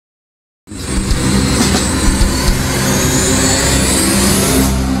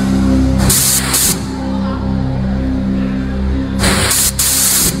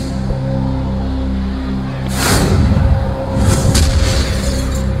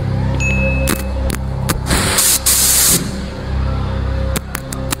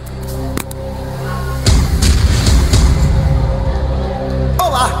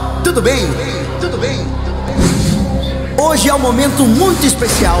momento muito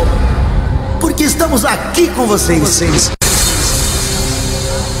especial, porque estamos aqui com vocês.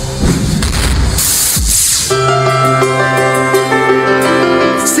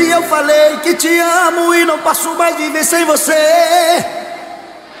 Se eu falei que te amo e não posso mais viver sem você,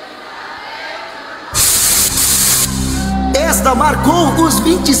 esta marcou os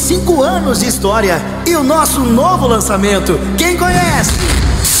 25 anos de história e o nosso novo lançamento. Quem conhece?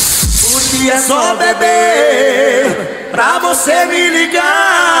 Porque é só beber pra você me ligar.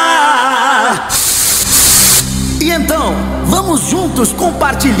 E então, vamos juntos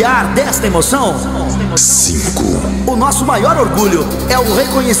compartilhar desta emoção? 5. O nosso maior orgulho é o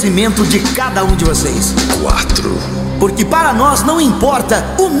reconhecimento de cada um de vocês. 4. Porque para nós não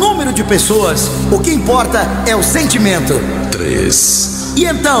importa o número de pessoas, o que importa é o sentimento. 3. E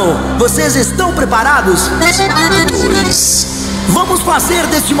então, vocês estão preparados? 2. Vamos fazer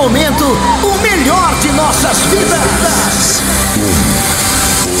deste momento o melhor de nossas vidas.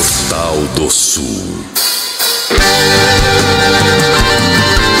 1. Portal do Sul.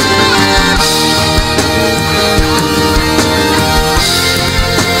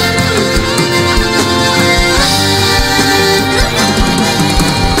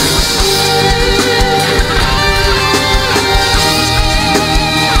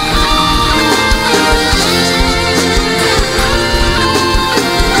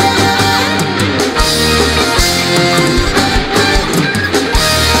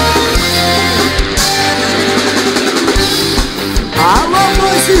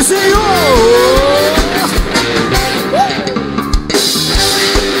 Vizinhos!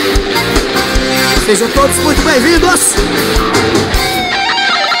 Sejam todos muito bem-vindos!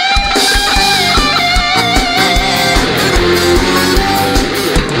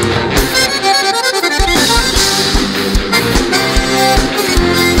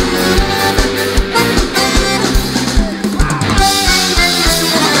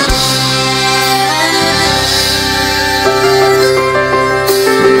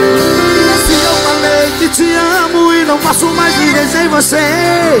 Te amo e não posso mais viver sem você.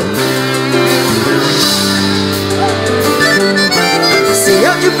 Se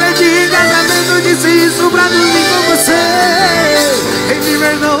eu te pedi casamento, disse isso pra dormir com você. E me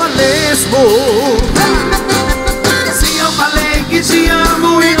perdoa mesmo. Se eu falei que te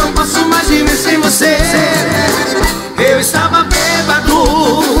amo e não posso mais viver sem você, eu estava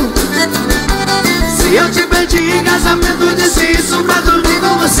bêbado. Se eu te pedi casamento, disse isso pra dormir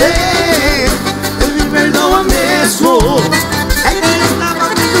com você. Perdoa mesmo. É que eu tava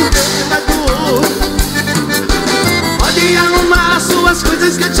muito bêbado. Pode arrumar suas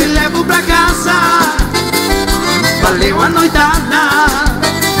coisas que eu te levo pra casa. Valeu a noitada.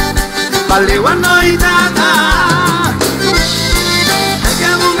 Valeu a noitada. É que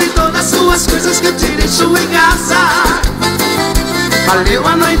arrume todas suas coisas que eu te deixo em casa. Valeu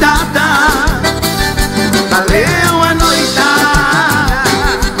a noitada. Valeu a noitada.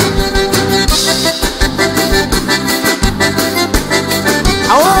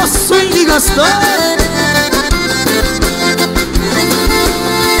 Aô, swing gostoso!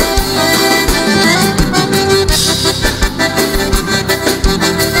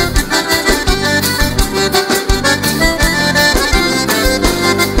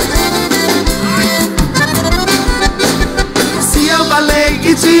 Se eu falei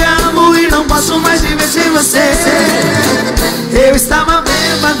que te amo e não posso mais viver sem você, eu estava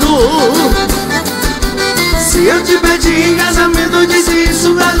bêbado. Se eu te pedi em casamento, disse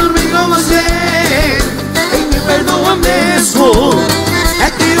isso pra dormir com você. E me perdoa mesmo. É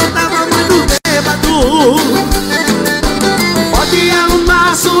que eu tava muito bêbado. Pode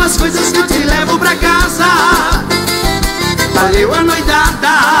arrumar suas coisas que eu te levo pra casa. Valeu a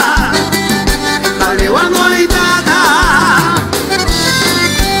noitada. Valeu a noitada.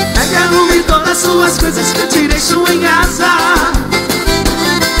 É que arrume todas suas coisas que eu te deixo em casa.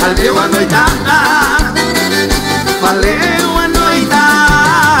 Valeu a noitada. Valeu a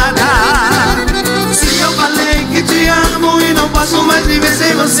noitada. Se eu falei que te amo e não posso mais viver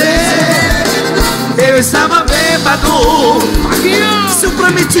sem você, eu estava bêbado. Se eu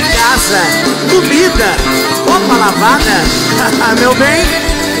prometi casa, comida, roupa lavada, meu bem,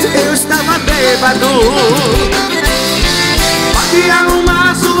 eu estava bêbado. Pode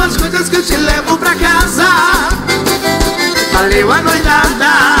arrumar suas coisas que eu te levo pra casa. Valeu a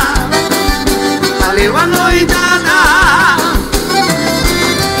noitada. Valeu a noitada.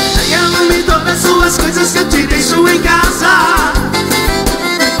 Arrume todas suas coisas que eu te deixo em casa.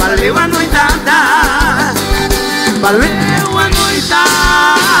 Valeu a noitada. Valeu a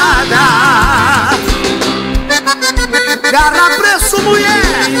noitada. Garra preço,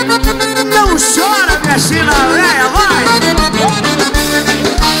 mulher. Não chora, minha china velha, vai.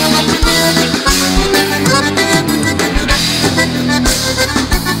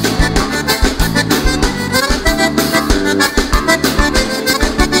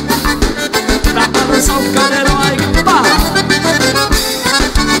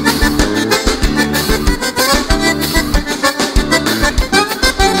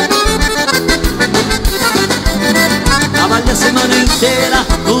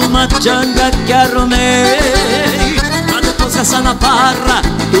 escalonei, pra depois gastar na farra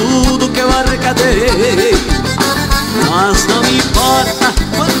tudo que eu arrecadei. Mas não me importa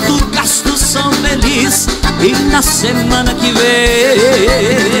quanto gasto, sou feliz. E na semana que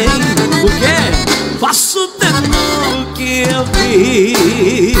vem, o quê? Faço de novo o que eu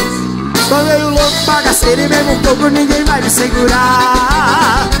fiz. Tô meio louco, bagaceiro e mesmo um pouco ninguém vai me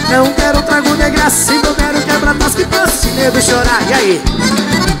segurar. Não quero trago de graça, não quero quebra-tasca e passineiro chorar. E aí?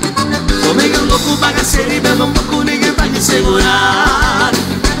 Tô meio louco, bagaceiro e mesmo um pouco ninguém vai me segurar.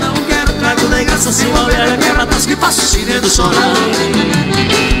 Não quero trago de graça, se mulher quebra-tasca e passineiro chorar.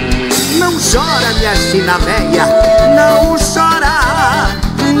 Não chora, minha china véia, não chora.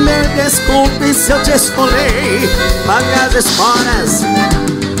 Me desculpe se eu te esfolei, pague as esporas.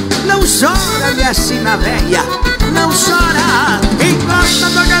 Não chora, minha china véia, não chora. Encosta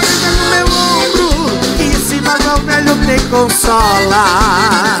tua cabeça no meu ombro, que esse vagão velho te consola.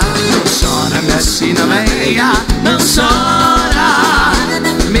 Não chora, minha china véia, não chora.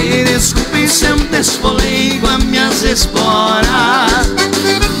 Me desculpe se eu te esfolei com as minhas esporas.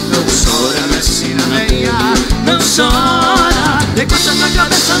 Não chora, minha china véia, não chora. Encosta tua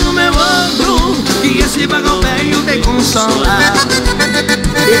cabeça no meu ombro, que esse vagão velho te consola.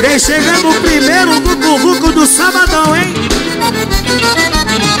 E vem chegando o primeiro vucu-vucu do sabadão, hein?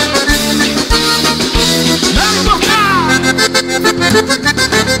 Vamos tocar!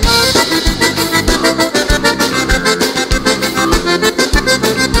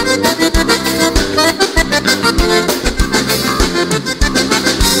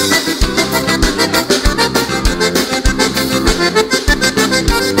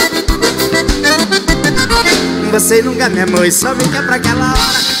 Você nunca me amou e só me quer pra aquela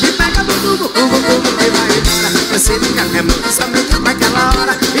hora. Me pega no cubo, cubo, cubo que vai embora. Você nunca me amou e só me quer pra aquela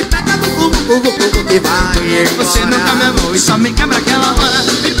hora. Me pega no cubo, cubo, cubo que vai embora. Você nunca me amou e só me quebra aquela hora.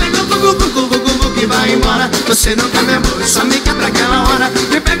 Me pega no cubo, cubo, cubo que vai embora. Você nunca me amou e só me quebra aquela hora.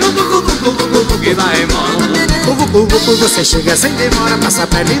 Me pega no cubo, cubo, cubo que vai embora. Cubo, cubo, cubo, você chega sem demora. Passa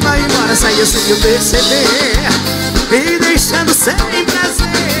perto e vai embora, saiu sem eu perceber. Me deixando sem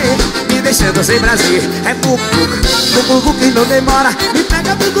prazer, me deixando sem prazer. É bucu que não demora. Me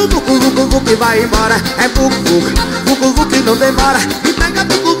pega bucu que vai embora. É bucu que não demora. Me pega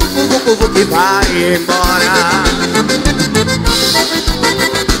bucu que vai embora.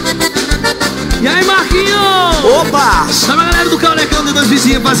 E aí, Marquinhos? Opa! Chama a galera do Caldeirão de Dois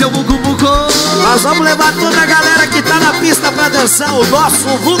Vizinhos fazer o vucu-vucu. Nós vamos levar toda a galera que tá na pista pra dançar o nosso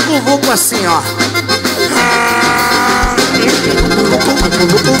vucu-vucu assim, ó.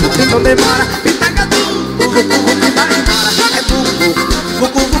 Vucu que não demora. Me pega vucu que vai embora. É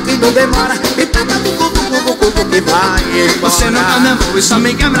vucu que não demora. Me pega vucu que vai embora. Você nunca me amou e só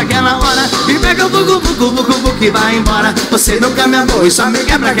me quebra aquela hora. Me pega o vucu que vai embora. Você nunca me amou e só me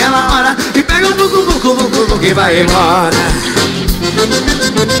quebra aquela hora. Me pega o vucu que vai embora.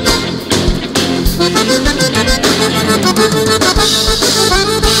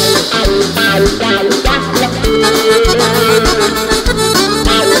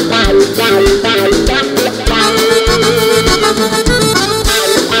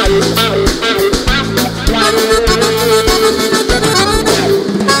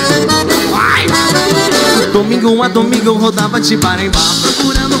 Domingo a domingo eu rodava de bar em bar,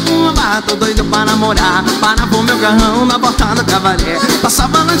 procurando uma barra, tô doido pra namorar. Parava o meu carrão na porta do cabaré,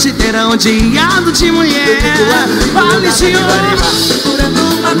 passava a noite inteira odiado de mulher. Valiciou, procurando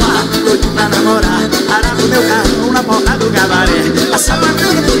uma barra, doido pra namorar. Parava o meu carrão na porta do cabaré, passava a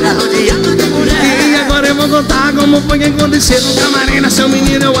noite inteira odiado de mulher. E agora eu vou contar como foi que aconteceu no camarim. Nasceu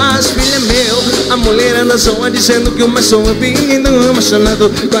menino, eu acho que ele é meu. A mulher anda zoa dizendo que o maçom é pinto,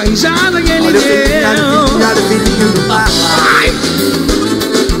 emocionado com a risada que ele deu. Olha o filhinho do papai.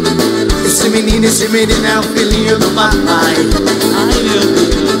 Esse menino é o filhinho do papai. Ai, meu Deus.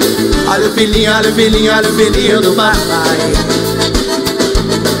 Olha o filhinho do papai.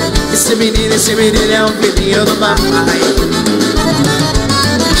 Esse menino é o filhinho do papai.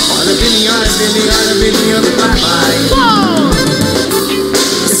 Olha o filhinho do papai.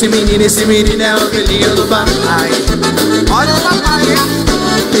 Esse menino é o filhinho do papai. Olha o papai, hein?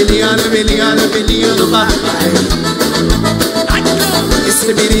 Filhinho do papai.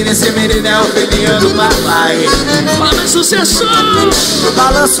 Esse menino é o filhinho do papai. Fala sucesso! O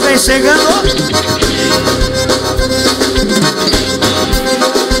balanço vem chegando.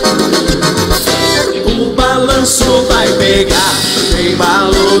 O balanço vai pegar, Tem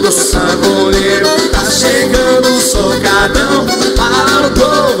valor do sanfoneiro. Tá chegando o socadão para o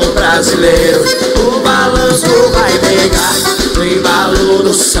povo brasileiro. O balanço vai pegar. Tem valor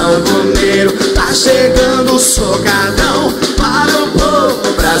do sanfoneiro. Tá chegando o socadão para o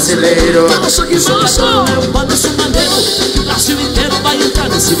povo brasileiro. brasileiro. Moço que moço, é o balanço maneiro. O Brasil inteiro vai entrar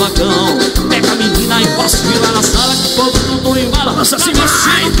nesse vagão. Pega a menina e posso virar na sala, que o povo tudo embala. Nossa, assim vai,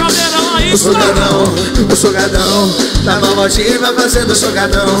 Caldeirão aí. O sogadão, dá uma voltinha e vai fazendo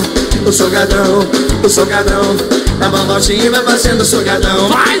sogadão. O sogadão, dá uma voltinha e vai fazendo sogadão.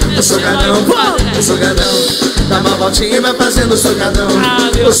 O sogadão, dá uma voltinha e vai fazendo sogadão.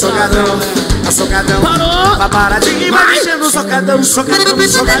 O sogadão, Parou! vai paradinho e vai mexendo o sogadão.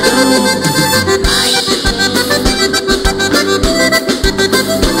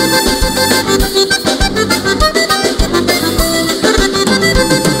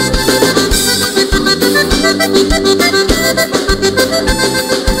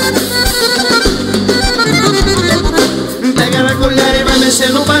 Pega na colher e vai mexer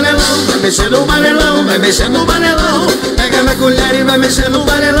no panelão. Vai mexer no panelão, vai mexer no panelão. Pega na colher e vai mexer no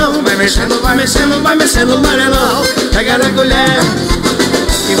panelão. Vai mexendo no panelão. Pega na colher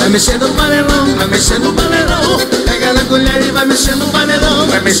e vai mexer no panelão. Vai mexer no panelão. Pega na colher e vai mexer no panelão.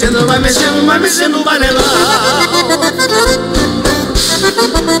 Vai mexendo no panelão.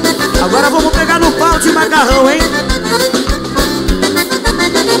 Agora vamos pegar no pau de macarrão, hein?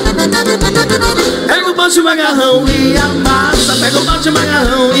 Pega o pau de macarrão e amassa. Pega o pau de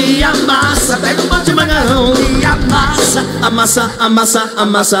macarrão e amassa. Pega o pau de macarrão e amassa. Amassa.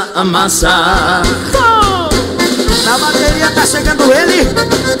 Na bateria tá chegando ele,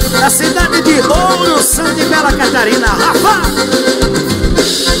 da cidade de Ouro Santo de Bela Catarina, Rafa!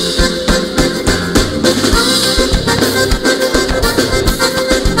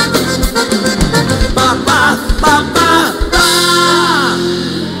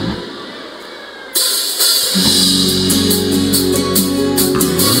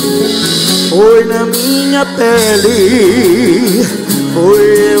 Foi na minha pele,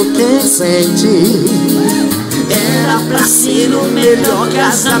 foi eu quem senti. Era pra ser o melhor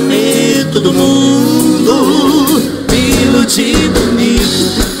casamento do mundo. Me iludi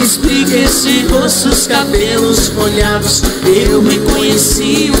bonito, explica esse rosto, os cabelos molhados. Eu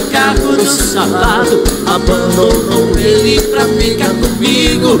reconheci o carro do safado. Abandonou ele pra ficar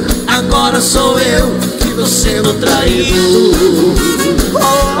comigo. Agora sou eu que tô sendo traído.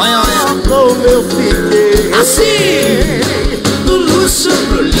 Olha como eu fiquei assim, do luxo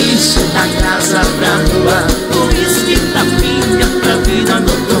pro lixo, da casa pra rua, do uísque pra pinga, pra vida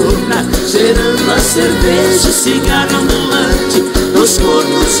noturna, cheirando a cerveja, o cigarro ambulante, dos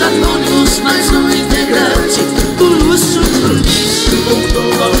corpos anônimos, mais um integrante. Do luxo pro lixo,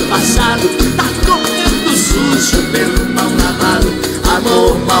 voltou ao passado, tá correndo sujo pelo mal lavado,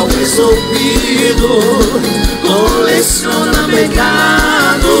 amor mal resolvido, coleciona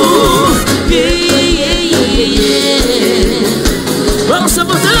pecado. Vamos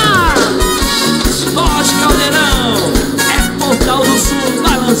sabotar! Esporte Caldeirão, é Portal do Sul,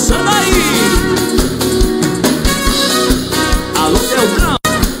 vai lançando aí! Alô, Beltrão!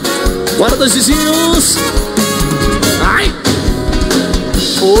 Bora, Dois Vizinhos! Ai!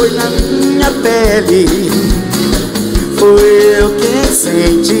 Foi na minha pele, foi eu quem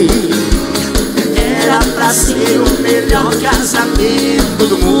senti. Era pra ser o melhor casamento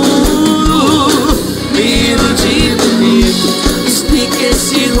do mundo. Me iludi bonito, explica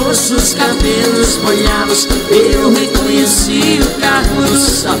esse rosto, os cabelos molhados. Eu reconheci o carro do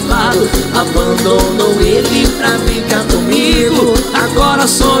safado. Abandonou ele pra ficar comigo. Agora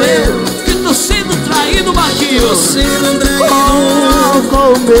sou eu que tô sendo traído, Marquinhos. Tô sendo traído. Oh,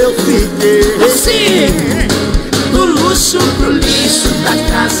 como eu fiquei assim, do luxo pro lixo, da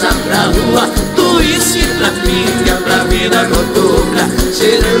casa pra rua, do uísque pra pinga, pra vida noturna,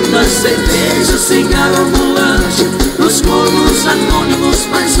 cheirando a cerveja, o cigarro ambulante, dos corpos anônimos,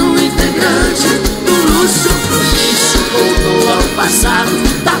 mais um integrante. Do luxo pro lixo, voltou ao passado,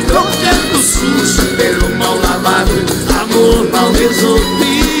 tá trocando sujo pelo mal lavado, amor mal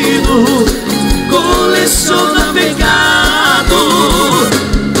resolvido, coleciona pecado.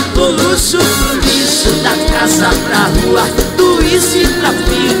 Do luxo pro lixo, da casa pra rua, do uísque pra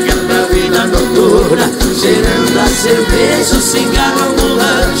pinga, pra vida noturna, cheirando a cerveja, o cigarro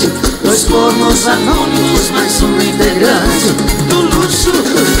ambulante, dois cornos anônimos, mais um integrante. Do luxo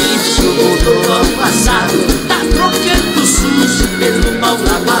pro lixo, voltou ao passado, tá trocando sujo pelo mal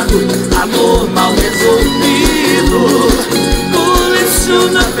lavado, amor mal resolvido,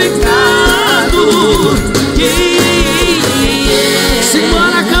 coleciona pecado.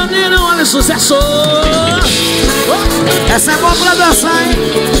 Simbora, Caldeirão, olha o sucesso! Essa é boa pra dançar, hein?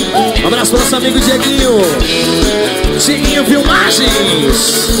 Um abraço pro nosso amigo Dieguinho Filmagens,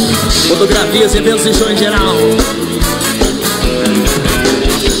 fotografias, eventos e show em geral.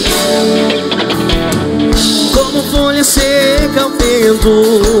 como folha seca ao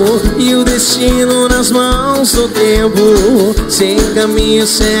vento, e o destino nas mãos do tempo. Sem caminho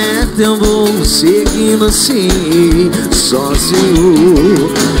certo eu vou seguindo assim,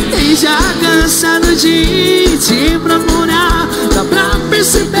 sozinho. E já cansado de te procurar, dá pra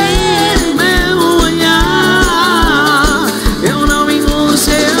perceber o meu olhar. Eu não engulo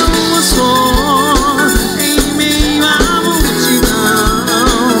seu rosto em meio à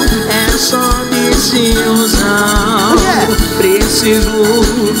multidão, é só desilusão. Preciso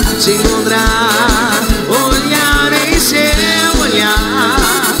te encontrar, olhar em seu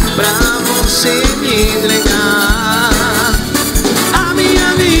olhar, pra você me entregar a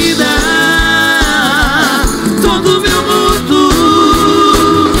minha vida, todo meu mundo.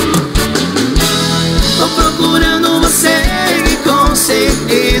 Tô procurando você e com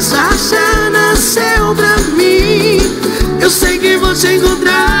certeza já nasceu pra mim. Eu sei que vou te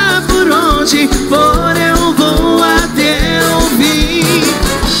encontrar por onde for, eu vou até ouvir.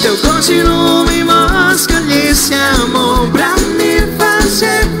 Eu continuo em busca desse amor pra me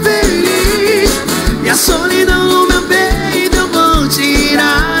fazer feliz. E a solidão no meu peito eu vou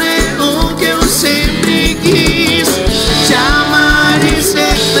tirar, é o que eu sempre quis, te amar e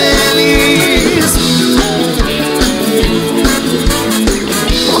ser feliz.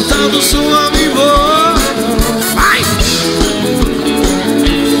 Portanto sua vivo. Vai!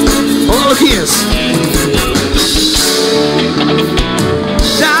 Ô Luquinhas,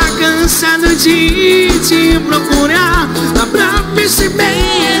 já cansado de te procurar, dá pra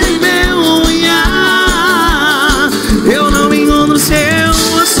perceber em meu olhar. Eu não encontro seu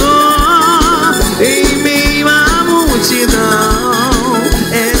rosto em meio à multidão,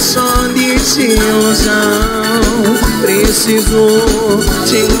 é só desilusão. Preciso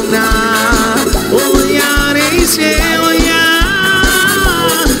te encontrar, olhar em seu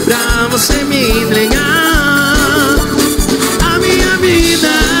olhar, pra você me entregar a minha vida,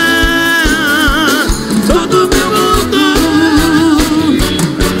 todo meu mundo.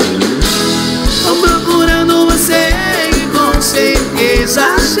 Tô procurando você e com certeza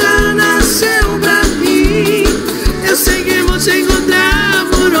já nasceu pra mim. Eu sei que vou te encontrar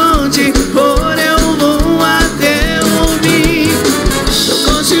por onde for, eu vou até ouvir. Eu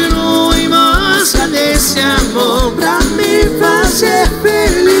continuo em busca desse amor pra me fazer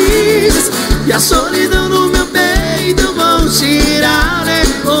feliz. E a solidão no meu peito eu vou tirar, é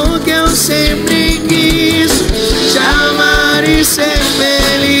o que eu sempre quis, te amar e ser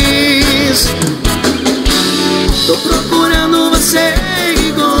feliz. Tô procurando você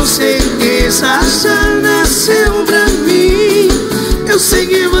e com certeza já nasceu pra mim. Eu sei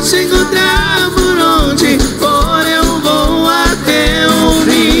que vou te encontrar por onde for, eu vou até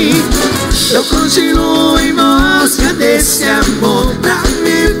ouvir. Eu continuo em busca desse amor pra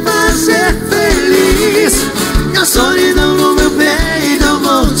me fazer feliz. E a solidão no meu peito eu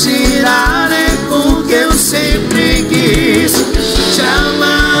vou tirar, é o que eu sempre quis, te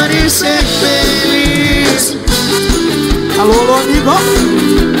amar e ser feliz. Alô, alô, amigo.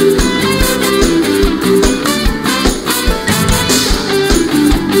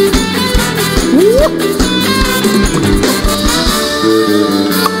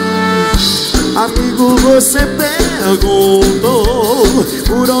 Amigo, você perguntou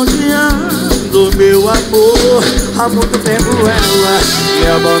por onde ando, meu amor. Há muito tempo ela me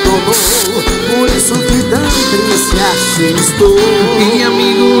abandonou, por isso que tão triste assim estou. E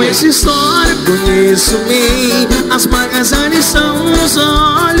amigo, essa história conheço bem. As marcas ali são os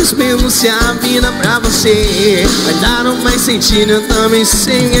olhos, mesmo se a vida pra você vai dar mais sentido, eu também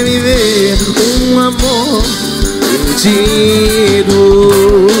sei viver um amor bandido.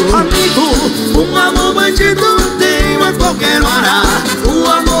 Amigo, um amor bandido tenho a qualquer hora. O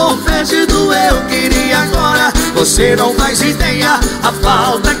amor perdido eu queria agora. Você não faz ideia a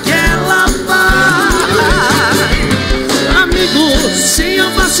falta que ela faz. Amigo, se eu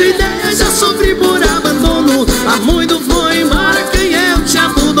faço ideia, já sofri por abandono. Há muito foi embora quem eu te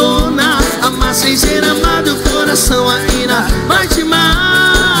abandona. Amar sem ser amado, o coração ainda vai demais.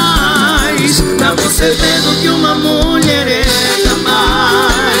 Pra você ver do que uma mulher é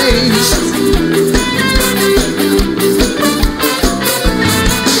capaz.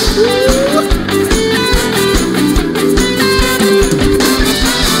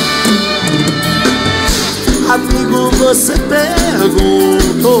 amigo, você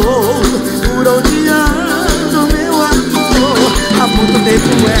perguntou por onde ando, meu amor. Há muito tempo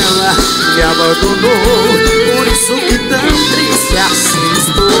ela me abandonou, por isso que tão triste assim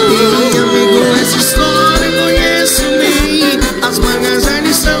estou. E amigo, essa história eu conheço bem. As mangas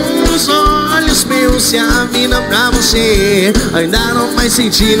ali são os olhos meus se a vida pra você ainda não faz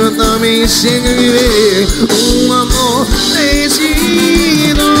sentido, eu também chego a viver um amor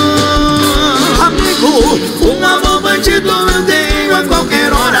perdido. Amigo, Um amor bandido eu tenho a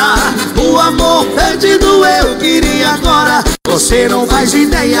qualquer hora. O amor perdido eu queria agora. você não faz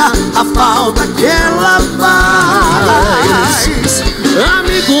ideia a falta que ela faz.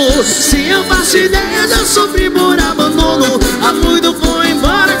 Amigo, se eu faço ideia, já sofri por abandono. Há muito foi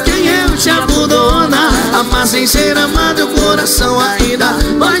embora quem eu te abandona. Amar sem ser amado, o coração ainda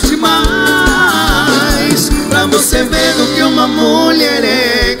bate mais. Pra você ver do que uma mulher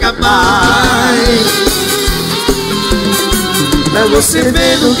é capaz. Pra você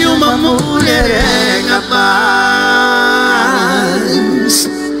ver do que uma mulher é capaz.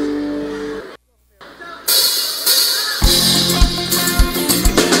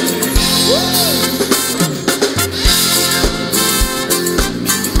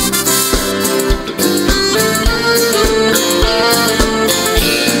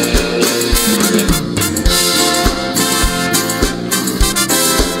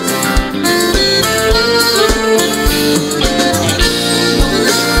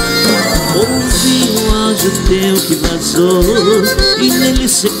 Teu que vazou e nele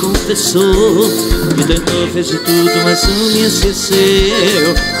se confessou que tentou, fez de tudo, mas não me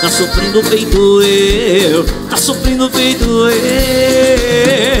esqueceu. Tá sofrendo feito eu, tá sofrendo feito eu.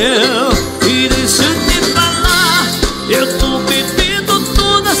 E deixa eu te falar, eu tô bebendo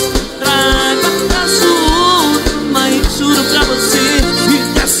todas, trago atrás outro, mas juro pra você que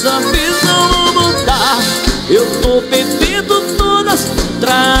dessa vez não vou voltar. Eu tô bebendo todas,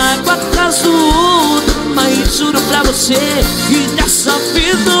 trago atrás outro, mas juro pra você que dessa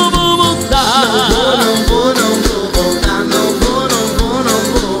vez não vou voltar. Não vou voltar, não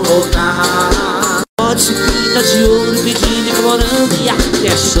vou voltar. Pode se pintar de ouro, pedindo, implorando e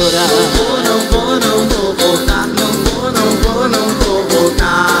até chorar. Não vou voltar, não vou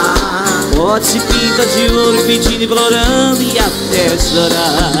voltar. Pode se pintar de ouro, pedindo, implorando e até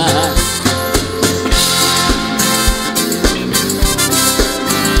chorar.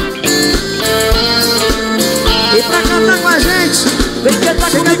 E pra cantar com a gente, Vem cantar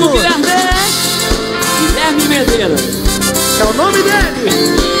comigo, Guilherme Medeira. é o nome dele.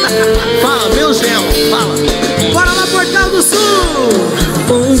 Fala, meu gel, fala. Bora lá, Portal do Sul.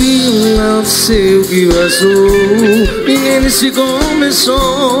 Ouvi um áudio seu que vazou e ele se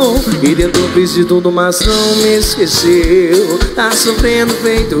começou e tentou, fez de tudo, mas não me esqueceu. Tá sofrendo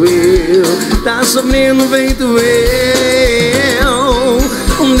feito eu, tá sofrendo feito eu.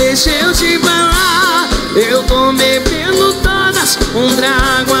 Deixa eu te falar, eu tô bebendo todas, um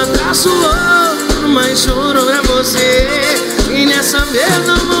trago atrás do outro, mas juro pra você e nessa vez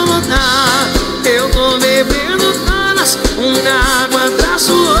não vou voltar. Eu tô bebendo todas, um trago atrás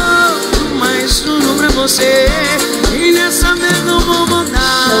do outro, mas juro pra você e nessa vez não vou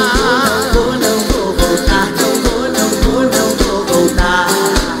voltar. Não vou voltar, não vou voltar.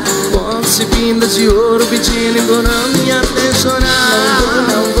 Quando se pinta de ouro, pedindo, implorando e até chorar.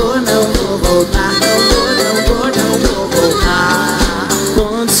 Não vou voltar, não vou voltar.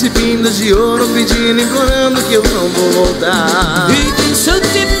 Quando se pinta de ouro, pedindo, implorando que eu não vou voltar. E deixa eu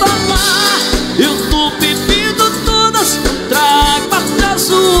te falar, eu tô bebendo todas, trago atrás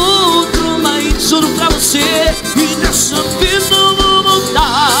do outro, mas juro pra você que dessa vez não vou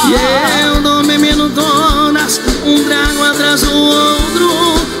voltar. E eu tô bebendo todas, um trago atrás do outro,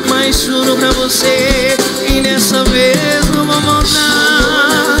 mas juro pra você e dessa vez não vou voltar.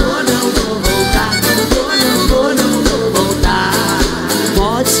 Não vou voltar.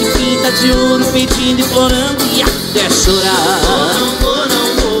 Pode se pintar de ouro, pedindo, implorando e até chorar. Não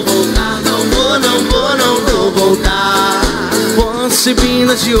vou voltar, não vou voltar. Pode se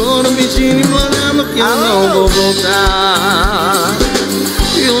pinta de ouro, pedindo, implorando que eu não vou voltar.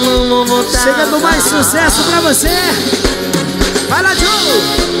 Eu não vou voltar. Chega com mais sucesso pra você. Vai lá, Joe.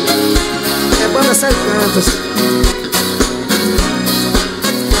 É banda Sai Cantos.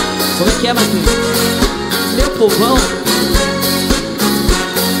 Como é que é, Marquinhos? Meu povão.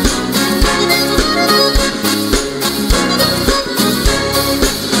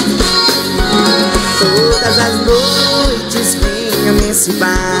 Todas as noites venho nesse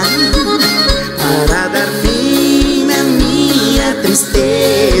bar para dar fim na minha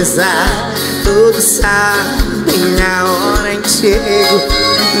tristeza. Todos sabem a hora em que chego.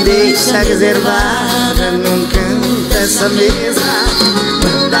 Deixa reservada num canto essa mesa.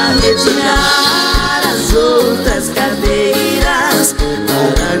 Manda retirar as outras cadeiras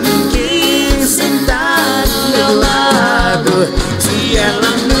para ninguém sentar do meu lado. Se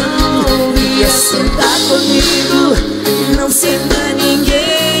ela não ia sentar comigo, não senta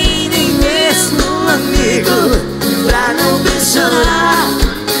ninguém, nem mesmo um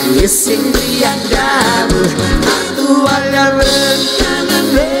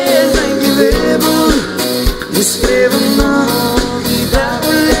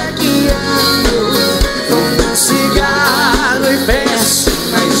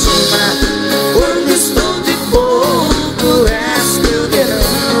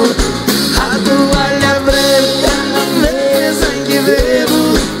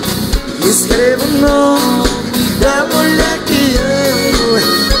Escrevo o nome da mulher que amo,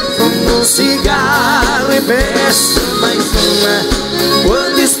 fumo um cigarro e peço mais uma.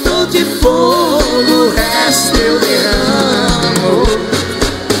 Quando estou de fogo, o resto eu derramo.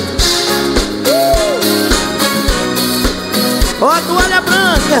 Ó, a toalha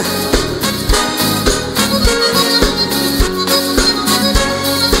branca.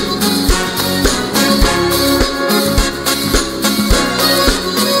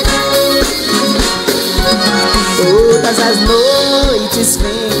 Todas as noites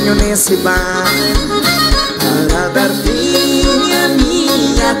venho nesse bar para dar fim à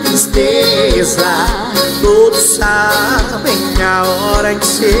minha tristeza. Todos sabem a hora em que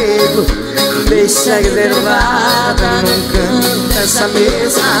chego, deixa reservada num canto dessa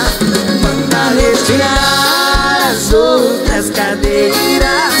mesa. Manda retirar as outras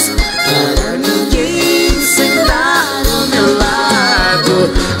cadeiras para ninguém sentar ao meu lado.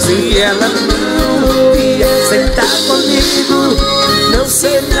 Se ela não ia sentar comigo, não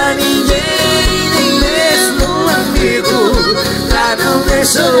sei pra ninguém, nem mesmo um amigo, pra não ver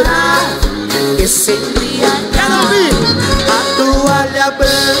chorar, que sempre acaba. A toalha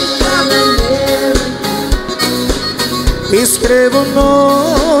branca vermelha, escrevo o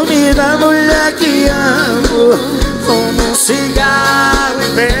nome da mulher que amo, fumo um cigarro e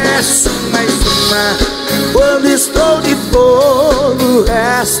peço mais uma. Quando estou de fogo, o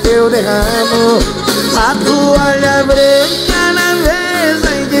resto eu derramo. A toalha branca na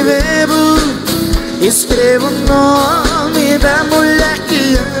mesa em que bebo, escrevo o nome da mulher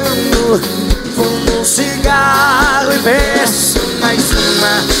que amo, fumo um cigarro e peço mais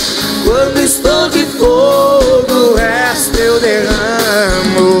uma. Quando estou de fogo, o resto eu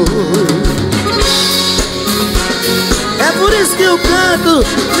derramo. É por isso que eu canto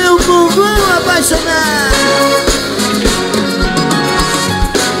meu bumbum apaixonado.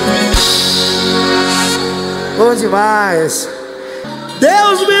 Bom demais.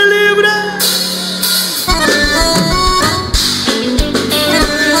 Deus me livre.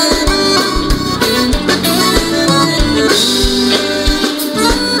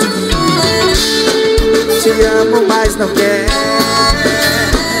 Te amo, mas não quero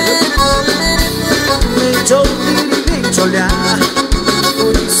nem te ouvir e nem te olhar.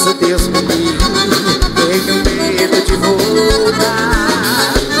 Por isso Deus me livre, tenho medo de voltar.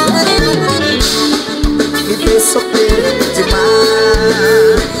 Me fez sofrer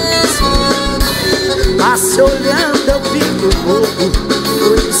demais, passe olhando eu fico bobo.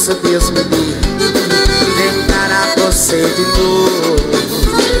 Por isso Deus me livre, de encarar você de novo.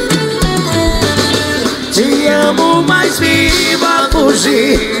 Te amo, mas vivo a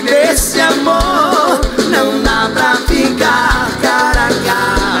fugir desse amor. Não dá pra ficar cara a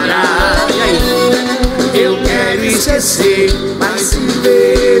cara. Eu quero esquecer, mas se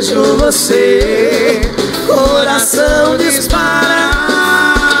vejo você, coração dispara.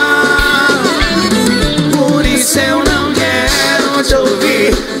 Por isso eu não quero te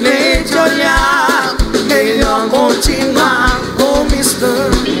ouvir, nem te olhar. Melhor continuar como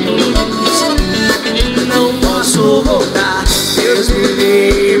estamos. Não posso voltar, Deus me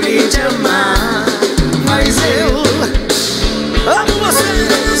livre de amar, mas eu amo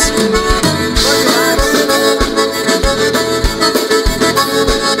vocês.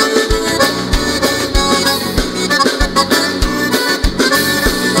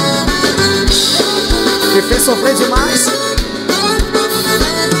 Me fez sofrer demais.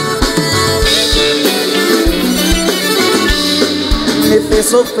 Me fez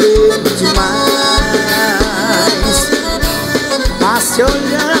sofrer demais. Passe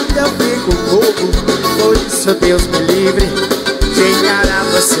olhando eu fico bobo. Por isso Deus me livre de encarar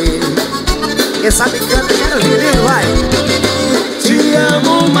você. Quem sabe canta, quero viver, vai. Te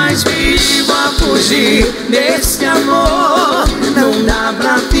amo, mas vivo a fugir desse amor. Não dá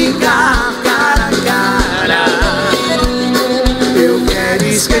pra ficar cara a cara. Eu quero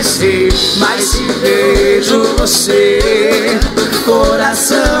esquecer, mas se vejo você,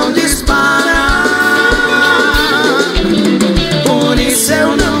 coração dispara. Por isso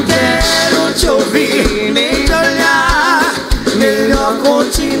eu não quero te ouvir, nem te olhar. Melhor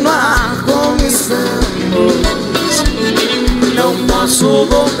continuar como estamos. Não posso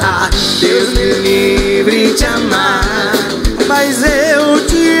voltar, Deus me livre de amar, mas eu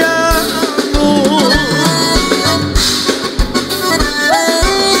te amo.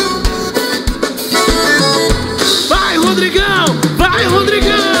 Vai, Rodrigão! Vai,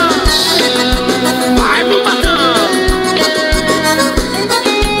 Rodrigão! Vai pro patrão!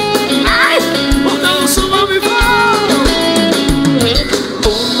 Ai! Bota o som ao vivo! O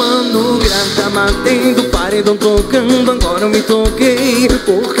mano grave tá batendo, paredão tocando, agora eu me toquei. toquei?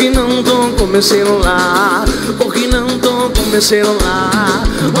 Por que não toco meu celular? Por que não toco meu celular?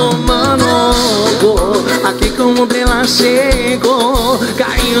 Oh mano, aqui como ela chegou,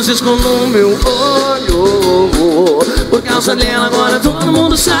 caiu cisco no meu olho. Por causa dela agora todo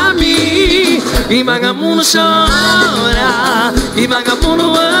mundo sabe. E vagabundo chora, e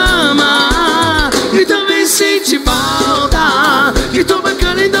vagabundo ama, e também sente falta. E tô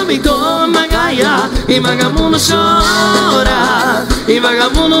bacana e também toma gaia. E vagabundo chora, e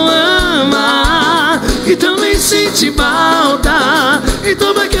vagabundo ama, e também sente falta. E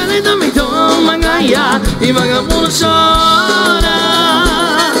tô bacana e também toma gaia. E vagabundo chora.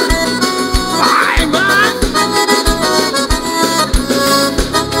 Vai, vai.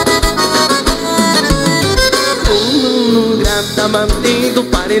 O grave tá batendo,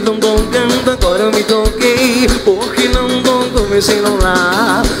 paredão tocando, agora eu me toquei. Por que não toco meu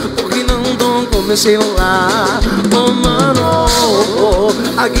celular? Por que não toco meu celular? Oh mano,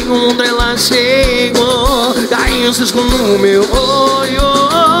 aqui com ela chegou, caiu cisco no meu olho.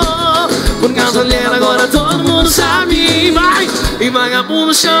 Por causa dela agora todo mundo sabe. Vai! E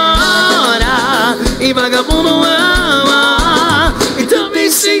vagabundo chora, e vagabundo ama, e também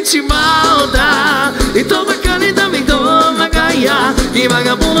sente falta. E toma cana e também toma gaia. E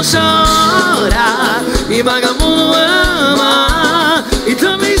vagabundo chora, e vagabundo ama, e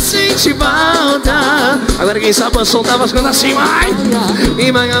também sente falta. Agora quem sabe o som tá vascando assim, vai!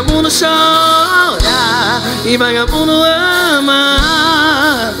 E vagabundo chora, e vagabundo ama,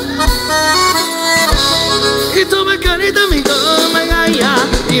 e toma cana e também toma gaia.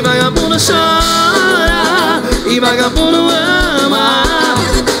 E vagabundo chora, e vagabundo ama,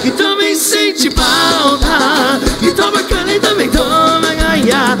 e também sente falta. E toma cana e também toma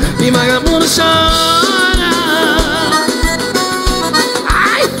gaia. E vagabundo chora.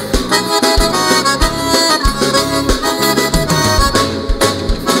 Ai!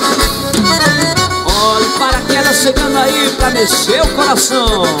 Olha o paraquedas chegando aí pra mexer o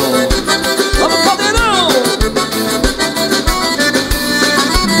coração. Vamos, Caldeirão!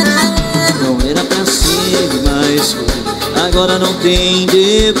 Não era pra ser, mas foi. Agora não tem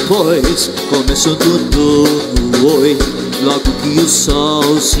depois. Começou tudo no oi. Logo que o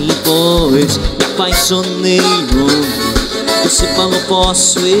sol se impôs, me apaixonei no amor. Você falou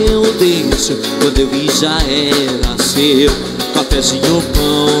posso, eu deixo. Quando eu vi já era seu. Cafezinho,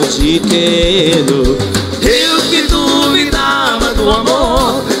 pão de queijo. Eu que duvidava do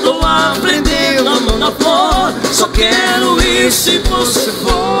amor, tô aprendendo a mão na flor. Só quero ir se você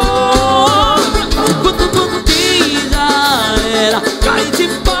for. Quando tudo que já era, caí de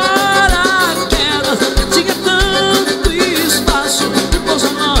paraquedas. Tinha tanto espaço, depois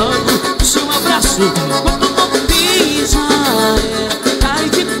logo o seu abraço. Quando tudo que já era, caí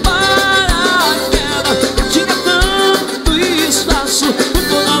de paraquedas. Tinha tanto espaço,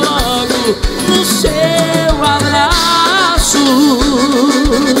 depois logo o seu abraço.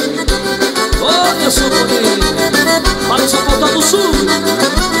 Olha só poder, olha só falta do sul.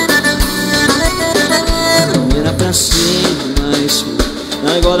 Não era pra ser, mas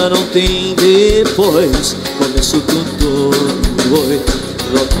agora não tem depois. Começou tudo, foi.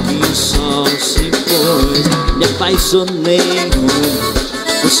 Logo que o sol se pôs, me apaixonei no.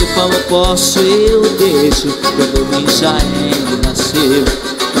 Você falou posso, eu deixo. Quando eu vi já era seu.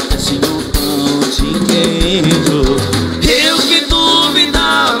 Cafezinho, pão de queijo. Eu que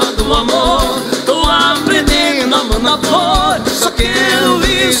duvidava do amor, tô aprendendo a mão na flor. Só quero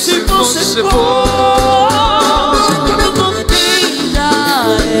ir se você for. Quando tudo que já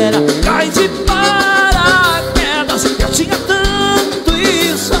era, cai de paraquedas. Eu tinha tanto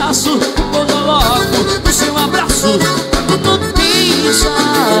espaço, quando logo o seu abraço. Quando tudo que já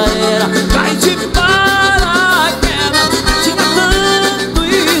era, cai de paraquedas. Tinha tanto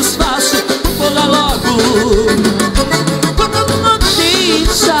espaço, quando logo. Quando tudo que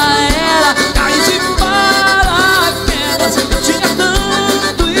já era, cai de paraquedas. Eu tinha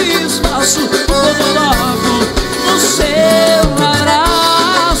tanto espaço, quando logo no seu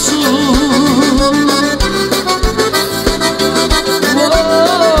abraço.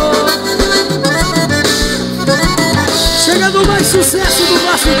 Chegando mais sucesso do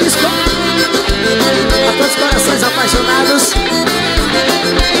nosso disco, a todos os corações apaixonados.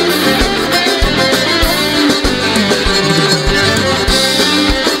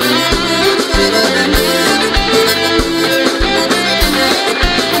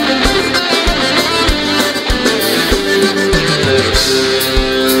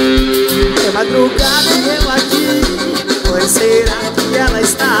 É madrugada e eu aqui, onde será que ela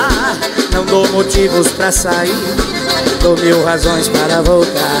está? Não dou motivos pra sair, dou mil razões para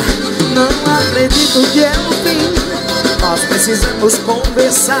voltar. Não acredito que é o fim, nós precisamos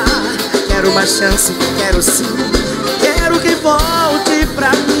conversar. Quero uma chance, quero sim, quero que volte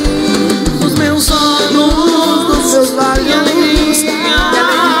pra mim. Dos meus sonhos, Dos meus e alegria,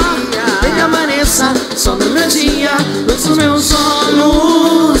 Vem amanheça só no meu dia. Dos meus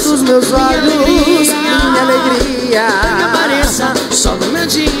sonhos, dos meus olhos, minha alegria. Vem amanheça só no meu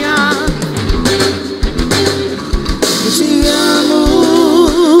dia. Te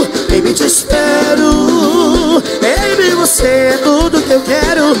amo, baby, te espero. Baby, você é tudo que eu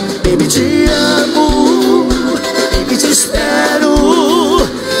quero. Baby, te amo, baby, te espero.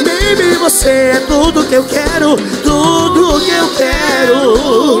 Baby, você é tudo que eu quero. Tudo que eu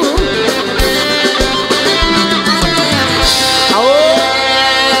quero.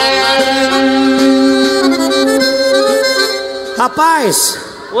 Rapaz,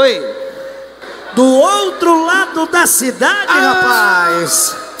 Oi. do outro lado da cidade,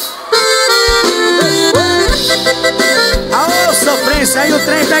 rapaz. Aô, sofrência, aí o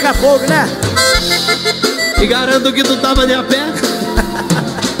trem pega fogo, né? E garanto que tu tava de a pé.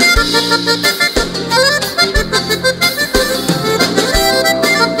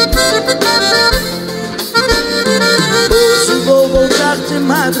 Hoje vou voltar de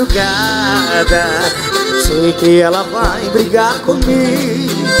madrugada. Sei que ela vai brigar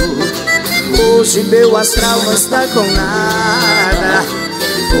comigo. Hoje meu astral não está com nada.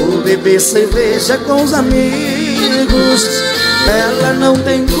 Vou beber cerveja com os amigos. Ela não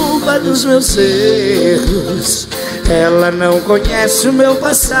tem culpa dos meus erros. Ela não conhece o meu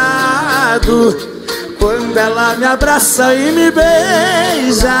passado. Quando ela me abraça e me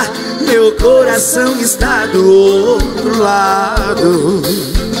beija, meu coração está do outro lado.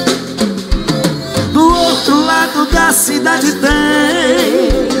 Do outro lado da cidade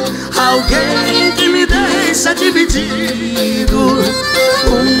tem alguém que me deixa dividido.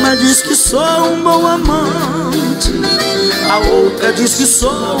 Uma diz que sou um bom amante, a outra diz que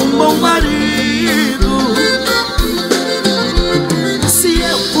sou um bom marido. Se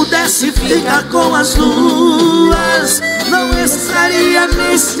eu pudesse ficar com as duas, não estaria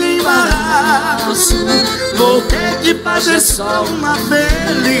nesse embaraço. Vou ter que fazer só uma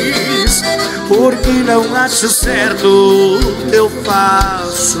feliz, porque não acho certo o que eu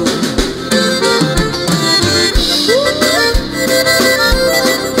faço.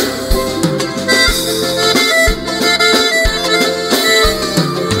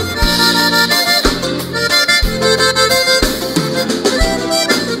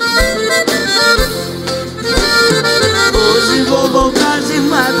 Hoje vou voltar de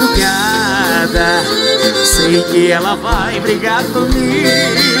madrugada. Sei que ela vai brigar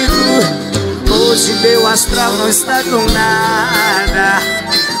comigo. Hoje meu astral não está com nada.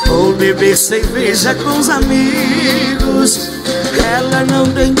 Vou beber cerveja com os amigos. Ela não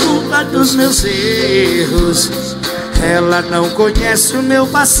tem culpa dos meus erros. Ela não conhece o meu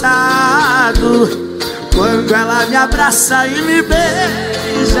passado. Quando ela me abraça e me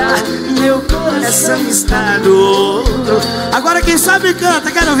beija, meu coração está do outro. Agora quem sabe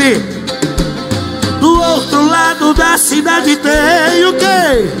canta, quero ouvir. Do outro lado da cidade tem o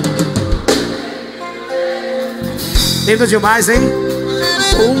quê? Lindo demais, hein?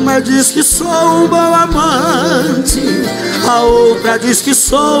 Uma diz que sou um bom amante, a outra diz que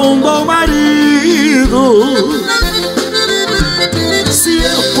sou um bom marido. Se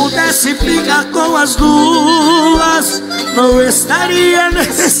eu pudesse ficar com as duas, não estaria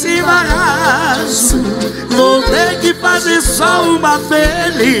nesse embaraço. Vou ter que fazer só uma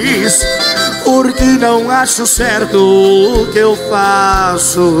feliz, porque não acho certo o que eu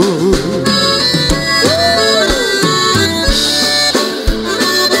faço.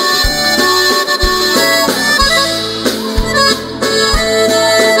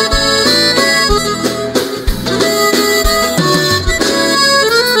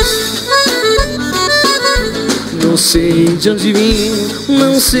 Não sei de onde vim,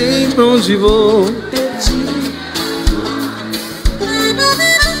 não sei pra onde vou.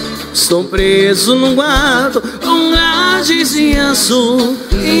 Estou preso num quarto com grades de aço.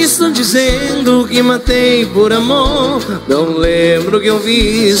 Estão dizendo que matei por amor. Não lembro o que eu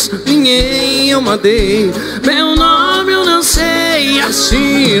fiz, ninguém eu matei. Meu nome eu não sei,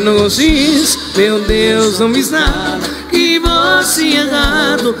 assino com X. Meu Deus, não fiz nada que você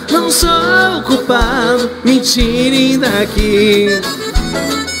errado. Não sou culpado, me tirem daqui.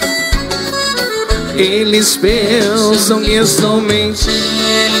 Eles pensam que estou mentindo,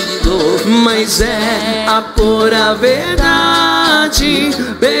 mas é a pura verdade.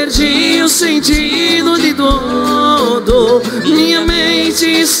 Perdi o sentido de tudo, minha mente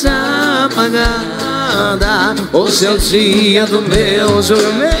está apagada. apagada. Hoje é o dia do meu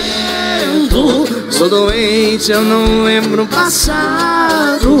julgamento. Sou doente, eu não lembro o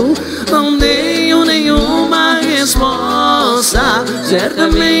passado. Não tenho nenhuma resposta.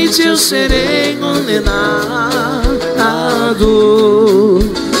 Certamente eu serei condenado.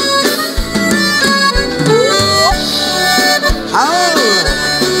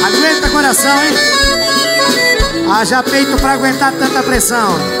 Aguenta coração, hein? Haja peito pra aguentar tanta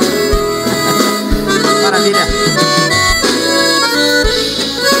pressão. Maravilha.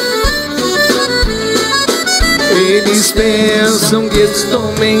 Eles pensam que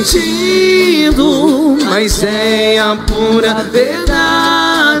estou mentindo, mas é a pura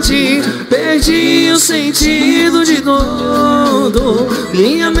verdade. Perdi o sentido de tudo.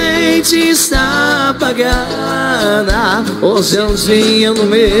 Minha mente está apagada. Hoje é um dia no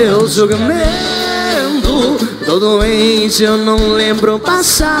meu julgamento. Tô doente, eu não lembro o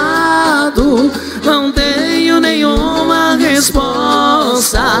passado. Não tenho nenhuma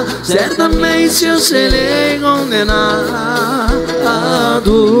resposta. Certamente eu serei condenado.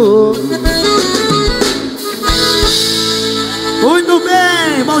 Muito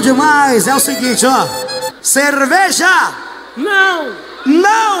bem, bom demais. É o seguinte, ó. Cerveja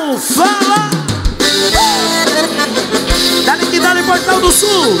não fala. Dale que dale, Portão do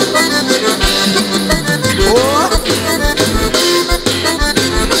Sul.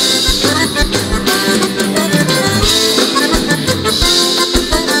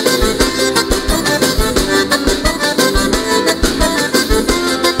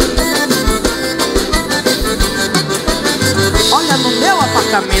 Olha, no meu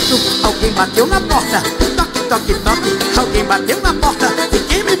apartamento alguém bateu na porta. Toque, toque, toque. Alguém bateu na porta.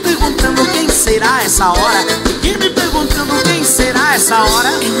 Fiquei me perguntando quem será essa hora. Fiquei me perguntando quem será essa hora.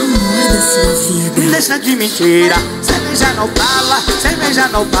 É o amor da sua vida. Deixa de mentira. Cerveja não fala. Cerveja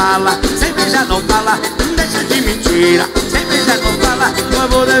não fala. Cerveja não fala. Deixa de mentira. Cerveja não fala. O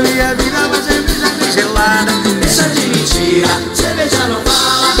amor da minha vida, uma cerveja bem gelada. Deixa de mentira. Cerveja não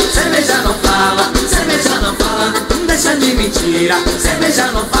fala. Cerveja não fala. Cerveja não fala. Deixa de mentira.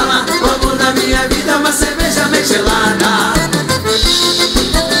 Cerveja não fala. O amor da minha vida, uma cerveja bem gelada.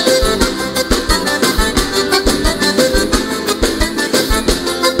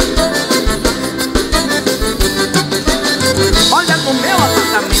 Olha, no meu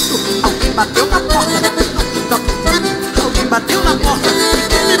apartamento alguém bateu na porta. Toque, toque, toque. Alguém bateu na porta.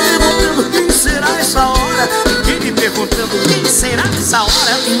 Fiquei me perguntando quem será essa hora. Fiquei me perguntando quem será essa hora.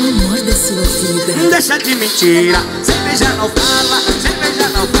 É o amor da sua vida. Deixa de mentira. Cerveja não fala. Cerveja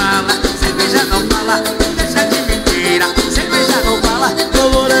não fala. Cerveja não fala. Deixa de mentira. Cerveja não fala. O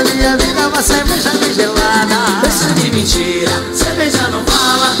amor da minha vida, uma cerveja bem gelada. Deixa de mentira. Cerveja não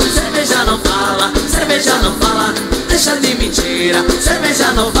fala. Cerveja não fala. Cerveja não fala. Deixa de mentira.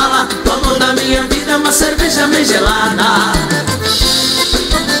 Cerveja não fala. O amor da minha vida, uma cerveja bem gelada.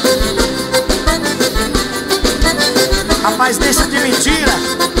 Rapaz, deixa de mentira.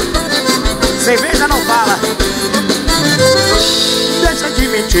 Cerveja não fala. Deixa de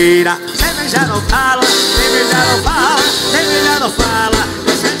mentira. Cerveja não fala. Cerveja não fala. Cerveja não fala.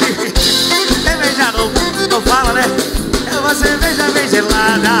 Deixa de mentira. Cerveja não fala, né? É uma cerveja bem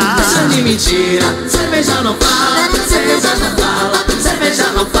gelada. Deixa de mentira. Cerveja não fala. Cerveja não fala. Cerveja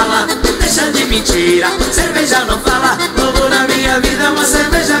não fala. Deixa de mentira. Cerveja não fala. O amor da minha vida, uma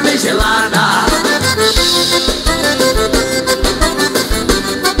cerveja bem gelada.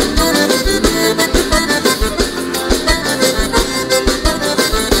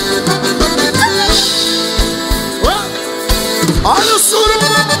 Olha o sururu.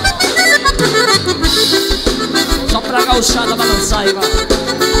 Só pra gauchada balançar aí, vai.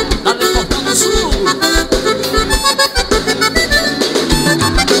 Dá-lhe Portão do Sul.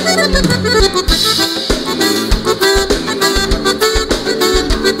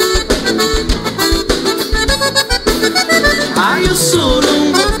 Ai, o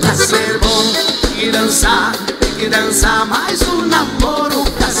sururu pra ser bom. Tem que dançar mais um namoro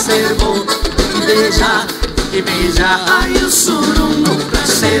pra ser bom. Tem que beijar. E beijar, ai o sururu pra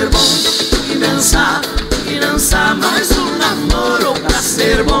ser bom. E dançar mais um namoro pra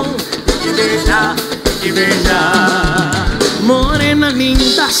ser bom. E beijar, e beijar. Morena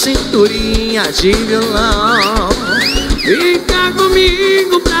linda, cinturinha de violão, fica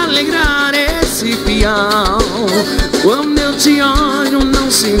comigo pra alegrar esse peão. Quando eu te olho,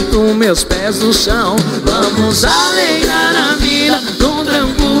 não sinto meus pés no chão. Vamos alegrar a vida no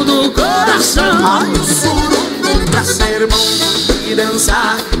tranco do coração. Ai o sururu pra ser bom. E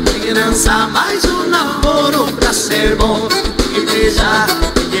dançar mais um namoro pra ser bom. E beijar,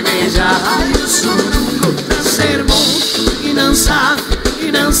 ai o sururu pra ser bom.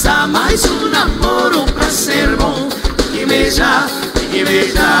 E dançar mais um namoro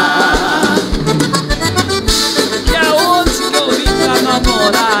beijar. E aonde que eu vim pra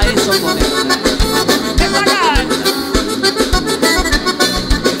namorar, hein, seu moreno, né? Vem pra cá!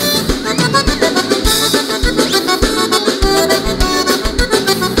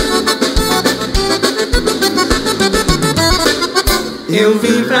 Eu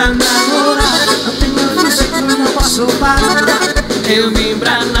vim pra namorar, não tenho jeito, não posso parar. Eu vim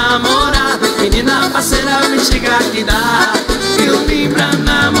pra namorar, menina parceira, me chega que dá. Eu vim pra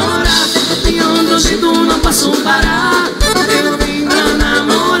namorar, não tenho jeito, não posso parar. Eu vim pra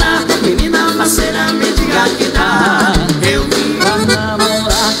namorar, menina parceira, me diga que dá. Eu vim Pra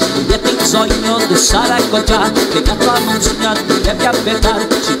namorar, mulher tem sonho do saracotear. Pegar tua mãozinha, deve apertar,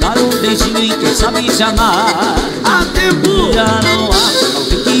 te dar um beijinho e quem sabe te amar. a tempo. Já não há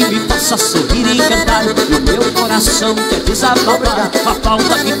alguém que me faça sorrir e cantar. E o meu coração quer desabafar a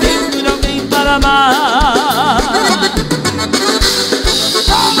falta que tem de alguém para amar.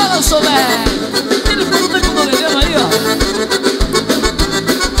 Ah, balançou, velho. Ele falou que eu tô levando aí, ó.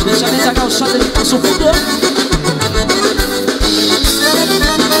 Deixa a mesa gauchada, ele passa o fundo.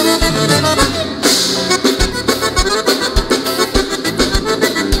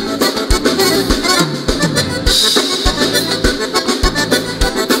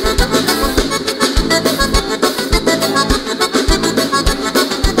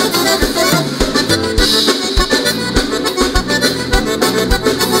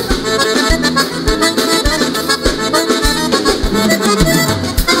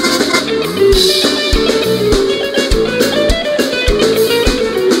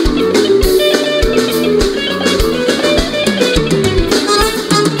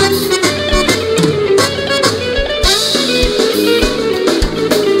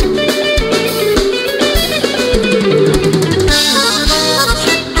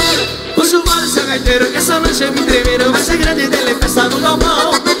 Essa noite me tremeram, vai ser grande dele, festa no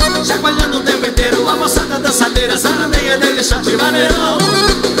galpão. Chacoalhando o tempo inteiro, a moçada dançadeira, zaraneia dele, shot de maneirão.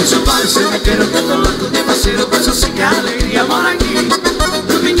 Deixa o bar ser inteiro, que eu tô louco de parceiro, pois eu sei que a alegria mora aqui.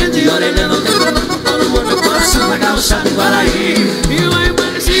 Turminha de orelha, não tem problema com todo mundo, meu coração vai gauchar em Guaraí. E o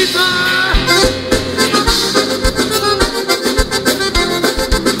embarecito.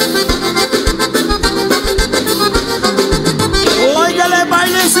 Oi, galera,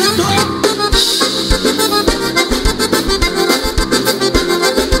 bailecito.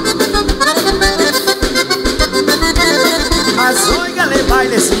 Mas oi, galera,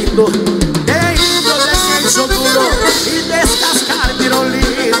 bailecito. Desce duro e descascar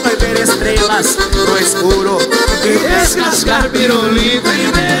pirulito e ver estrelas no escuro. E descascar pirulito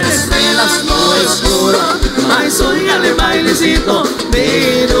e ver estrelas no escuro. Mas oi, ale bailecito,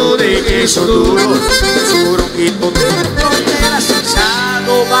 dedo de queixo duro. Escuro que tu tem fronteira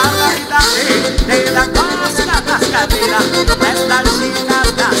chinchado, barbaridade. Tem da costa das cadeiras, das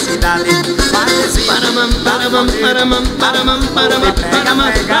chinas da cidade. Bailecito, Paramam, paramam, paramam, paramam, paramam,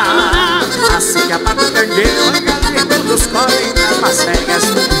 paramam. assim que a pata perdeu, a galera todos correm nas macegas.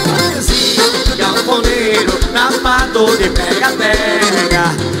 Bailezinho, Galponeiro, rapado de pega-pega.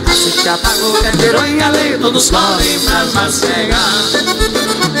 assim que apagou o Pero em além todos correm pras macegas.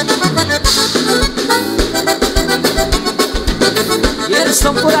 E eles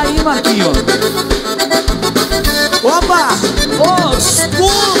estão por aí, Marquinho. Opa! Os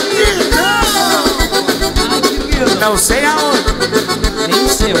Escuridão! Ai, que lindo. Não sei aonde. Nem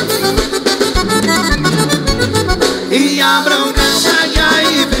sei. E abram cancha que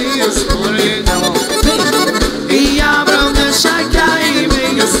aí vem os escuridão. E abram cancha que aí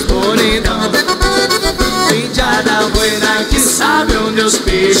vem os escuridão. Indiana buena que sabe onde os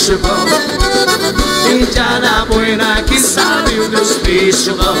bichos vão. Indiana buena que sabe onde os bichos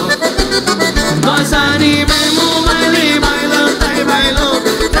vão. Nós animemos baile, bailanta e bailão.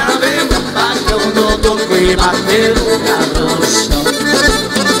 Travemos bacão no toco e bater o carro no chão.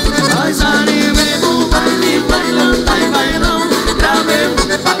 Nós animemos baile, bailanta e bailão. Travemos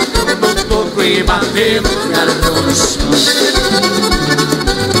bacão no toco e bater o carro no chão.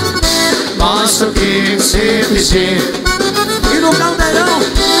 Mostra o que você fizer. E no Caldeirão,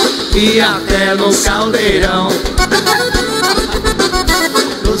 E até no Caldeirão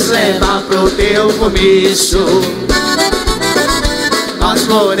nos leva pro teu comício. Nós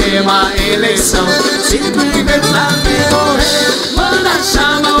faremos a eleição. Se tu inventar de morrer, manda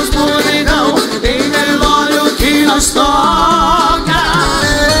chamar os bonitão. Tem velório que nós toca.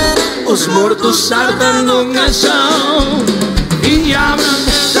 Os mortos chartando no chão. E abram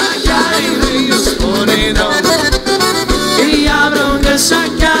deixa que aí vem os bonitão. E abram deixa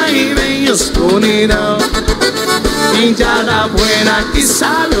que aí vem os bonitão. Indiana buena que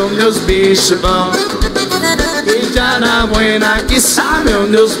sabe onde os bichos vão. E já na buena que sabe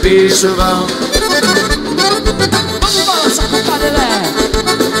onde os bichos vão. Vamos balançar com o Caldeirão.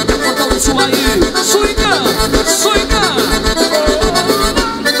 Botando o som aí. Swinga, swinga.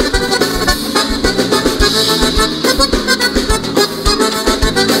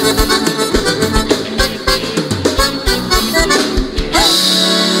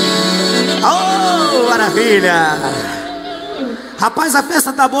 Oh, maravilha! Rapaz, a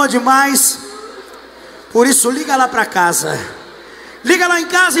festa tá boa demais. Por isso liga lá pra casa. Liga lá em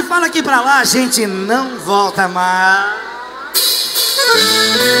casa e fala aqui pra lá. A gente não volta mais.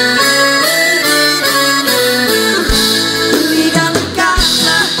 Liga lá em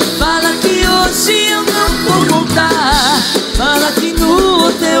casa, fala que hoje eu não vou voltar. Fala que no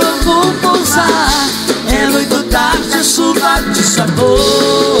hotel eu vou pousar. É muito tarde, a chuva de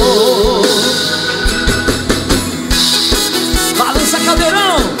sabor. Balança,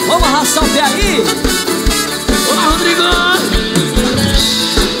 Caldeirão, vamos arrastar o pé aí. Olá, Rodrigo.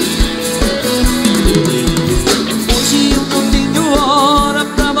 Hoje eu não tenho hora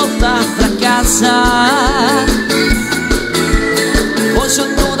pra voltar pra casa. Hoje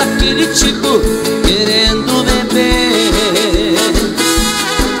eu tô daquele tipo, querendo beber.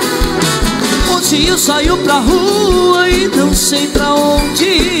 Hoje eu saio pra rua e não sei pra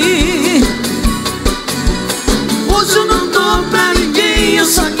onde. Hoje eu não tô pra ninguém, eu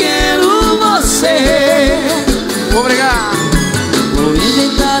só quero você. Obrigado. Vou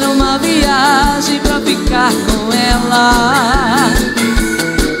inventar uma viagem pra ficar com ela.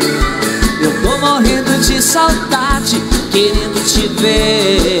 Eu tô morrendo de saudade, querendo te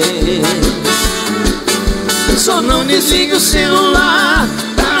ver. Só não desligue o celular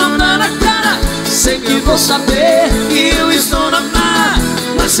pra não dar na cara. Sei que vou saber que eu estou na mar,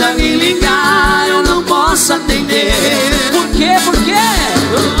 mas se alguém ligar eu não posso atender. Por quê? Por quê?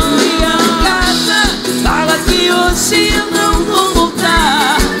 Liga na casa, fala que hoje eu não vou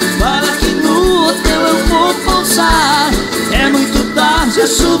voltar. Fala que no hotel eu vou pousar. É muito tarde, a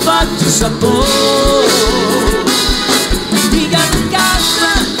chuva de sabor. Liga na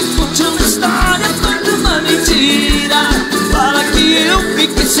casa, conte uma história, conta uma mentira. Fala que eu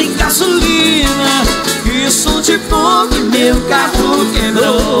fiquei sem gasolina, que sou de fogo e meu carro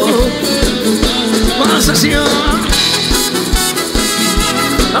quebrou. Nossa Senhora.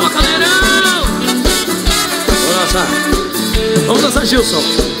 Alô, Caldeirão. Vamos dançar. Vamos dançar, Gilson.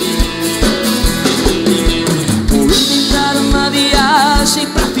 Vou inventar uma viagem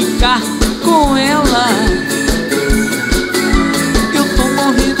pra ficar com ela. Eu tô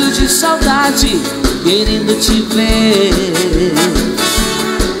morrendo de saudade, querendo te ver.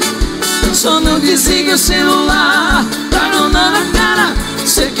 Só não desligue o celular pra não dar na cara.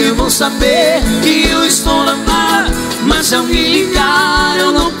 Sei que eu vou saber que eu estou na mar, mas se alguém ligar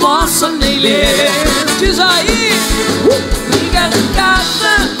eu não posso nem ler. Diz aí, liga em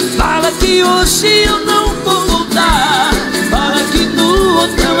casa, fala que hoje eu não vou voltar. Fala que no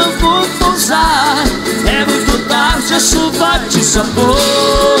hotel eu vou pousar. É muito tarde, a chuva de sabor.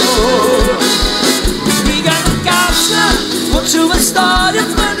 Liga em casa, conte uma história,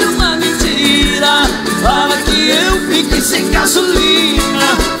 mande uma mentira. Fala que eu fiquei sem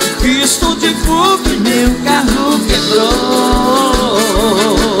gasolina, que estou de fogo e meu carro quebrou.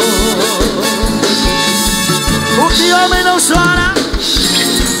 O que homem não chora,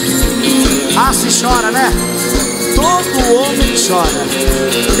 ah, se chora, né? Todo homem chora,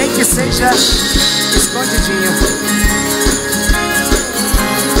 nem que seja escondidinho.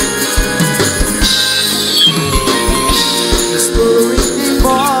 Estou indo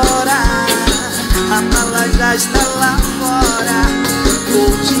embora, a mala já está lá fora.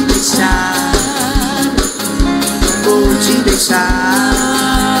 Vou te deixar, vou te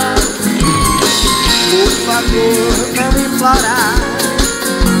deixar. Por favor, não implora,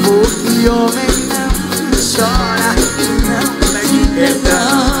 porque homem não chora. Não pede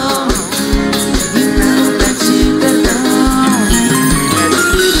perdão, não pede perdão.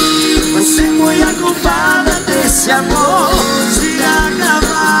 Você foi a culpada desse amor se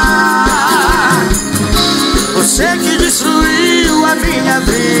acabar. Você que destruiu a minha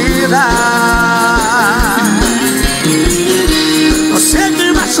vida. Você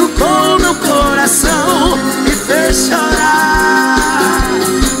que machucou meu coração e fez chorar,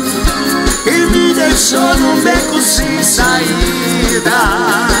 e me deixou num beco sem saída.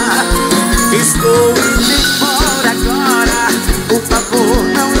 Estou indo embora agora, por favor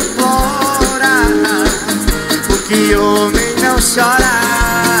não implora, porque homem não chora.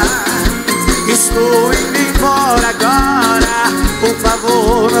 Estou indo embora agora, por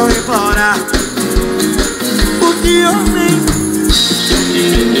favor não implora, porque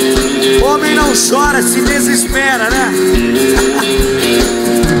homem não chora. Se desistir espera, né?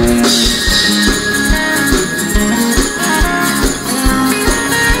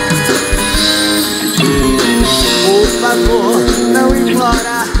 Por favor, não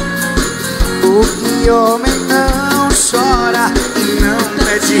implora o que homem não chora e não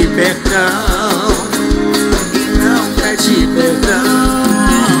pede perdão, e não pede perdão.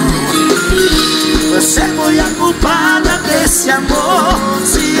 Você foi a culpada desse amor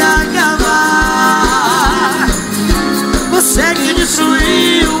se acabar. Você que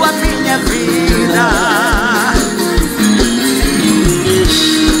destruiu a minha vida.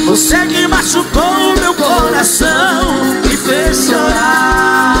 Você que machucou meu coração e fez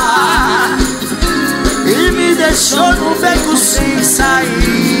chorar e me deixou no beco sem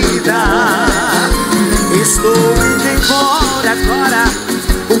saída. Estou indo embora agora,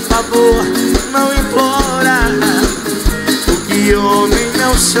 por favor, não implora o que homem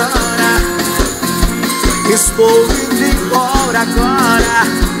não chora. Estou indo embora agora,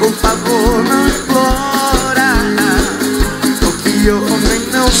 por favor, não implora o que homem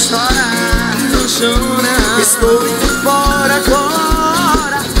não chora. Não chora. Estou indo embora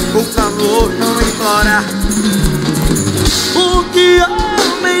agora, por favor, não implora o que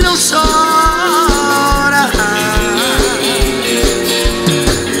homem não chora.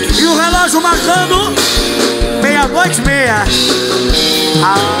 E o relógio marcando 00:30.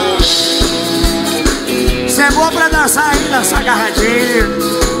 Você é boa pra dançar ainda, essa agarradinha.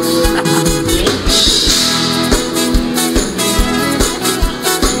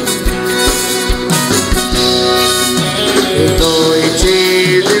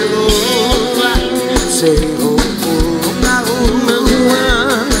 Noite de lua, sem rumo na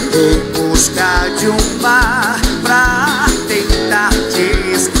rua, em busca de um bar pra tentar te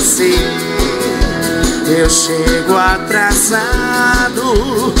esquecer. Eu chego atrasado,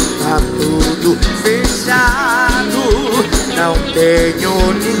 tá tudo fechado, não tenho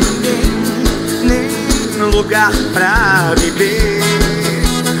ninguém, nem lugar pra beber.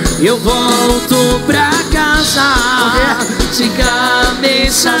 Eu volto pra casa de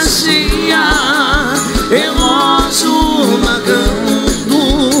cabeça cheia, relógio marcando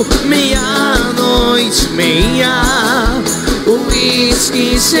 00:30. O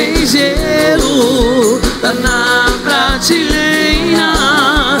uísque sem gelo tá na prateleira.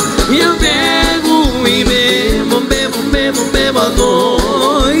 E eu bebo e bebo, bebo, bebo, bebo a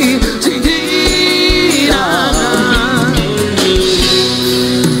noite inteira.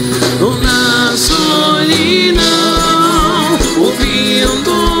 Na solidão,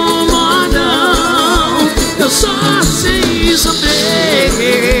 ouvindo modão, eu só sei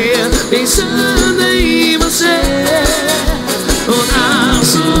sofrer pensando em você. Na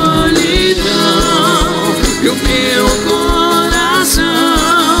solidão, e o meu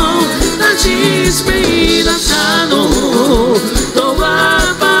coração tá despedaçado. Tô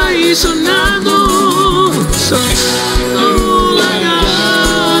apaixonado, sonhando largado.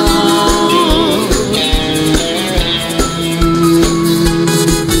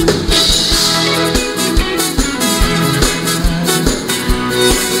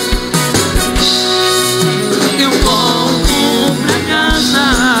 Eu volto pra casa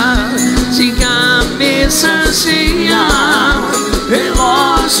de cabeça cheia,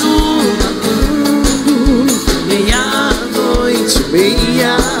 relógio marcando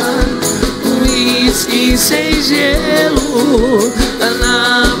 00:30. Uísque sem gelo tá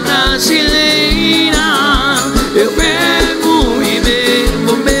na prateleira. Eu bebo e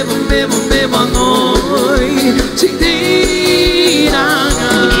bebo, bebo, bebo, bebo a noite inteira.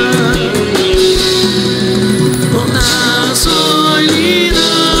 Na solidão,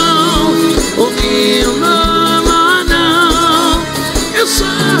 ouvindo não, eu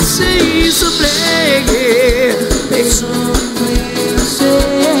só sei sofrer pensando em você.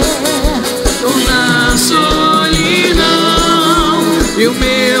 Na solidão, e o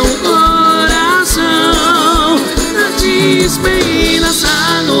meu coração tá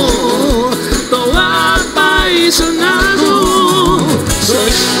despedaçado. Tô apaixonado,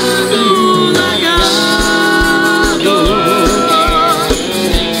 sonhando largado.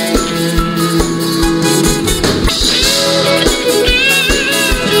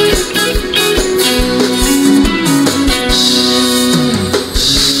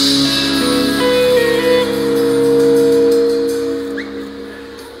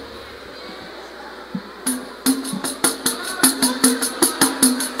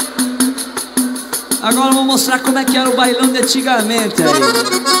 Agora eu vou mostrar como é que era o bailão de antigamente aí.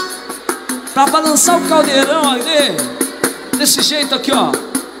 Pra balançar o caldeirão ali, desse jeito aqui, ó.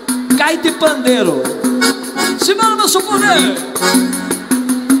 Gaita e pandeiro. Simbora, meu supoder!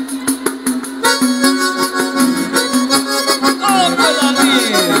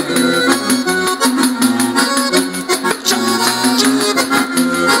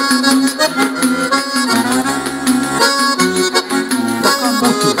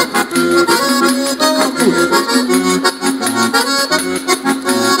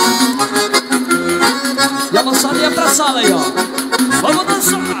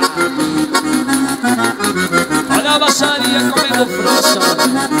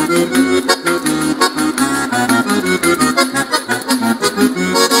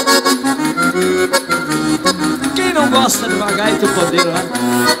 pagodeiro, né?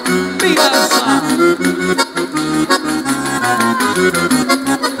 Vem dançar.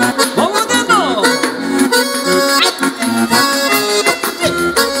 Vamos de novo.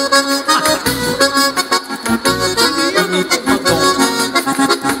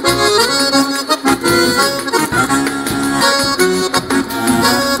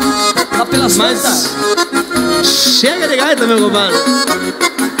 Lá pelas Mas chega de gaita, meu compadre.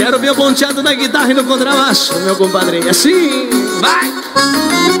 Quero ver o ponteado na guitarra e no contrabaixo, meu compadre. Assim, vai!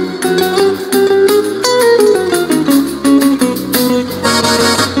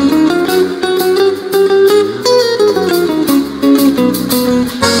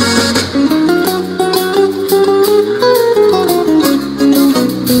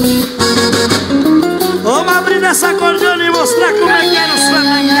 Vamos abrir essa acordeona e mostrar como é que era os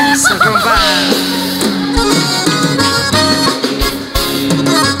fandangueça, compadre.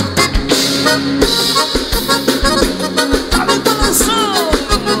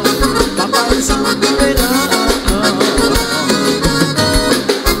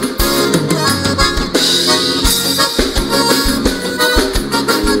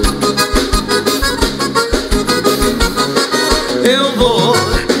 Eu vou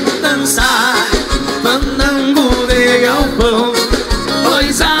dançar fandango de galpão,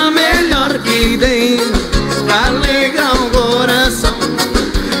 coisa melhor que tem pra alegrar o coração.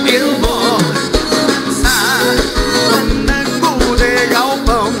 Eu vou dançar fandango de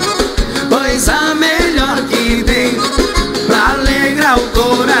galpão, coisa melhor que tem pra alegrar o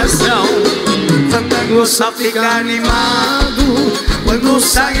coração. Fandango só fica animado quando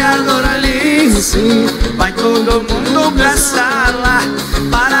sai a Doralice. Vai todo mundo pra sala,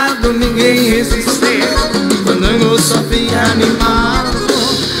 parado ninguém resiste. Fandango só fica animado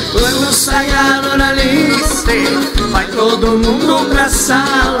quando sai a Doralice. Vai todo mundo pra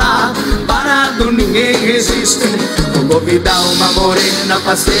sala, parado ninguém resiste. Vou convidar uma morena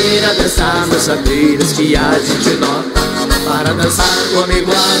parceira dessas dançadeiras que a gente nota, para dançar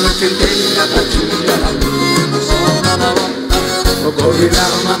comigo a noite inteira pra tirar a luz, sola na volta. Vou convidar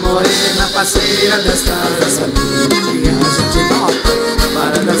uma morena parceira desta dançadeiras que a gente nota,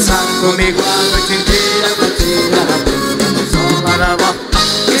 para dançar comigo a noite inteira pra tirar a luz, sola na volta.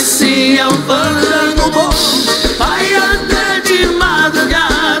 Esse é um fandango bom, vai até de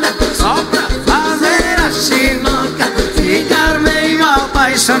madrugada, só pra fazer a chinoca ficar meio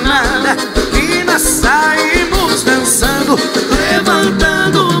apaixonada. E nós saímos dançando,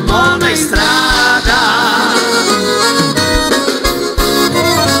 levantando o pó na estrada.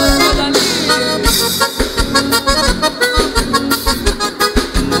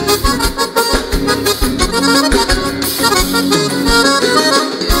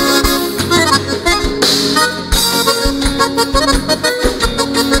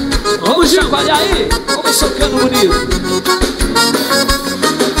 Vamos chacoalhar aí, vamos socando bonito.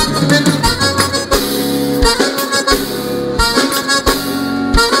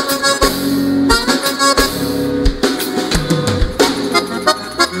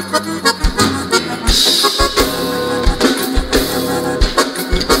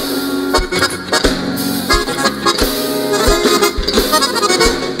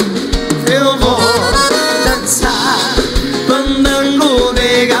 Eu vou dançar fandango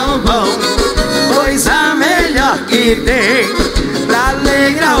de galpão, coisa melhor que tem pra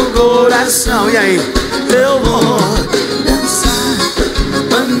alegrar o coração. E aí? Eu vou dançar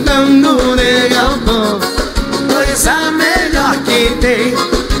fandango de galpão, coisa melhor que tem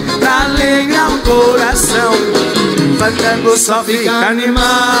pra alegrar o coração. Fandango só fica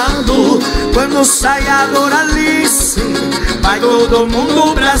animado quando sai a Doralice. Vai todo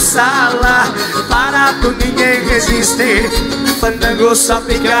mundo pra sala, parado ninguém resiste. Fandango só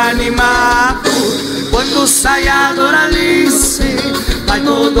fica animado quando sai a Doralice. Vai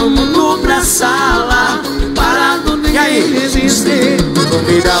todo mundo pra sala, parado ninguém resiste.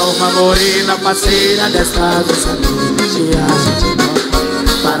 Convidar uma morena parceira desta dançadeiras que a gente nota,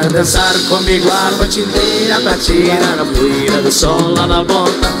 para dançar comigo a noite inteira pra tirar a poeira do sol lá na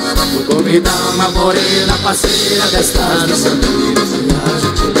volta. Vou convidar uma morena parceira destas dançadeiras que a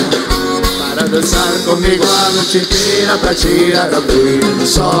gente nota, para dançar comigo a noite inteira pra tirar a poeira do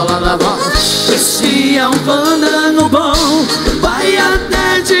sol lá na volta. Esse é um fandango bom, vai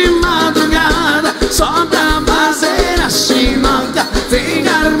até de madrugada, só pra fazer a chinoca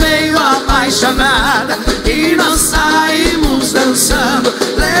ficar meio apaixonada. E nós saímos dançando,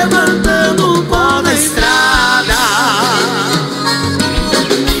 levantando o pó da estrada.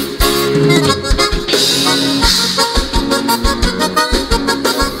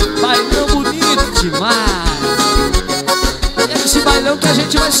 Bailão bonito demais. É esse bailão que a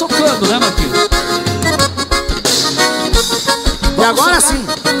gente vai socando, né, Marquinhos?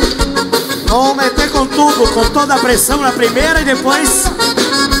 com tudo, com toda a pressão na primeira e depois...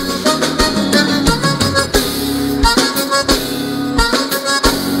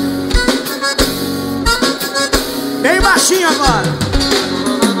 bem baixinho agora.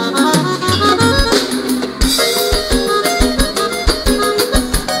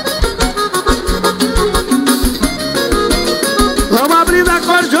 Vamos abrir a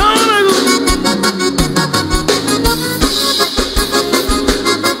cordiona.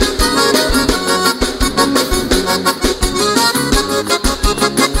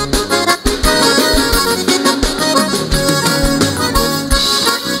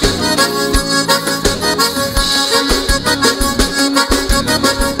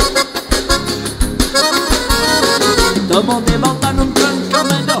 Tamo de volta num tranco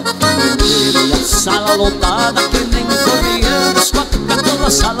melhor. E a sala lotada que nem corria. Os quatro cantos da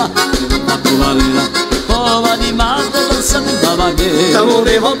sala, a toalheira, povo animado dançando a vagueira. Tamo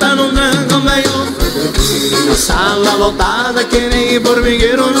de volta num tranco melhor. A sala lotada que nem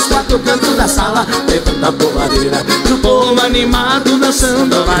formigueiro. Nos quatro cantos da sala, levanta a povadeira. O povo animado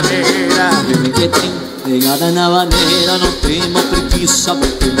dançando a vagueira. Pegada na maneira, não temos preguiça,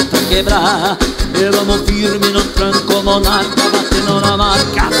 batendo pra quebrar. E vamos firme no tranco monarca, batendo na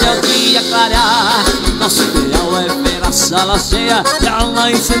marca até o dia clarear. Nosso ideal é ver a sala cheia e a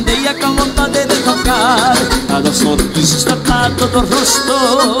alma incendeia com vontade de tocar. Cada sorriso estampado do rosto.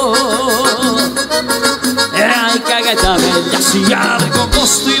 É aí que a gaita velha se abre com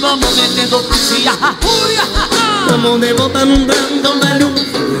gosto e vamos metendo prisia. Tamo de volta num tranco velho.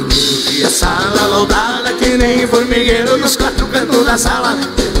 E a sala lotada que nem formigueiro. E os quatro cantos da sala,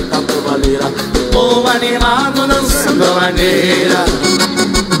 levanta a povadeira. O povo animado dançando a maneira.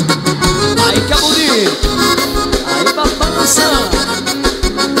 Aí que é bonito, aí papai dançando.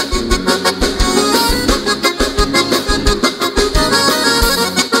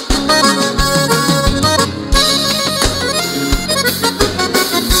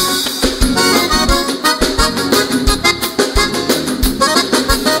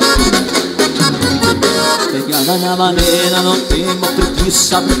 Pegada na maneira, não temos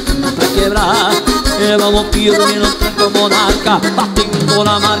preguiça, batendo pra quebrar. E vamos firme no tranco monarca, batendo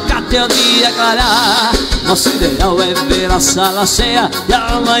na marca até o dia clarear. Nosso ideal é ver a sala cheia e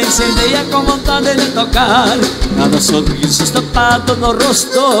a alma incendeia com vontade de tocar. Cada sorriso estampado no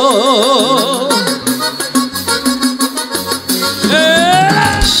rosto.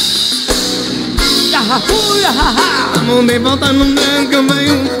 Tamo de volta num tranco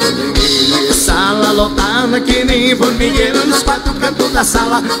velho. Sala lotada que nem formigueiro. Nos quatro cantos da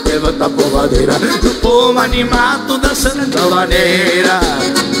sala, levanta a povadeira. O povo animado dançando a maneira.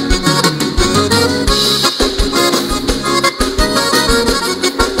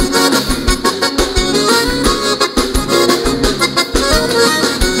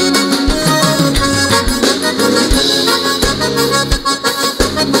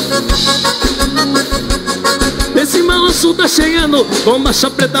 Esse balanço tá chegando com marcha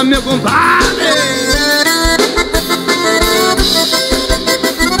preta, meu compadre.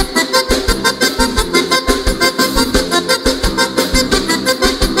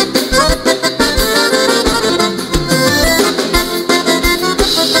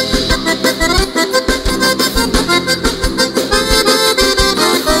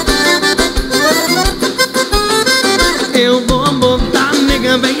 Eu vou botar,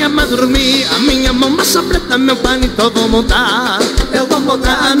 nega, venha pra dormir. A minha mão massa preta, meu paletó vou montar. Eu vou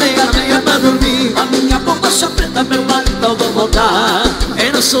botar, nega, venha pra dormir. A minha bombacha preta, meu paletó vou botar.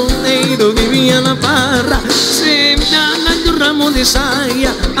 Era solteiro, vivia na farra, sentada do ramo de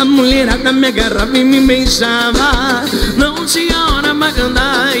saia. A mulherada me agarrava e me beijava. Não tinha hora pra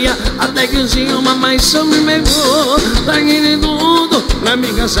gandaia, até que um dia uma paixão me pegou. Larguei de tudo pra me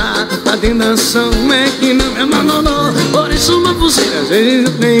casar. A tentação é que não me abandonou. Por isso uma pulseira a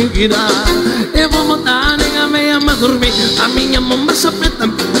gente tem que dar. Eu vou botar, nega, meia pra dormir. A minha bombacha preta.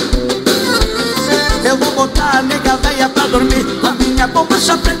 Eu vou botar, nega velha pra dormir. A minha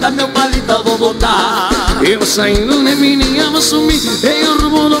bombacha preta, meu paletó vou botar. Eu saindo de menina, vou sumir. Eu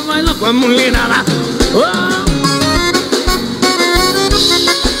rumo no baile com a mulherada. Oh!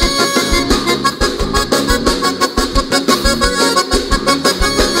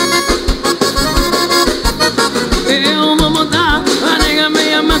 Eu vou botar, a nega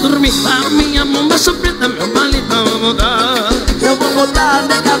meia pra dormir. A minha bombacha preta, meu paletó vou botar. Eu vou botar,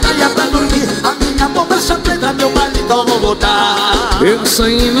 nega velha pra dormir. A minha bombacha preta, meu paletó vou botar. Eu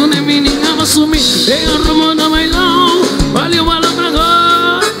saindo de menina, vou sumir. Eu rumo no bailão, valeu, valeu pra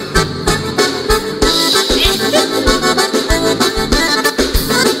agora.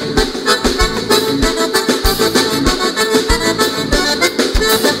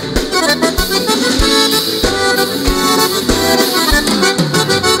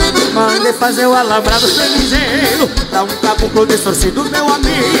 fazer o alambrado ligeiro. Dá um caboclo distorcido, meu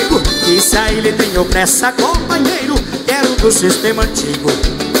amigo. Disse a ele, tenho pressa, companheiro. Quero do sistema antigo.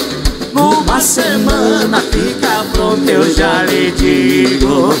 Numa semana fica pronto, eu já lhe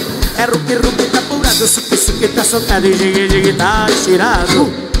digo. É rupi, tá apurado, suque, tá socado e jigue, tá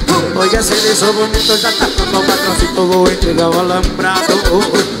estirado. Olha, se ele sou bonito, já tá pronto, o patrãozito, vou entregar o alambrado.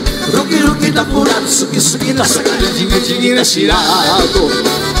 Ruki, tá apurado, suque, tá socado e jigue, tá estirado.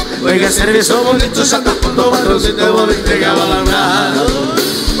 Olha, se ele sou bonito, já tá pronto, o patrãozito, eu vou entregar o alambrado.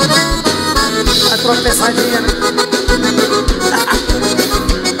 A tropeçadinha, né?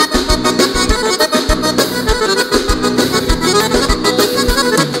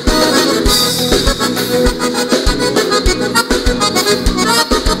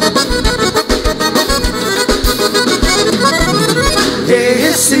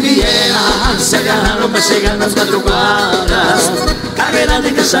 Se vieram, se agarraram pra chegar nas 4 quadras. Carreira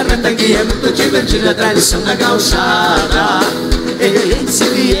de cacharreta que é muito divertida, a tradição da gauchada. Se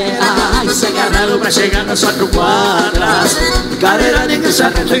vieram, se agarraram pra chegar nas 4 quadras. Carreira de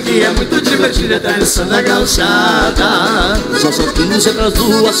cacharreta que é muito divertida, a tradição da gauchada. Já são 15 pras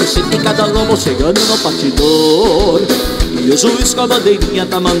 2, 60 em cada lombo chegando no partidor. E o juiz com a bandeirinha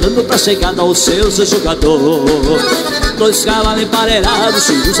tá mandando pra chegada o seu jogador. 2 cavalos empareirados,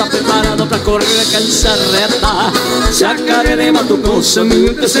 se usa preparado pra correr aquela charreta. Se a carreira tocou o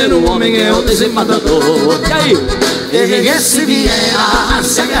chaminho, o terceiro homem é o desembatador. E aí? Se vieram,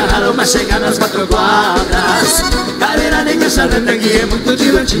 se agarraram pra chegar nas 4 quadras. Carreira de charreta que é muito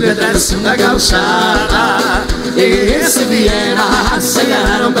divertida, a tradição da gauchada. Se vieram, se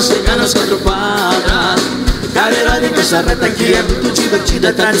agarraram pra chegar nas 4 quadras. Carreira de cacharreta que é muito divertida,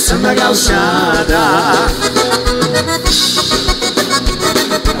 a tradição da gauchada.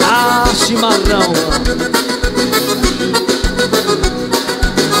 Ah, chimarrão.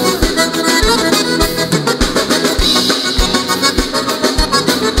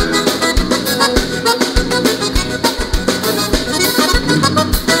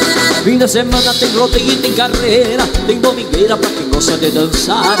 Fim da semana tem rodeio e tem carreira, tem domingueira pra quem gosta de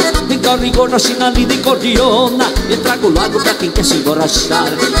dançar. Tem carro na china linda e cordiona, e trago largo pra quem quer se emborrachar.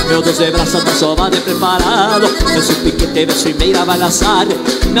 Meu 12 braços tá sovado e preparado, esse piquete vez primeira vai laçar.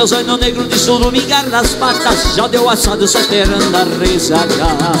 Meu zoino negro de surumigar nas patas, já deu assado só esperando a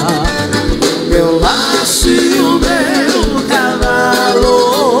rezagar. Meu laço e o meu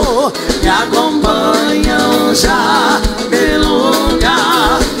cavalo me acompanham já pelo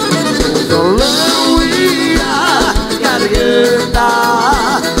lugar. Violão e a garganta,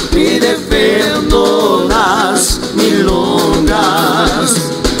 me defendo nas milongas.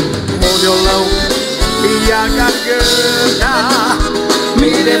 O violão e a garganta,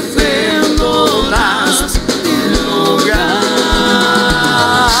 me defendo nas milongas.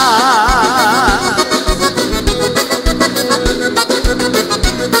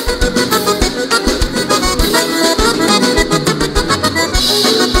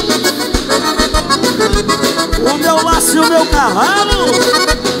 O meu laço e o meu cavalo.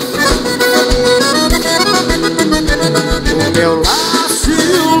 O meu laço e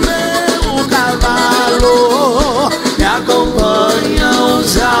o meu cavalo me acompanham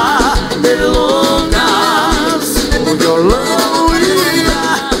já de longas. O violão e a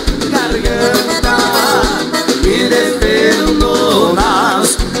garganta, me defendo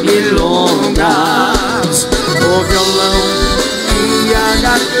nas milongas. o violão e a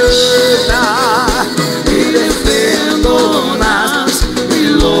garganta, me defendo nas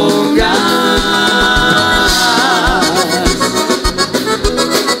milongas.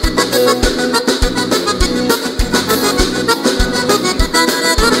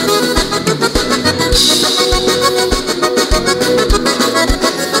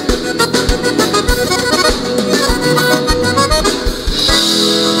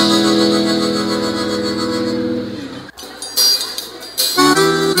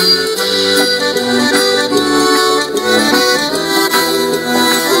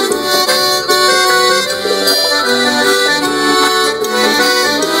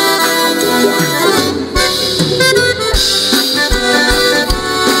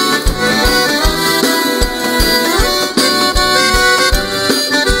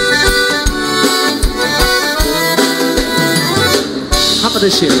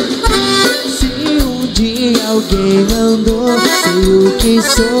 Se um dia alguém andou, sei o que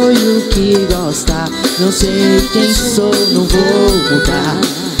sou e o que gosta. Não sei quem sou, não vou mudar,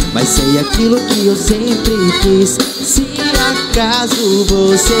 mas sei aquilo que eu sempre quis. Se acaso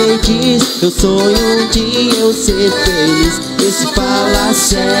você diz, eu sonho um dia eu ser feliz, esse fala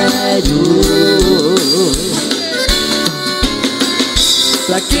sério.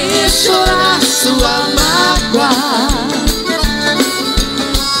 Pra que chorar sua mágoa,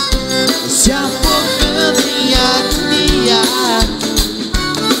 se afogando em agonia?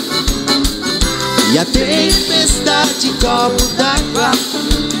 E a tempestade copo d'água,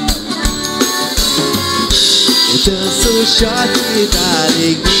 eu danço o shot da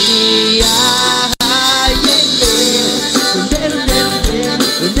alegria.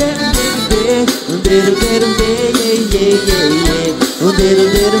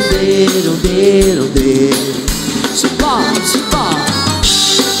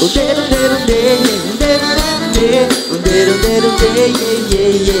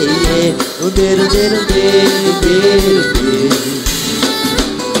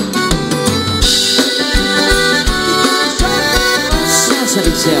 César e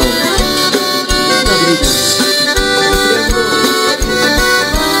Céu.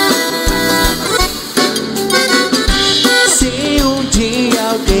 Se um dia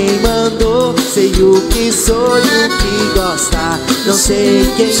alguém mandou, sei o que sou e o que gosta. Não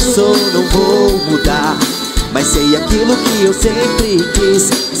sei quem sou, não vou mudar, mas sei aquilo que eu sempre quis.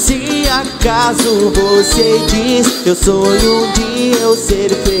 Se acaso você diz, eu sonho um dia eu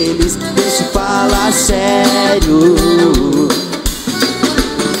ser feliz, deixa eu falar sério.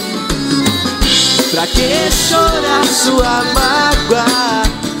 Pra que chorar sua mágoa,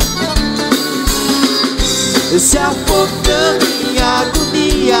 se afogando em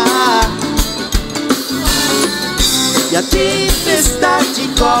agonia? E a tempestade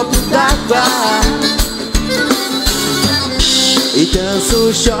copo d'água, e danço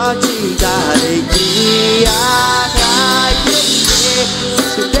o shot da alegria.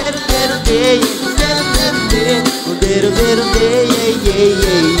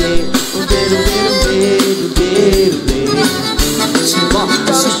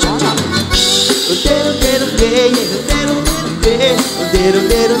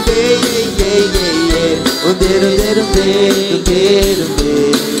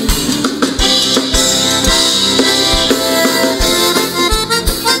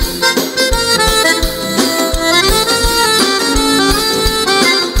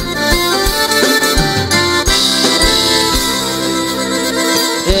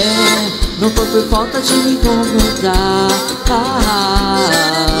 Não foi por falta de me incomodar,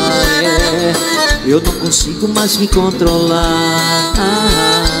 eu não consigo mais me controlar,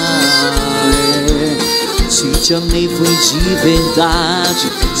 se te amei foi de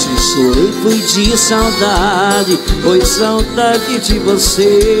verdade, se chorei foi de saudade, foi saudade de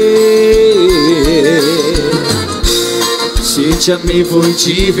você. Se te amei foi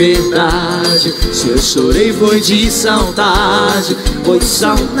de verdade, se eu chorei foi de saudade, foi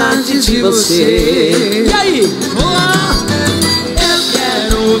saudade de você. E aí? Eu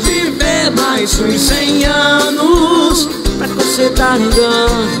quero viver mais uns 100 anos pra consertar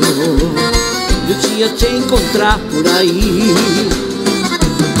engano e um dia te encontrar por aí.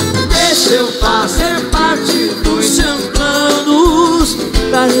 Deixa eu fazer parte dos seus planos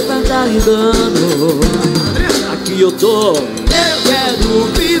pra retardar engano. Aqui eu tô. Eu quero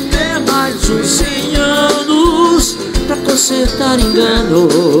viver mais uns 100 anos pra consertar engano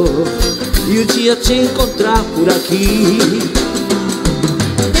e um dia te encontrar por aqui.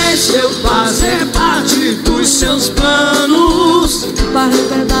 Deixa eu fazer parte dos seus planos pra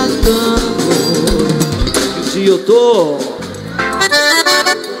retardar engano. Um dia eu tô.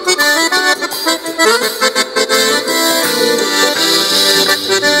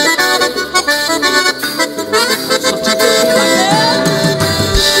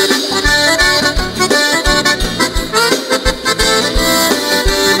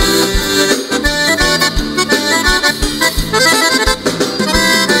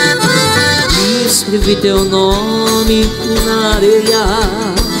 Escrevi teu nome na areia,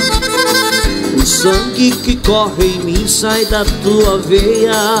 o sangue que corre em mim sai da tua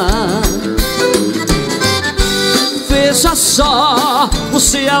veia. Veja só,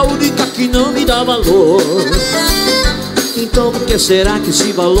 você é a única que não me dá valor. Então por que será que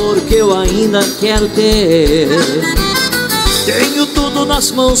esse valor que eu ainda quero ter? Tenho tudo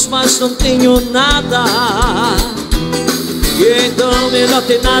nas mãos, mas não tenho nada. Então melhor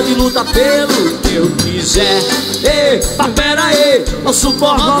ter nada e lutar pelo que eu quiser. Ei, mas pera aí, nosso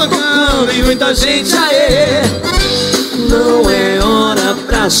forró tocando e muita gente aí. Não é hora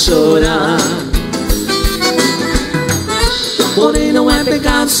pra chorar, porém não é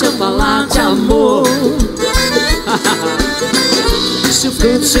pecado se eu falar de amor. Se o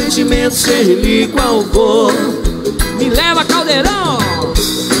vento, sentimento, seja ele qual for, me leva, Caldeirão,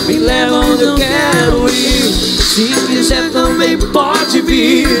 me leva onde eu quero ir. Se quiser também pode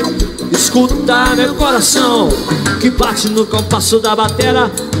vir, escuta meu coração que bate no compasso da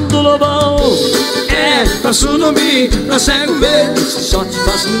batera do lobão. É pra surdo ouvir, pra cego ver, esse shot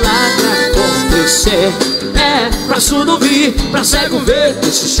faz milagre acontecer. É pra surdo ouvir, pra cego ver,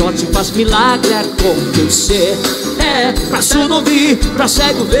 esse shot faz milagre acontecer. É pra surdo ouvir, pra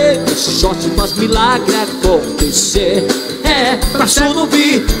cego ver, esse shot faz milagre acontecer. É pra surdo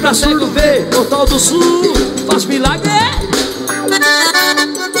ouvir, pra cego ver, Portal do Sul faz milagre.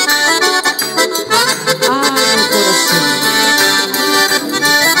 Ai, meu coração.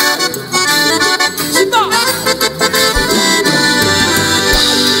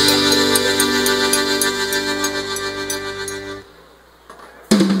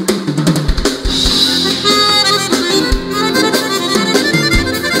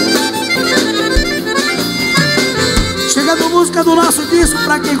 Chegando música do nosso disco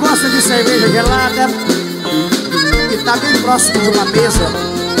pra quem gosta de cerveja gelada e tá bem próximo de uma mesa.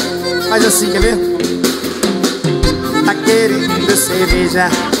 Faz assim, quer ver? Tá querendo cerveja,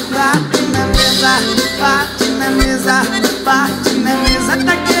 bate na mesa, bate na mesa, bate na mesa.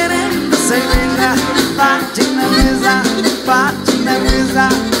 Tá querendo cerveja, bate na mesa, bate na mesa,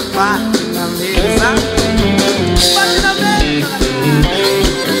 bate na mesa, bate na mesa.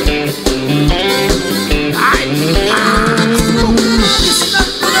 Ai,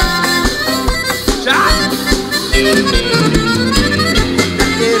 já.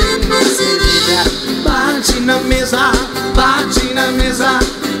 Bate na mesa, bate na mesa,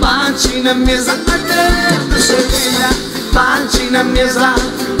 bate na mesa, tá querendo cerveja. Bate na mesa,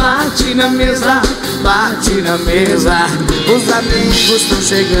 bate na mesa, bate na mesa. Os amigos estão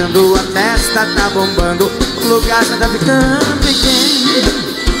chegando, a festa tá bombando, o lugar já tá ficando pequeno.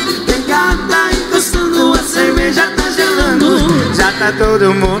 Quem cá tá encostando, a cerveja tá gelando, já tá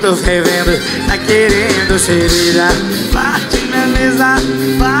todo mundo fervendo, tá querendo cerveja. Bate na mesa,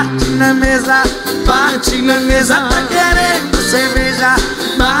 bate na mesa, bate na mesa, tá querendo cerveja.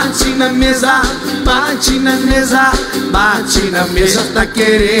 Bate na mesa, bate na mesa, bate na mesa, tá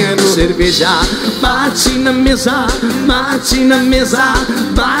querendo cerveja. Bate na mesa, bate na mesa,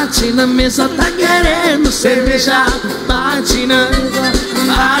 bate na mesa, tá querendo cerveja. Bate na mesa,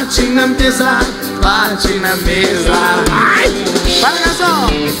 bate na mesa, bate na mesa. Ai! Para, garçom!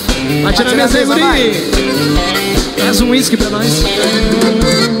 Bate na mesa aí, guri! Traz um uísque pra nós.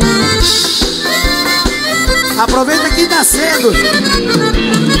 Aproveita que tá cedo.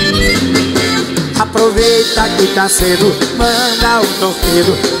 Aproveita que tá cedo. Manda o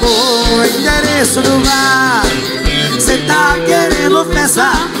torpedo com o endereço do bar. Cê tá querendo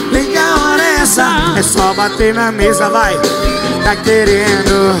festa, vem que a hora é essa. É só bater na mesa, vai. Tá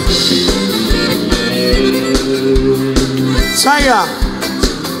querendo. Isso aí, ó.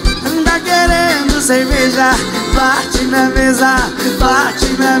 Tá querendo cerveja. Bate na mesa, bate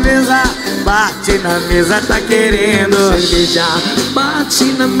na mesa, bate na mesa, tá querendo cerveja. Bate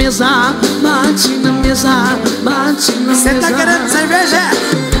na mesa, bate na mesa, bate na mesa. Cê tá querendo cerveja?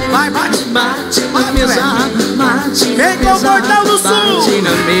 Vai, bate, bate na mesa, bate na mesa. Vem com o Portal do Sul. Bate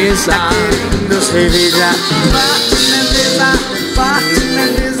na mesa. Tá querendo cerveja. Bate na mesa, bate na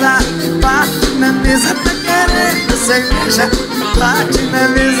mesa, bate na mesa, tá querendo cerveja. Bate na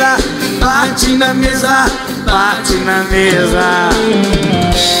mesa, bate na mesa, bate na mesa.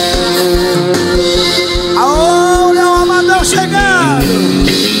 Aô, Léo Amadão chegando.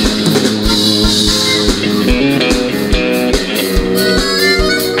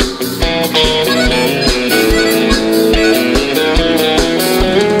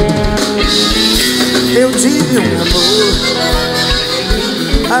 Eu tive um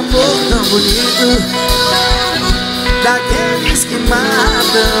amor tão bonito, daqueles que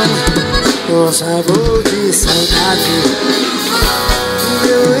matam com sabor de saudade.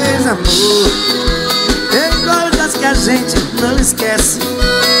 Meu ex-amor tem coisas que a gente não esquece,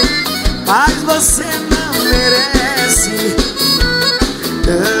 mas você não merece.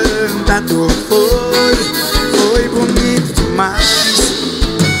 Tanta dor foi bonito demais,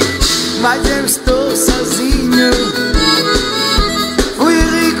 mas eu estou sozinho. Fui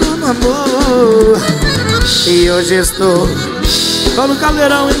rico no amor e hoje estou no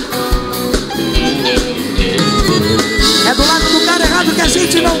Caldeirão, hein? É do lado do cara errado que a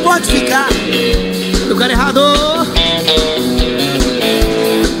gente não pode ficar. Do cara errado.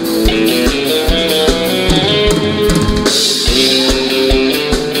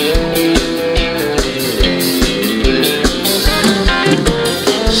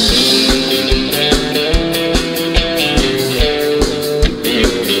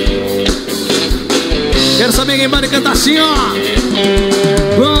 Quero saber quem pode cantar assim, ó.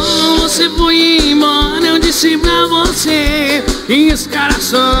 Quando você foi embora, eu disse pra você que esse cara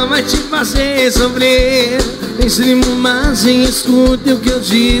sou só vai te fazer sofrer. Pense mais e escute o que eu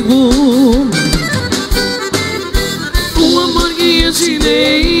digo. O amor que eu te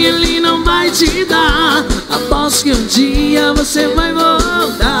dei, ele não vai te dar. Aposto que um dia você vai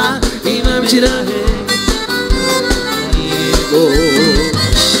voltar e vai me tirar.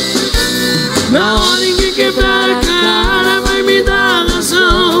 Na hora em que quebrar a cara, vai me dar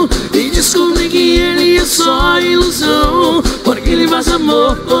razão e descobrir que ele é só ilusão, porque ele faz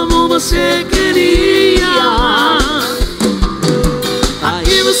amor como você queria.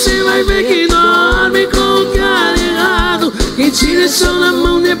 Aí você vai ver que dorme com o cara errado, que te deixou na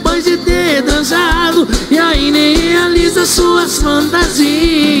mão depois de ter transado, e aí nem realiza suas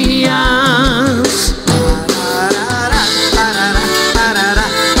fantasias.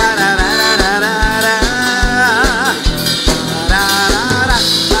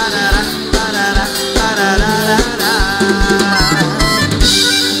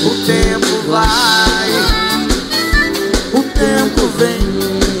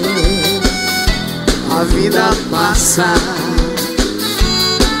 A vida passa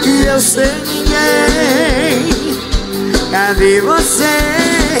e eu sem ninguém. Cadê você?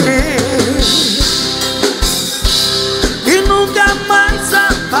 E nunca mais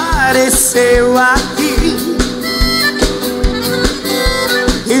apareceu aqui,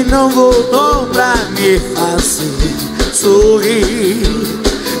 e não voltou pra me fazer sorrir,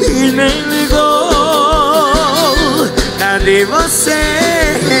 e nem ligou. Cadê você?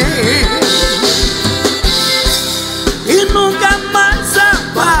 E nunca mais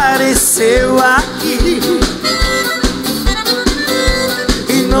apareceu aqui,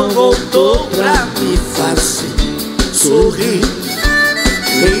 e não voltou pra me fazer sorrir.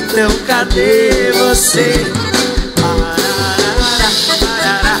 Então cadê você?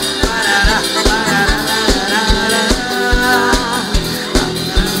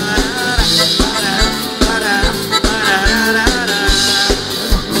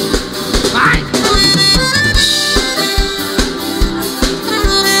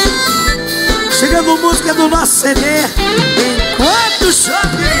 Chegando música do nosso CD, Enquanto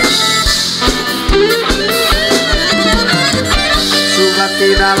Chove. Chuva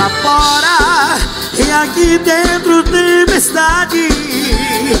tira lá fora e aqui dentro tempestade.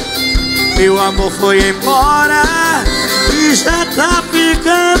 Meu amor foi embora e já tá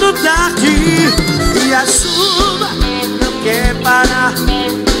ficando tarde, e a chuva não quer parar.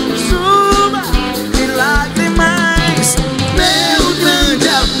 Chuva de lágrimas, meu grande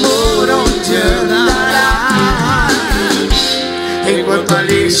amor, onde andará? Enquanto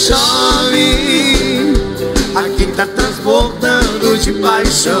ali chove, aqui tá transbordando de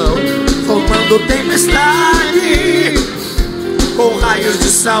paixão, formando tempestade, com raios de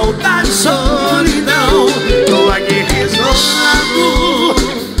saudade e solidão. Tô aqui isolado,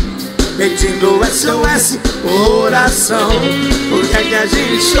 pedindo SOS, coração. Por que é que a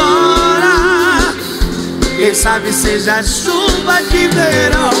gente chora? Quem sabe seja chuva de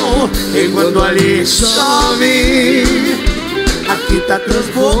verão. E quando ali chove, aqui tá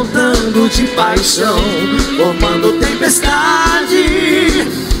transbordando de paixão, formando tempestade,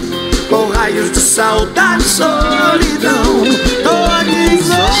 com raios de saudade e solidão. Tô aqui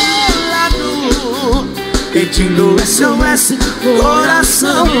isolado, pedindo SOS,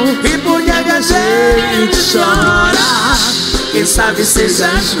 coração. E por que a gente chora? Quem sabe seja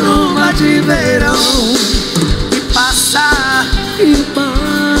chuva de verão. E passa,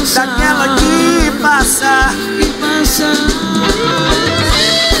 daquela que passa,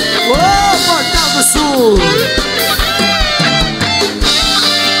 Ô, Portal do Sul.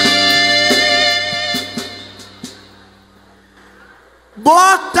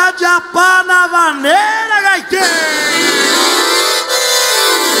 Bota de apá na vaneira, gaiteiro.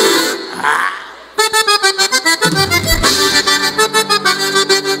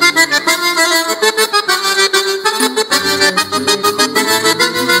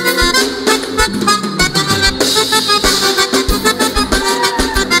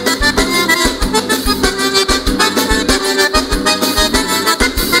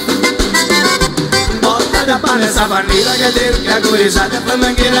 Nessa vaneira, gaiteiro, que a gurizada foi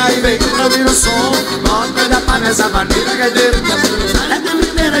mangueira e veio pra ouvir o som. Bota da pá nessa vaneira, gaiteiro, que a gurizada é de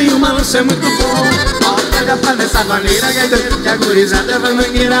primeira e o balanço é muito bom. Bota da pá nessa vaneira, gaiteiro, que a gurizada foi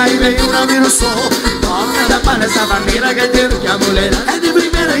mangueira e veio pra ouvir o som. Bota da pá nessa vaneira, gaiteiro, que a mulher é de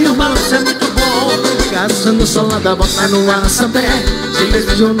primeira e o balanço é muito bom. Caçando solada, bota no açapé. Chega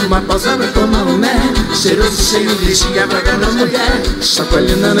beijo numa pausa pra tomar um mé. Cheiroso, cheio de xinga pra cada mulher.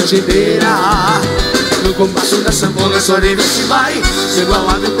 Chacoalhando a noite inteira. No compasso da sanfona, só de ver se vai. Chegou ao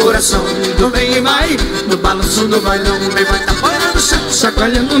lado do coração, do bem e vai. No balanço do bailão, bem vai tá fora do chão,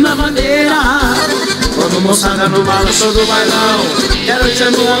 chacoalhando na bandeira. Vamos moçada no balanço do bailão. Quero te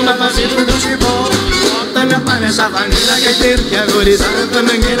amo, fazer tudo de bom. Bota minha pá nessa vaneira, gaiteiro, que agorizada a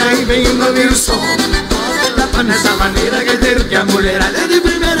mangueira e vem pra ouvir o som. Bota minha pá nessa vaneira, gaiteiro, que a mulherada é de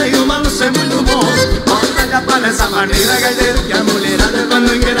primeira e o balanço é muito bom. Bota minha pá nessa vaneira, gaiteiro, que a mulherada é de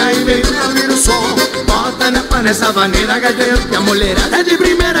mangueira e vem pra ouvir o som. Bota minha pá nessa vaneira, gaiteiro, que a mulherada é de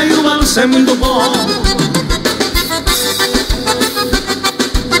primeira e o balanço é muito bom.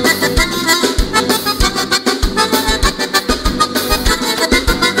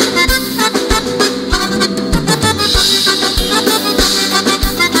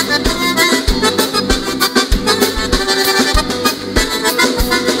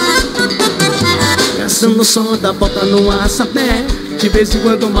 No som da bota no açapé. De vez em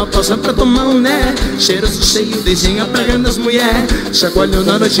quando uma pausa pra tomar um né. Cheiroso, cheio de ginga pra grandes mulher.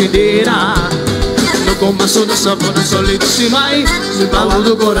 Chacoalhando a noite inteira. No compasso da sanfona, solito se vai. No embalo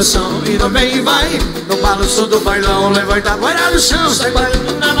do coração e também vai. No balanço do bailão, levanta a poeira do chão,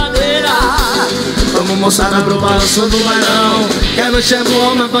 chacoalhando na madeira. Vamos moçada pro balanço do bailão. Quero te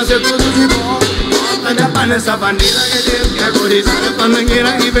amo, fazer tudo de bom. Bota minha pá nessa vaneira, que a gorizada pra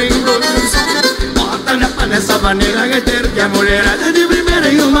mangueira e vem pro som. Bota minha pá nessa vaneira, gaiteiro, que a mulherada é de primeira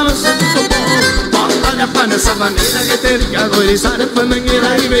e o balanço é muito bom. Bota minha pá nessa vaneira, gaiteiro, que a gorizada é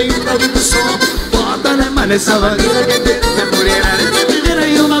mangueira e vem pra ouvir o som. Bota minha pá nessa vaneira, gaiteiro, que a mulherada é de primeira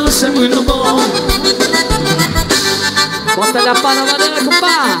e o balanço é muito bom. Bota a pá na madeira,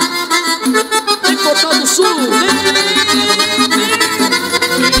 compá. Vem Portal do Sul.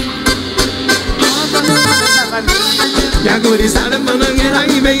 E a gurizada manangueira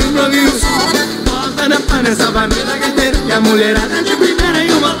e vem pra ouvir o som. Bota na pá nessa vaneira, gaiteiro, que a mulherada é de primeira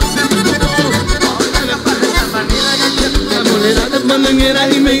e o balanço é muito bom. Bota na pá nessa vaneira, gaiteiro, que a mulherada é manangueira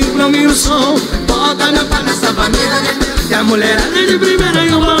e vem pra ouvir o som. Bota na pá nessa vaneira, gaiteiro, que a mulherada é de primeira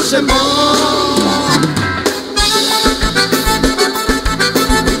e o balanço é bom.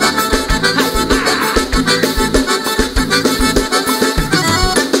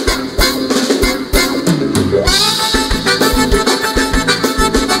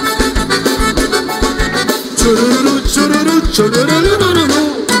 Chururu, chururu, chururu.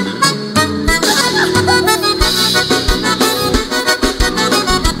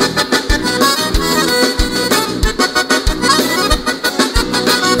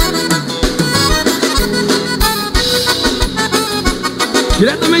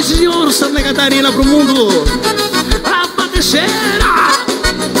 Diretamente de Ouro, Santa Catarina pro mundo. A Pateixeira.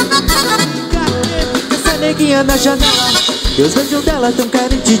 Essa neguinha na janela, e os beijos dela tão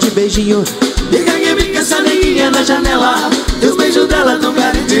carente de beijinho. Fica que fica essa neguinha na janela, e os beijos dela tão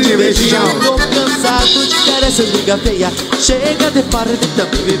carentes de beijinho. Tô cansado de careças, briga feia. Chega de farra de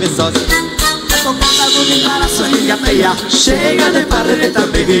também viver sozinho. Tô cansado de coração, briga feia. Chega de farra de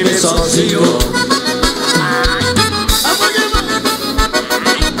também viver sozinho.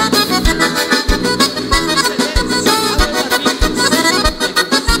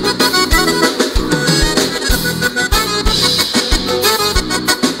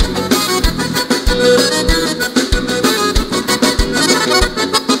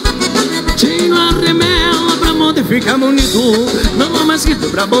 Fica bonito, não há mais grito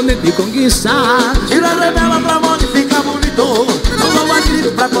pra poder te conquistar. Tira a rebela pra onde fica bonito, não há mais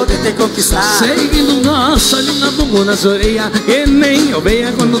grito pra poder te conquistar. Sei que não gosta de um capungo nas orelhas, que nem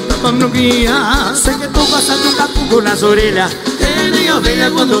ovelha quando tá pra procriar. Sei que tu gosta de um capungo nas orelhas, que nem ovelha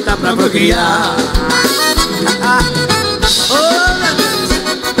quando tá pra procriar.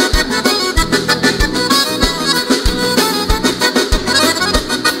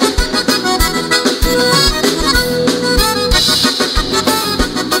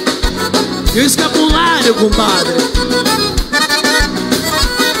 E o escapulário, compadre?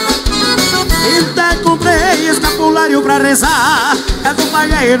 Até comprei escapulário pra rezar, caso o pai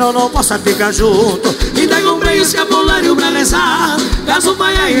não possa ficar junto. Até comprei escapulário pra rezar, caso o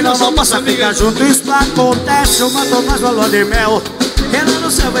pai não possa ficar junto. Isso acontece uma tomás valor de mel, que lá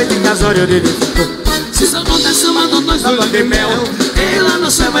no céu vai ter casório de defunto. Se isso acontece uma tomás valor de mel, que lá no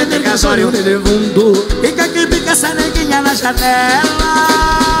céu vai ter casório de defunto. Fica que fica essa neguinha na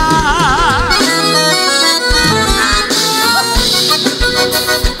janela.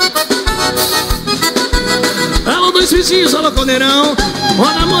 Alô, dois vizinhos, alô, Caldeirão.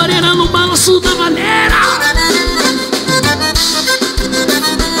 Roda morena no balanço da maneira.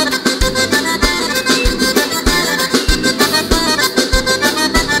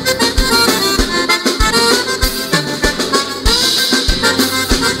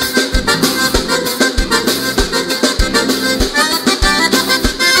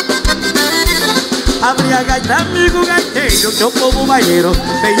 da gaita, amigo gaiteiro, que o povo baileiro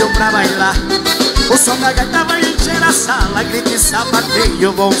veio pra bailar. O som da gaita vai encher a sala, grito e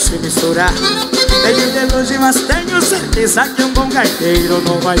sapateio vão se misturar. Veio de longe, mas tenho certeza que um bom gaiteiro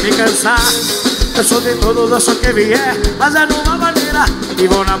não vai me cansar. Eu sou de todo doce que vier, mas é numa maneira e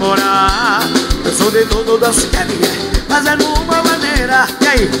vou namorar. Eu sou de todo doce que vier, mas é numa maneira. E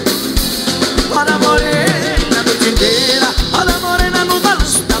aí? Roda morena a noite inteira, roda morena no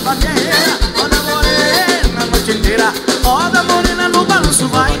balanço da bandeira. Roda morena a noite inteira, roda morena no balanço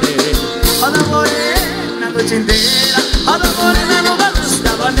vai. Roda morena a noite inteira, roda morena no balanço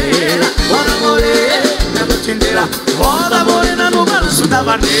da bandeira. Roda morena a noite inteira, roda morena no balanço da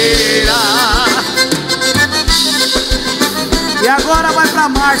bandeira. E agora vai pra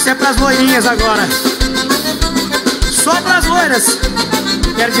Márcia, é pras loirinhas agora. Só pras loiras,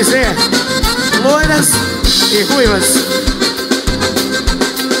 quer dizer, loiras e ruivas.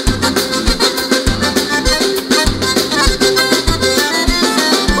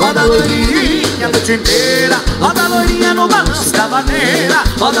 Roda loirinha a noite inteira, roda loirinha no balanço da bandeira.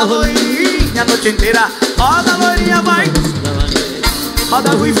 Roda loirinha a noite inteira, roda loirinha vai.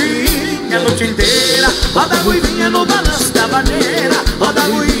 Roda ruivinha a noite inteira, roda ruivinha no balanço da bandeira. Roda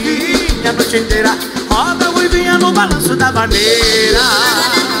ruivinha a noite inteira, roda ruivinha no balanço da bandeira.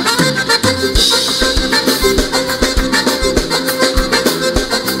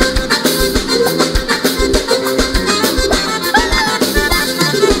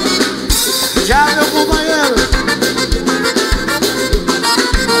 Já meu companheiro,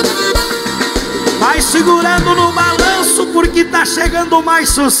 vai segurando no balanço porque tá chegando mais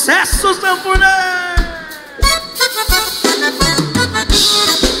sucesso, sanfoneiro.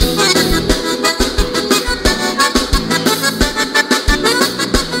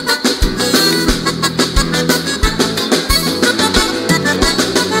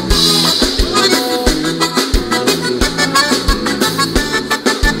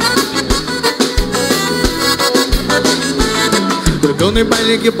 Dragão de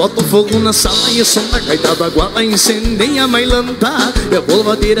baile que bota fogo na sala e o som da gaita da guala incendeia a mailanta. Eu vou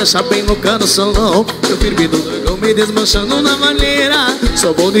bater essa bem no coração. Eu firme do dragão me desmanchando na maneira.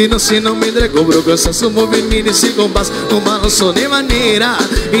 Só vou de se não me entregou pro cansaço. Movimento esse compasso no balanço de maneira.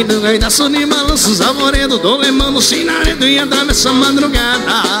 E não gaita só de balanços amorendo. Tô lemando chinarendo e atravessa a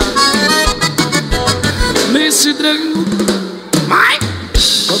madrugada. Nesse dragão vai!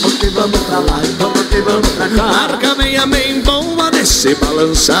 Vamos que vamos pra lá, vamos que vamos pra cá. Marca meia bem boa desse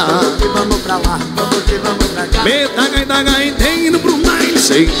balançar. Vamos que vamos pra lá, vamos que vamos pra cá. Meta gaita gaiteiro pro baile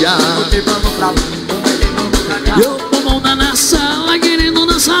ceia. Vamos que vamos pra lá, vamos que vamos pra cá. E o povo tá na sala querendo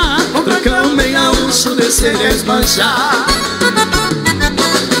dançar. Dragão meia urso descer e desmanchar.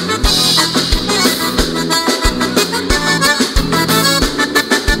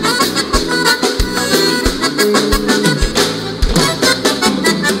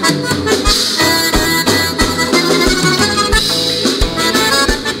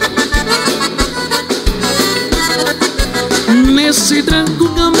 Nesse tranco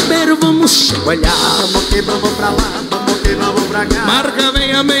campeiro vamos olhar. Vamos que vamos pra lá, vamos que vamos pra cá. Marca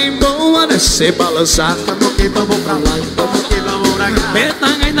meia bem boa descer balançar. Vamos que vamos pra lá, vamos que vamos pra cá. Meta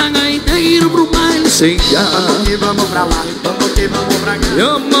gaita gaiteiro pro baile ceia. Vamos que vamos pra lá, vamos que vamos pra cá. E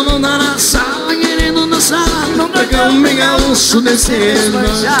o povo tá na sala querendo dançar. Dragão meia urso descer e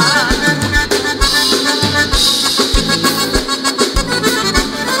desmanchar.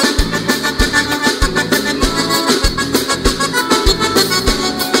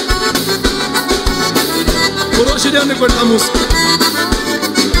 Por hoje deu de cortar a música.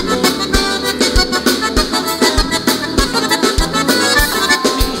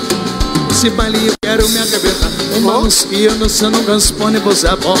 Esse baile eu quero me arrebentar. Vamos que eu não sei, não canso, pode você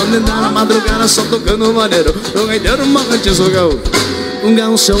pode andar na madrugada só tocando maneiro. Eu gaiteiro marcante jogão. Um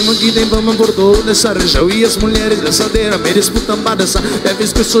gaúchão aqui tem fama por toda essa região. E as mulheres dançadeiras me disputam para dançar. É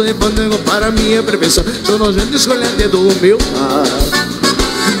vez que eu sou de pandango para minha prevenção. Sou nojento escolhendo do meu par.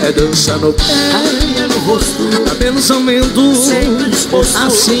 É dança no pé, no rosto, abençoamento.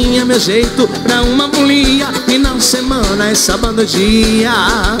 Assim é meu jeito pra uma folia. Final de semana é sábado dia.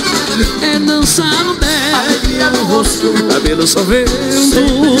 É dançar no pé, no rosto, cabelo só vento.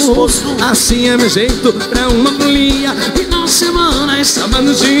 Assim é meu jeito pra uma folia. Final de semana é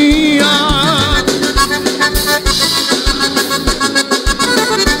sábado dia.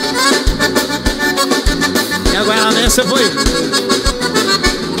 E agora nessa foi.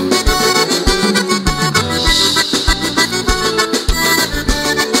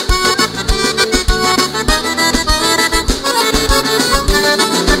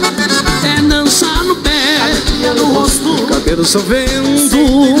 Cabelo só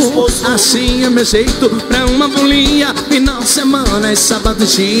vento, Assim é meu jeito pra uma bolinha. Final de semana é sábado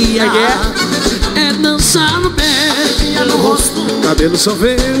dia, yeah. É dançar no pé, no rosto, cabelo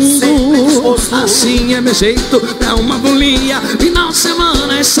chovendo. Assim é meu jeito pra uma bolinha. Final de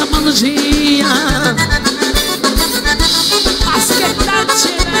semana é sábado dia. Basquetante,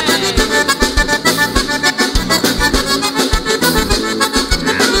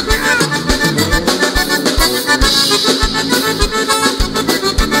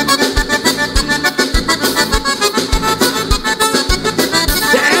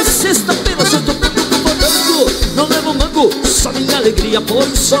 é sexta-feira, só tô comemorando. Não levo mango, só minha alegria.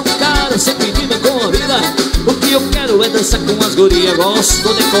 Pois sou um cara sempre vive com a vida. O que eu quero é dançar com as gurias.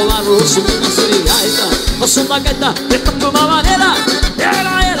 Gosto de colar o osso com uma surigaita. O som da gaita, preta de uma maneira.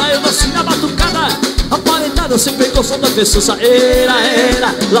 Era, eu nasci na batucada. Aparentada, eu sempre gosto da pessoa. Era,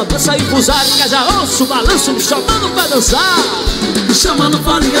 lambança e fusarica. Já ouço o balanço me chamando pra dançar. Me chamando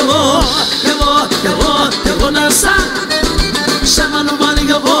para eu vou dançar. Chama no baile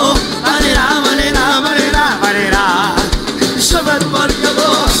que eu vou. Maneira. Chama no baile que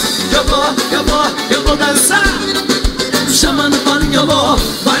eu vou dançar. Chama no baile que eu vou.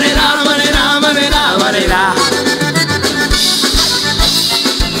 Maneira.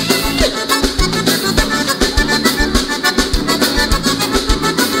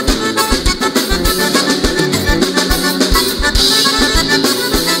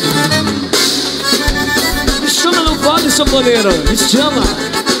 me chama no vale, seu boleiro. Me chama.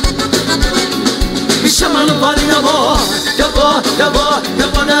 Me chama no baile que eu vou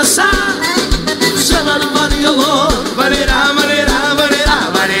dançar. Me chama no baile que eu vou. Maneira.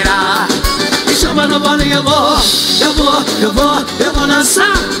 Me chama no baile que eu vou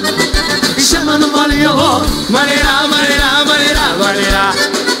dançar. Me chama no baile que eu vou. Maneira.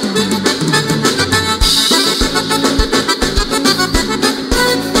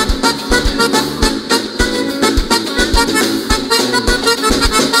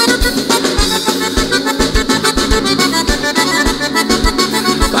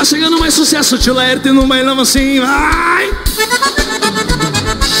 Tá chegando mais sucesso, tio Laerte no bailão assim, vai!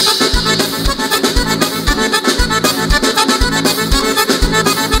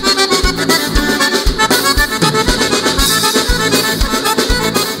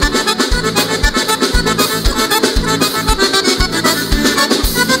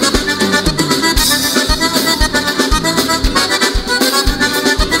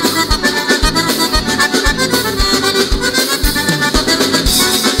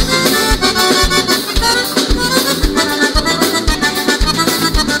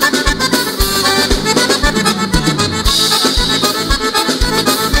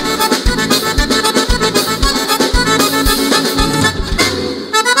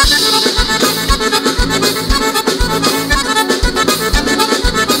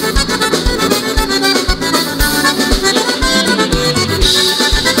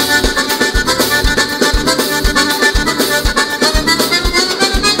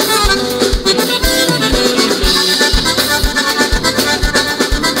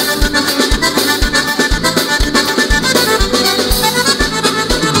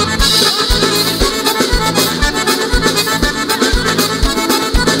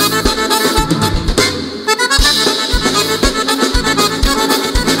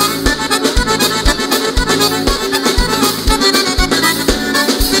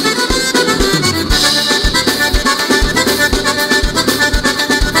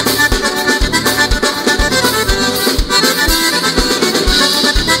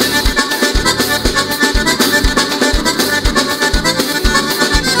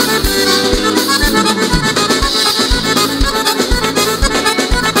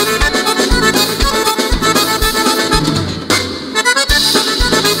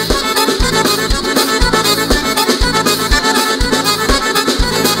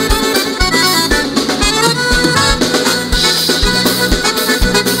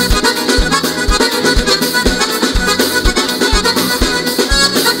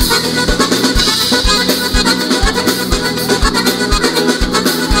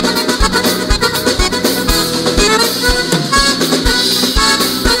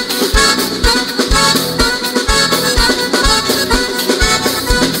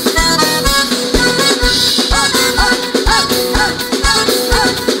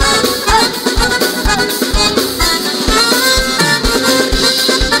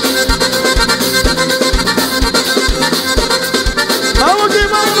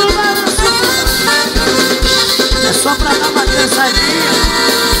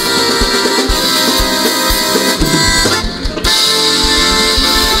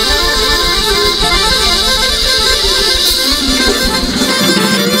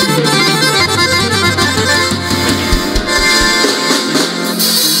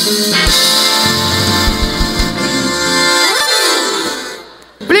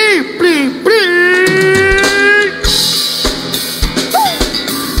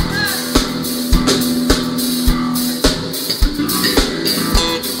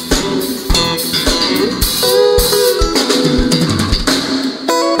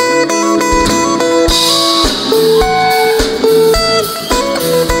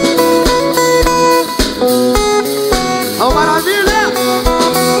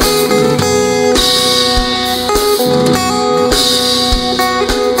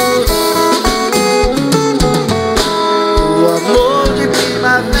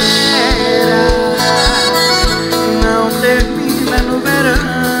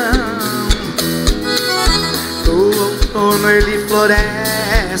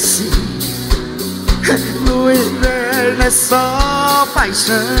 floresce. No inverno é só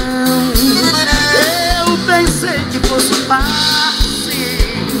paixão. Eu pensei que fosse fácil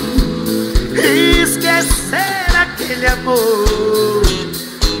esquecer aquele amor,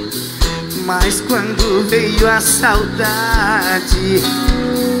 mas quando veio a saudade,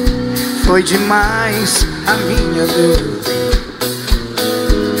 foi demais a minha dor.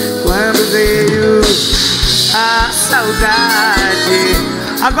 Quando veio a saudade.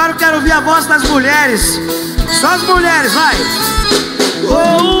 Agora eu quero ouvir a voz das mulheres. Só as mulheres, vai.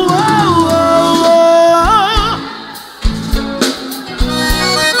 Oh, oh, oh,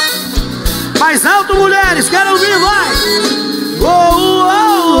 oh. Mais alto, mulheres, quero ouvir, vai. Oh,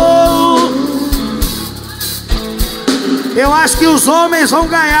 oh, oh. Eu acho que os homens vão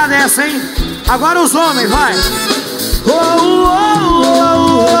ganhar dessa, hein? Agora os homens, vai. Oh, oh,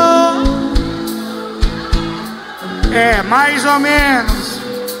 oh, oh. É, mais ou menos.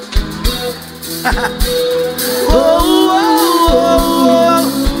 Oh, oh, oh,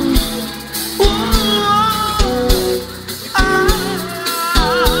 oh, ah.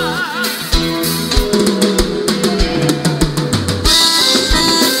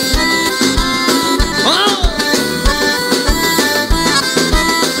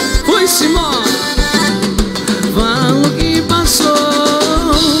 Foi-se embora. Falo que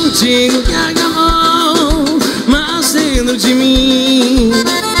passou, digo que acabou, mas dentro de mim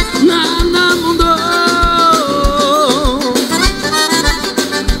nada mudou.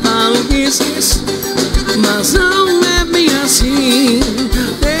 Falo que esqueço, mas não é bem assim.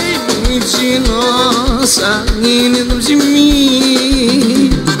 Tem muito de nossa dentro de mim.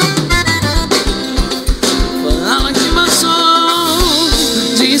 Fala que passou,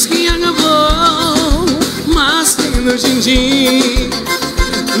 diz que acabou, mas dentro de mim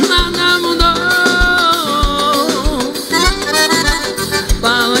nada mudou.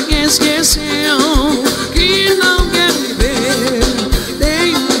 Fala que esqueceu, que não quer viver.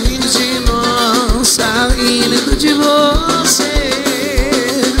 Tem muito de nossa e dentro de você.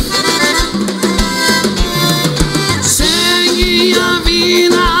 Segue a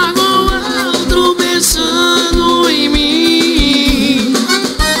vida com outro pensando em mim.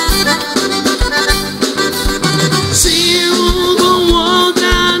 Sigo com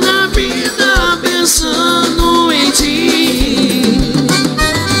outra na vida pensando em ti.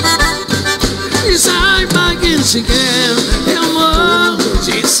 E saiba que te quero, eu morro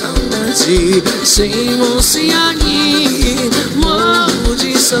de saudade sem você aqui. Morro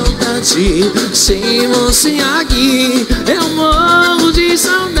de saudade sem você aqui. Eu morro de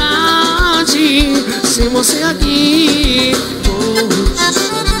saudade sem você aqui. Morro de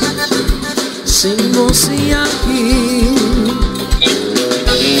saudade sem você aqui.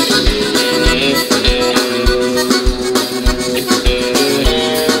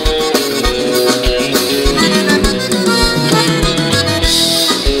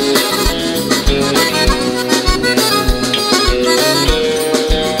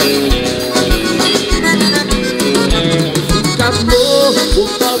 Por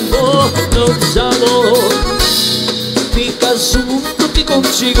favor, não desamor. Fica junto que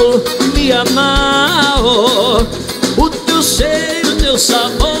contigo me amar. O teu cheiro, teu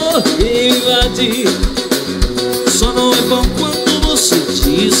sabor invadir. Só não é bom quando você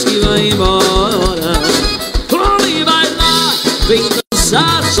diz que vai embora. Vem bailar, vem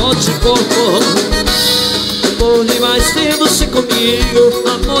dançar só de corpo. É bom demais ter você comigo,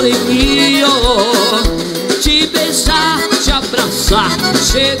 amor em mim. Te beijar, te abraçar,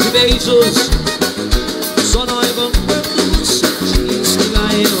 cheio de beijos. Só não é bom quando você diz que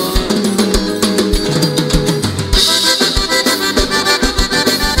vai embora.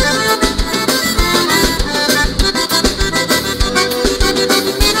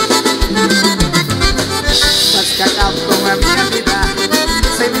 Mas que acabo com a minha vida,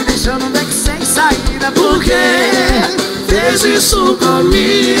 você me deixou num beco sem saída. Por que fez isso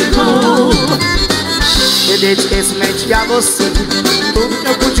comigo? Eu dediquei somente a você. Tudo que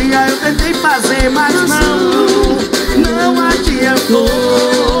eu podia eu tentei fazer, mas não adiantou.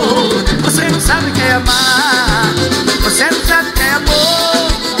 Você não sabe o que é amar, você não sabe o que é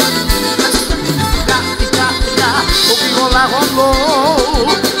amor. Ficar, o que rolar rolou.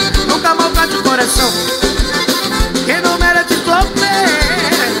 Nunca maltrate o coração, quem não merece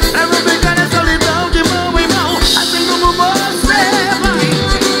sofrer. Pra não ficar nessa solidão de mão em mão, assim como você vai.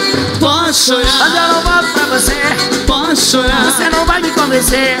 Pode chorar, mas eu não volto pra você. pode chorar. Você não vai me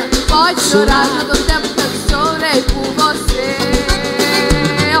convencer. Pode chorar, todo tempo que eu chorei por você.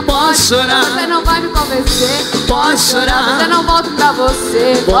 Pode chorar, você não vai me convencer. Pode chorar, você não volta pra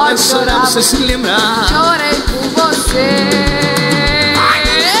você. Pode chorar, você se lembrar. Chorei por você.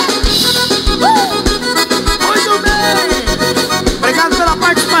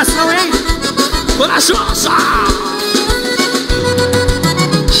 corajosa.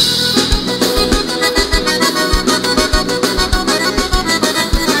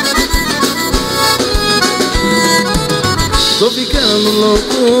 Tô ficando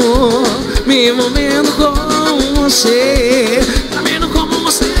louco, me envolvendo com você. Tá vendo como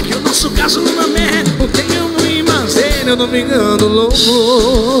você que o nosso caso não é o que eu não imaginei. Eu tô ficando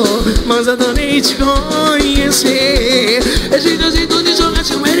louco, mas adorei te conhecer. É jeito de jogar,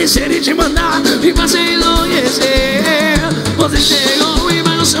 te merecer e te mandar me fazer enlouquecer. Você chegou e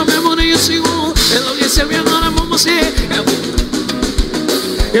vai no seu mesmo nem segundo. Enlouqueceu e agora com você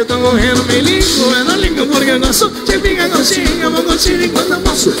eu tô correndo, me ligo, eu não ligo porque eu gosto de ficar contigo, eu vou curtir enquanto eu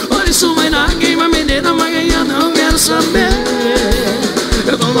posso. Olha, isso vai dar, quem vai me dar, vai ganhar, não quero saber.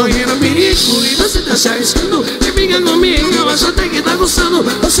 Eu tô correndo perigo e você tá se arriscando de ficar comigo, eu acho até que tá gostando.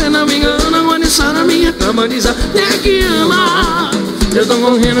 Você não me engana, agora está na minha cama, diz até que ama. Eu tô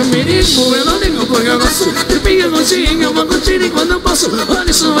correndo perigo, eu não ligo porque eu gosto de ficar contigo, eu vou curtir enquanto eu posso.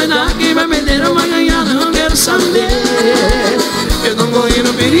 Olha, isso vai dar, quem vai me dar, vai ganhar, não quero saber. Eu tô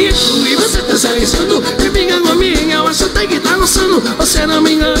correndo perigo e você tá se arriscando de ficar comigo, eu acho até que tá gostando. Você não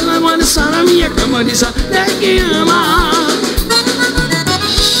me engana, agora está na minha cama, diz até que ama.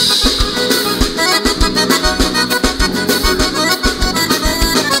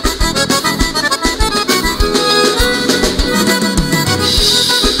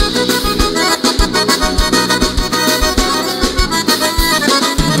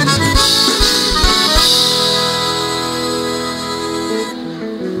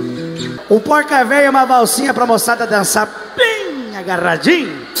 O porca velho é uma valsinha pra moçada dançar bem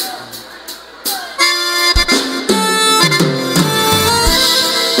agarradinho.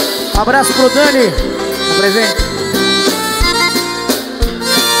 Um abraço pro Dani, um presente.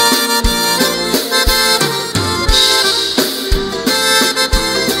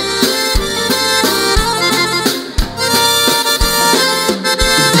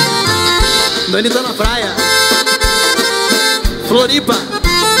 Dani tá na praia, Floripa.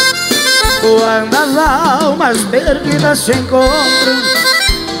 Quando as almas perdidas se encontram,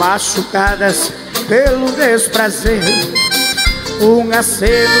 machucadas pelo desprazer, um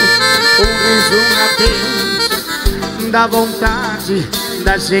aceno, um riso, um adeus, dá vontade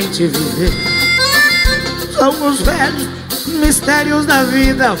da gente viver. São os velhos mistérios da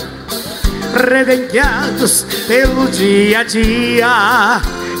vida, redenteados pelo dia a dia.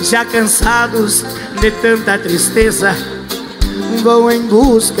 Já cansados de tanta tristeza, vão em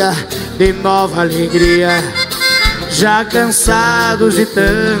busca de nova alegria. Já cansados de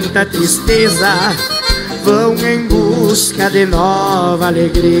tanta tristeza, vão em busca de nova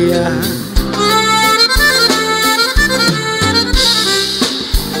alegria.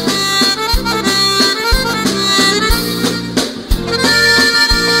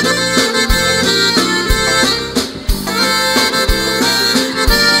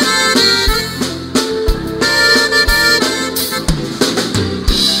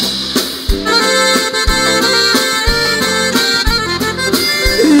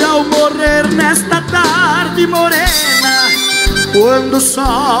 Nesta tarde morena, quando o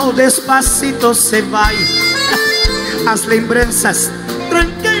sol despacito se vai, as lembranças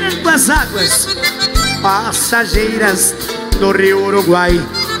tranqueiram as águas passageiras do rio Uruguai,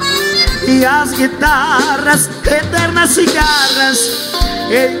 e as guitarras, eternas cigarras,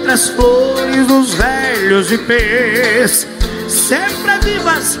 entre as flores dos velhos ipês, sempre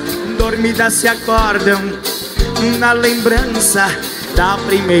vivas, dormidas se acordam na lembrança da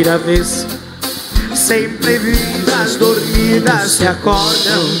primeira vez. Sempre vivas, dormidas se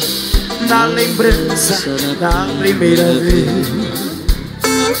acordam na lembrança da primeira vez.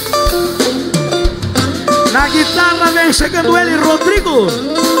 Na guitarra vem chegando ele, Rodrigo.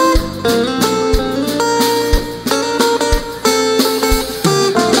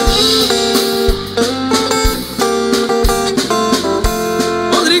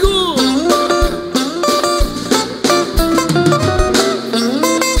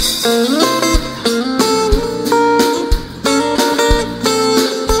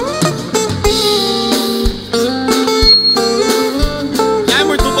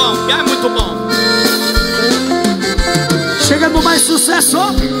 Sucesso,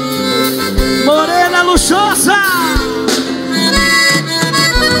 Morena Luxosa.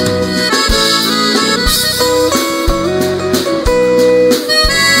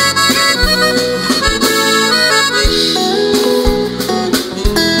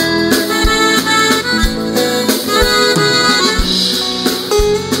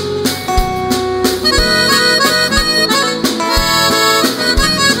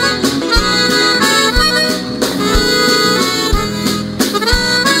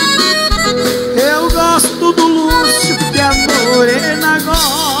 Eu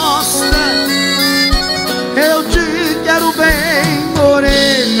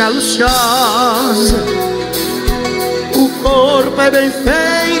luxuosa. O corpo é bem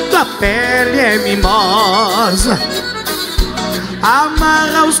feito, a pele é mimosa.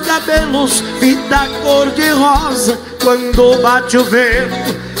 Amarra os cabelos, fita cor de rosa. Quando bate o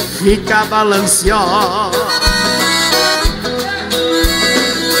vento, fica balanciosa.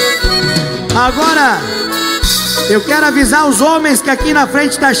 Agora, eu quero avisar os homens que aqui na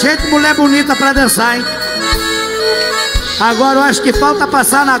frente tá cheio de mulher bonita pra dançar, hein? Agora eu acho que falta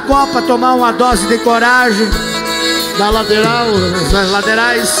passar na copa, tomar uma dose de coragem na lateral, nas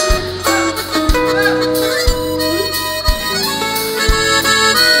laterais.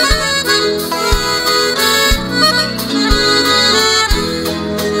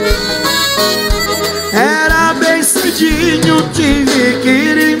 Era bem cedinho, tive que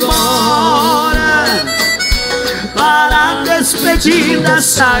ir embora. Para a despedida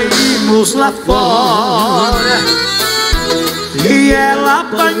saímos lá fora. E ela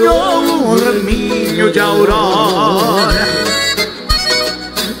apanhou um raminho de aurora,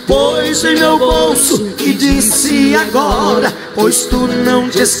 pôs em meu bolso e disse agora: pois tu não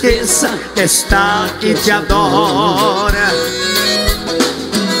te esqueça desta que te adora.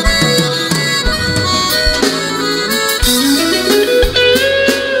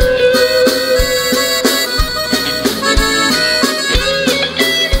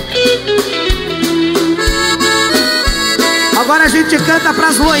 Agora a gente canta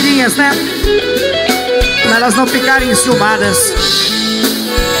pras loirinhas, né? Pra elas não ficarem enciumadas.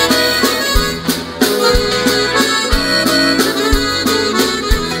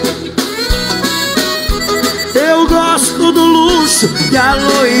 Eu gosto do luxo e a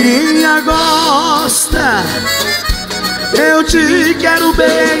loirinha gosta. Eu te quero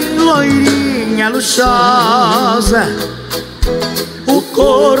bem, loirinha luxuosa. O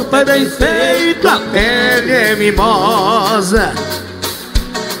corpo é bem feito, a pele é mimosa.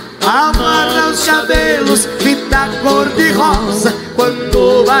 Amarra os cabelos, fita cor de rosa.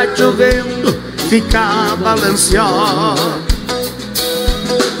 Quando bate o vento, fica balanciosa.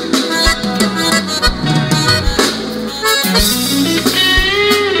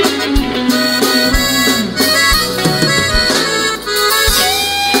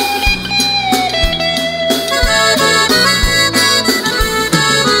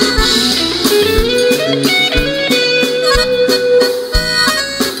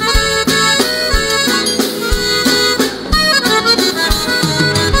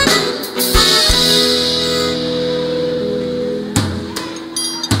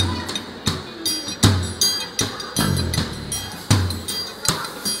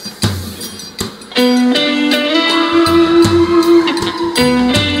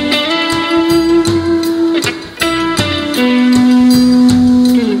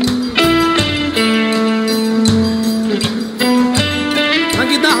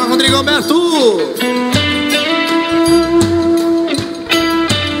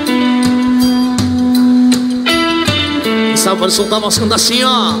 Pode soltar a voz, canta assim,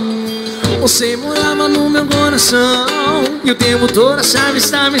 ó. Você morava no meu coração e o tempo todo a chave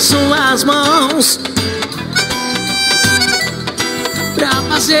estava em suas mãos pra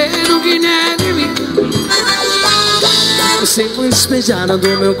fazer o que nele me... Você foi despejada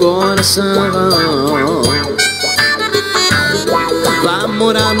do meu coração. Vai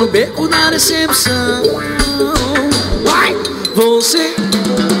morar no beco da decepção. Vai, você...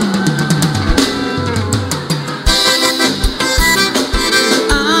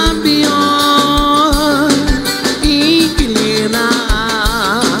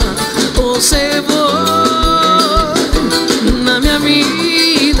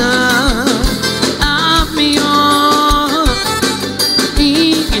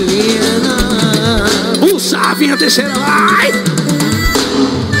 Vinha a terceira, vai!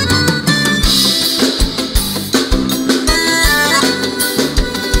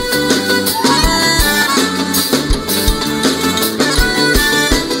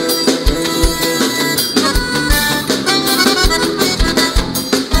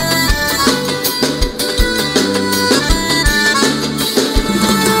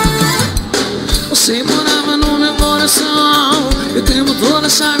 Você morava no meu coração, eu tenho toda a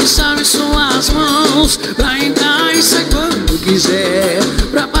chave em suas mãos pra entrar e sair quando quiser,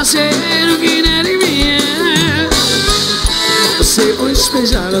 pra fazer o que nele vier. Você foi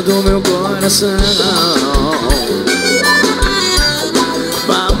despejada do meu coração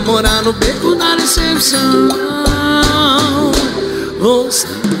pra morar no beco da decepção. Você...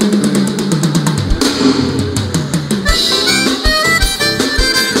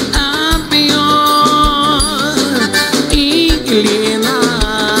 a pior inquilina.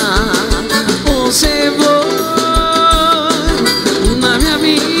 Você foi na minha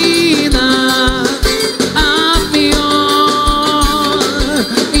vida.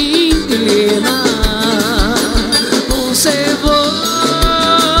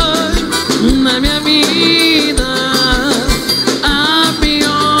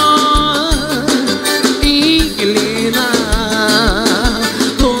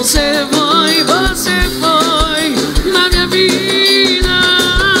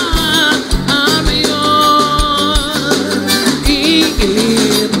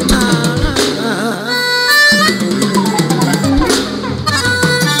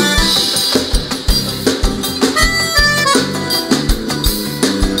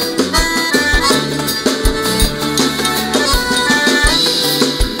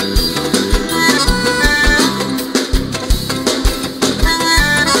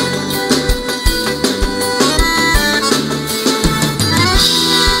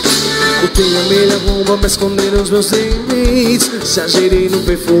 Usei a melhor roupa pra esconder os meus defeitos. Exagerei no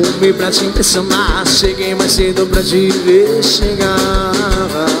perfume pra te impressionar. Cheguei mais cedo pra te ver chegar.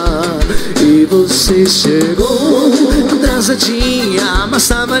 E você chegou atrasadinha, mas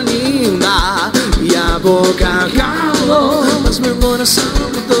tava linda. E a boca calou, mas meu coração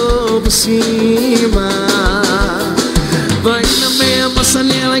botou por cima. Vai também, passa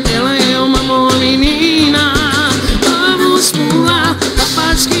nela que ela é uma boa menina. Vamos pular a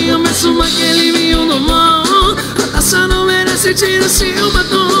parte que eu meço aquele vinho no mão. A taça não merece, tira seu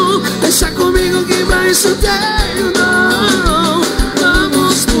batom. Deixa comigo que vai sorteio, não.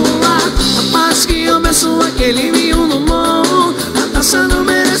 Vamos pular a parte que eu meço aquele vinho no mão. A taça não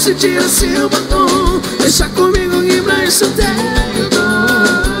merece, tira seu batom. Deixa comigo que vai sorteio, não.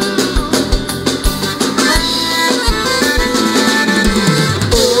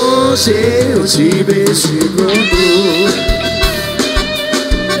 Hoje eu te beijo pronto.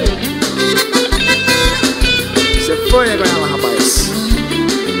 Você foi agora, rapaz.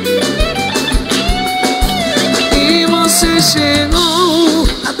 E você chegou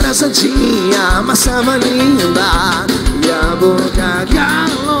atrasadinha, mas tava linda. E a boca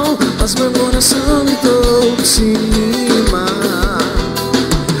calou, mas meu coração gritou por cima.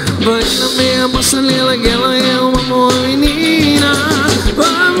 Vai na minha moça nela que ela é uma boa menina.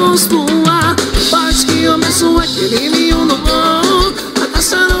 Vamos pular a parte que eu meço aquele vinho no mão. A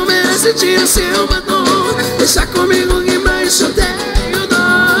taça não merece, tira seu batom. Deixa comigo que mais sorteio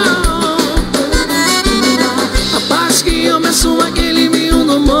não. A parte que eu meço aquele vinho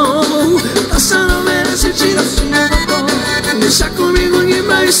no mão. A taça não merece, tira seu batom. Deixa comigo que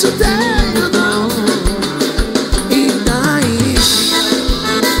mais sorteio não. E daí?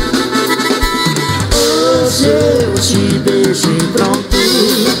 Hoje eu te beijo pronto.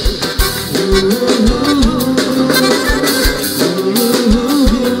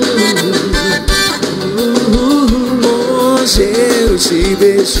 Hoje eu te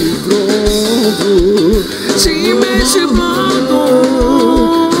beijo pronto. Te beijo pronto.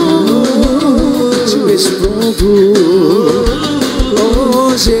 Te beijo pronto.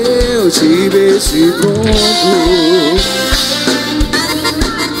 Hoje eu te beijo pronto.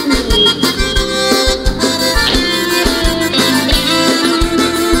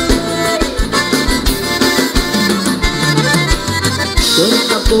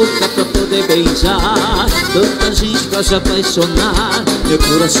 Boca pra poder beijar, tanta gente pra se apaixonar. Meu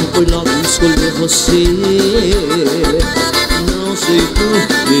coração foi logo escolher você. Não sei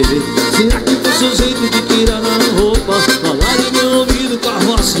porquê. Será que foi seu jeito de tirar a roupa, falar em meu ouvido com a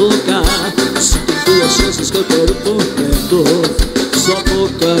voz louca? Se tem duas coisas que eu quero por perto, só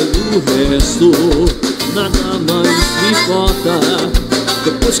boca e o resto, nada mais me importa.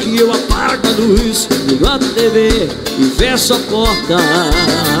 Depois que eu apago a luz, ligo a TV e fecho a porta.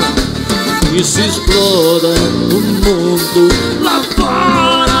 E se explora o mundo lá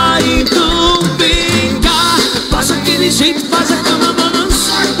fora. Então vem cá, faz aquele jeito, faz a cama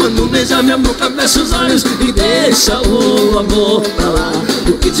balançar. Quando beija minha boca, fecha os olhos e deixa o amor pra lá.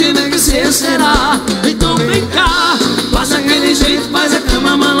 O que tiver que ser será. Então vem cá, faz aquele jeito, faz a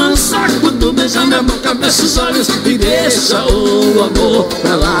cama balançar. Quando beija minha boca, fecha os olhos e deixa o amor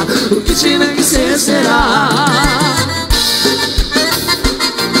pra lá. O que tiver que ser será.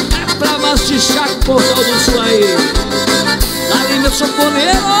 É pra mastichar o portal do sul aí. Dali meu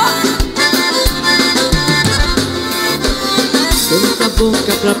sanfoneiro. Tanta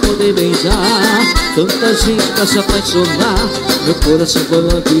boca pra poder beijar, tanta gente pra se apaixonar. Meu coração foi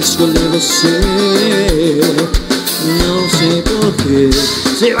logo escolher você. Não sei porquê.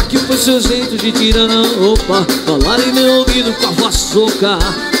 Será que foi seu jeito de tirar a roupa, falar em meu ouvido com a voz rouca?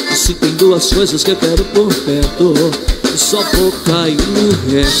 E se tem duas coisas que eu quero por perto, só boca e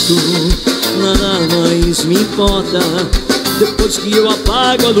o resto, nada mais me importa. Depois que eu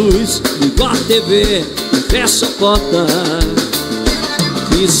apago a luz, ligo a TV e fecho a porta.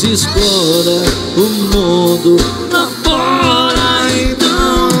 E se explora o mundo lá fora.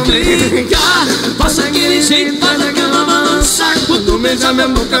 Então vem cá, faça aquele jeito, faz a cama balançar. Quando beija minha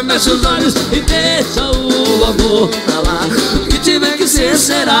boca, fecha os olhos e deixa o amor pra lá. O que tiver que ser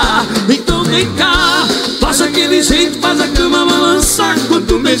será. Então vem cá, faça aquele jeito, faz a cama balançar.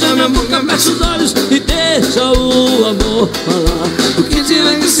 Quando beija minha boca, fecha os olhos e deixa o amor pra lá. O que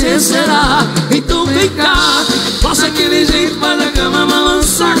tiver que ser será. Então vem cá, faça aquele jeito, faz a cama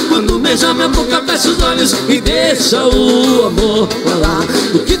balançar. Quando beija minha boca, fecha os olhos e deixa o amor pra lá.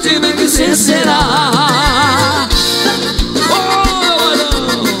 O que tiver que ser será.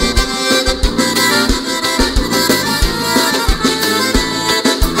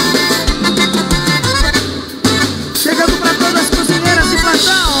 Chegando pra todas as cozinheiras de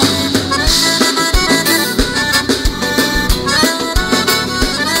plantão.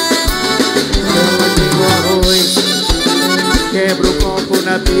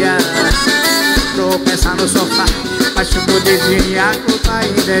 na pia. Tropeça no sofá, machuca o dedinho e a culpa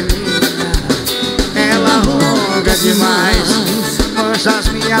ainda é minha. Ela ronca demais, mancha as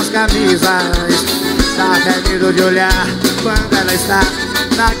minhas camisas. Dá até medo de olhar quando ela está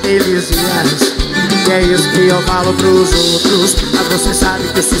naqueles dias. E é isso que eu falo pros outros, mas você sabe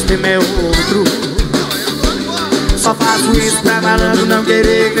que o sistema é outro. Só faço isso pra malandro não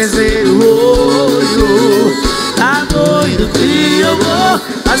querer crescer o olho. Tá doido que eu vou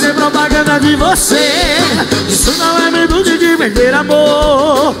fazer propaganda de você. Isso não é medo de perder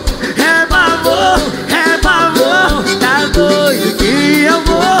amor. É pavor, é pavor. Tá doido que eu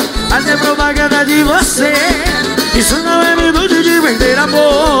vou fazer propaganda de você. Isso não é medo de perder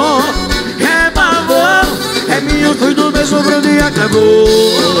amor. É pavor, é minha, cuido mesmo pro dia acabou.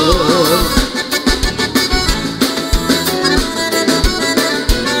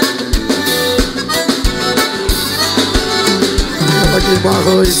 Com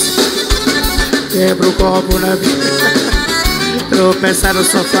arroz, quebra o copo na vida. Tropeça no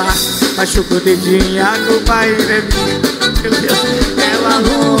sofá, machuca o dedinho, a culpa ainda é minha. Meu Deus, ela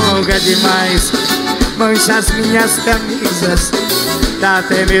ronca demais, mancha as minhas camisas. Dá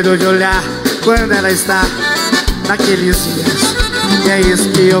até medo de olhar quando ela está naqueles dias. E é isso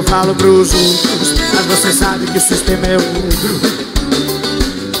que eu falo pros outros, mas você sabe que o sistema é outro.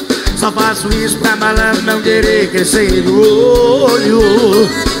 Só faço isso pra malandro não querer crescer o olho.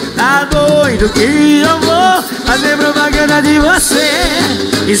 Tá doido que eu vou fazer propaganda de você.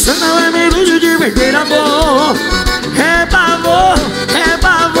 Isso não é medo de perder amor. É pavor, é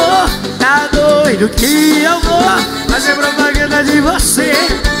pavor. Tá doido que eu vou fazer propaganda de você.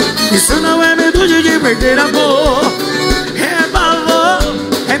 Isso não é medo de perder amor. É pavor,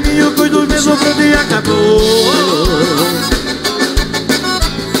 é meu, cuido mesmo pro dia acabou.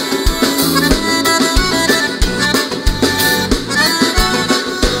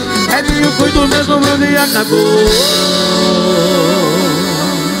 Eu cuido mesmo pro dia acabou.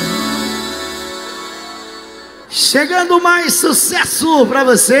 Chegando mais sucesso pra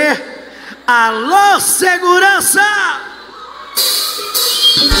você. Alô, segurança!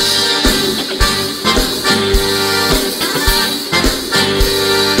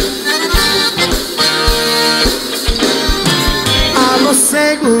 Alô,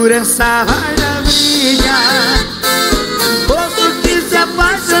 segurança, vai na briga. Posto que se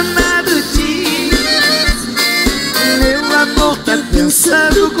apaixonado diz, meu amor tá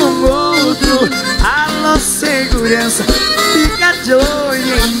dançando com outro. Alô, segurança, fica de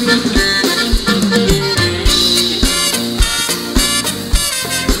olho em mim.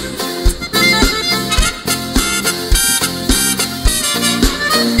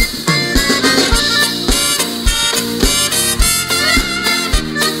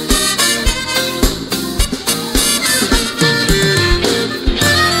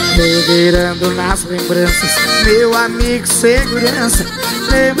 Revirando nas lembranças, meu amigo segurança.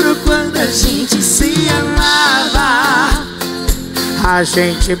 Lembro quando a gente se amava. A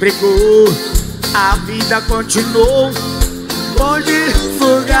gente brigou, a vida continuou. Hoje,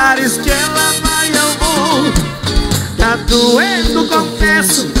 lugares que ela vai eu vou. Tá doendo,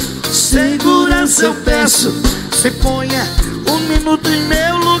 confesso, segurança eu peço. Se ponha um minuto em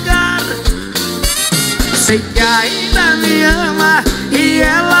meu lugar. Sei que ainda me ama e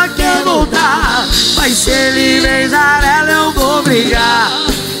ela quer voltar, mas se ele beijar ela eu vou brigar.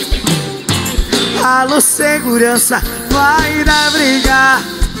 Alô, segurança, vai dar brigar.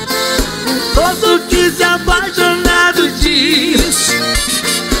 Todo que se apaixonado diz,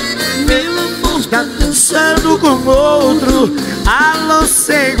 meu amor tá dançando com outro. Alô,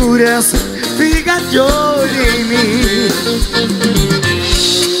 segurança, fica de olho em mim.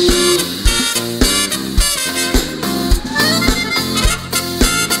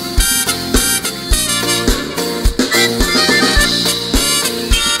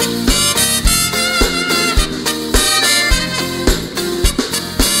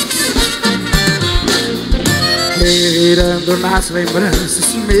 Revirando nas lembranças,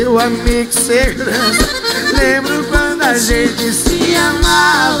 meu amigo segurança. Lembro quando a gente se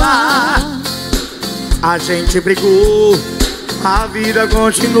amava. A gente brigou, a vida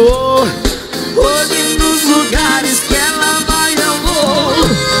continuou. Hoje nos lugares que ela vai eu vou.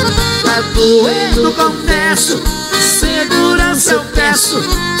 Tá doendo, confesso, segurança eu peço.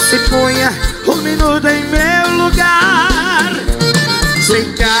 Se ponha um minuto em meu lugar. Sei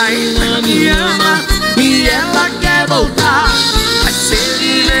que ainda me ama e ela quer voltar, mas se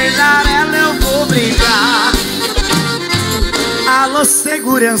ele beijar ela eu vou brigar. Alô,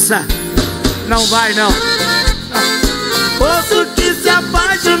 segurança, não vai não. Poço que se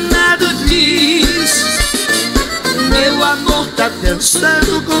apaixonado diz, meu amor tá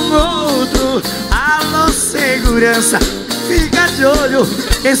dançando com outro. Alô, segurança, fica de olho.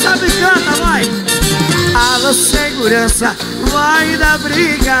 Quem sabe canta, vai. Alô, segurança, vai dar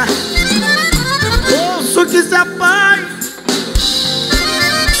briga. Ouço que se apague.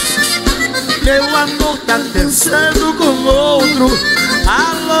 Meu amor tá dançando com outro.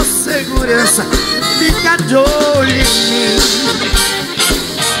 Alô, segurança, fica de olho em mim.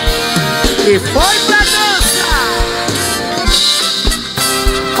 E foi pra dança.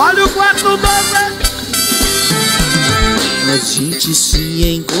 Olha o quarto dança. A gente se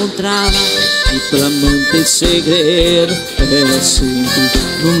encontrava e pra manter segredo era sempre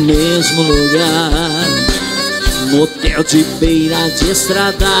no mesmo lugar. Motel de beira de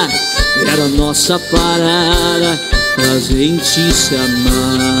estrada era nossa parada pra gente se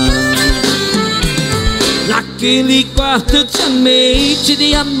amar. Naquele quarto eu te amei, te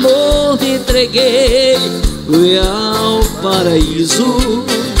dei amor, te entreguei, fui ao paraíso.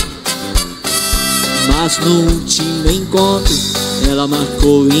 Mas no último encontro ela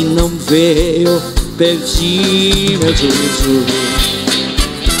marcou e não veio, perdi meu juízo.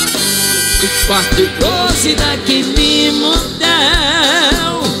 O quarto 12 daquele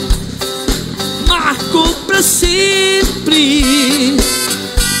motel marcou pra sempre.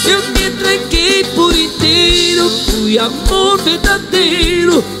 Eu me entreguei por inteiro, fui amor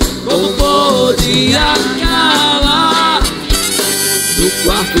verdadeiro. Como pode acabar? No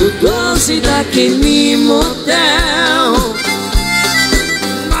quarto 12 daquele motel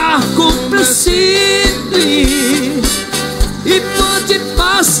marcou pra sempre. E pode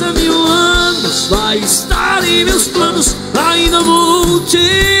passar 1000 anos, vai estar em meus planos, ainda vou te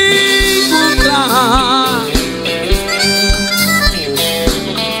encontrar.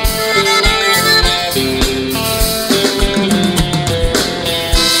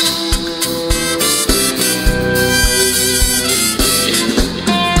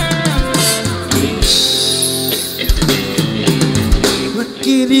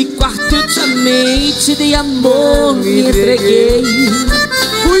 Naquele quarto eu te amei, te dei amor, me entreguei,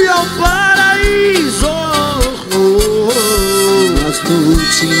 fui ao paraíso. Mas no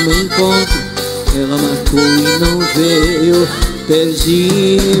último encontro ela marcou e não veio,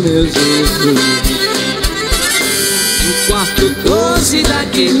 perdi meu jeito. No quarto 12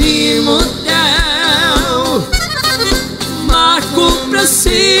 daquele motel marcou pra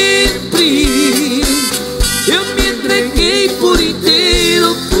sempre. Eu me entreguei por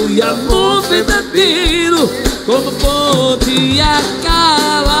inteiro, fui amor verdadeiro. Como pode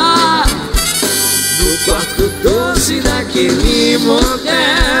acabar? No quarto 12 daquele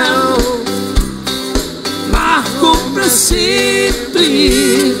motel marcou pra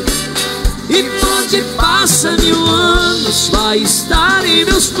sempre. E pode passar 1000 anos, vai estar em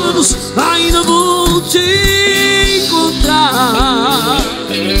meus planos, ainda vou te encontrar.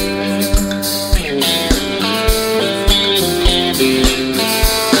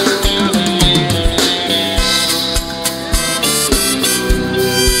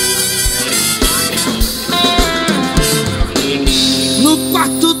 No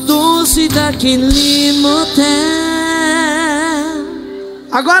quarto 12 daquele motel.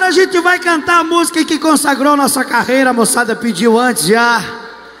 Agora a gente vai cantar a música que consagrou nossa carreira. A moçada pediu antes já.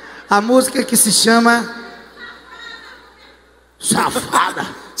 A música que se chama Safada.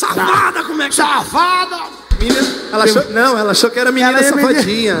 Safada, como é que... Safada. Menina, ela achou que era menina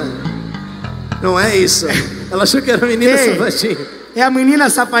safadinha. Não é isso. Ela achou que era menina safadinha. É a menina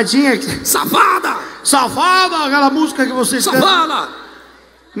safadinha. Safada! Safada, aquela música que vocês cantam. Safada!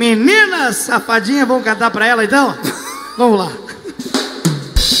 Menina safadinha, vamos cantar pra ela então? Vamos lá.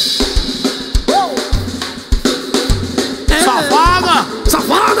 Safada!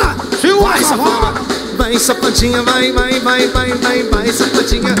 Safada! Vai, safada! Vai, safadinha, vai,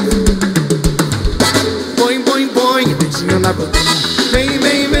 safadinha. Boing, boing, boing. Beijinho na boquinha. Vem,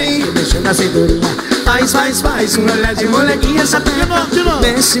 Beijinho na cinturinha. Faz, um olhar de molequinha, safadinha. De novo.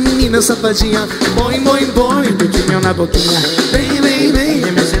 Mexe, menina safadinha. Boing, boing, boing. Beijinho na boquinha. Vem.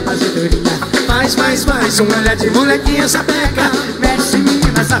 Beijinho na cinturinha. Faz, um olhar de molequinha, sapeca. Mexe,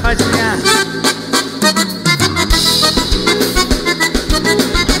 menina safadinha.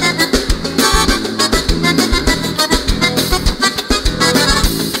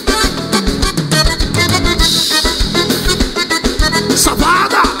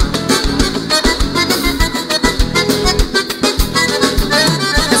 Safada!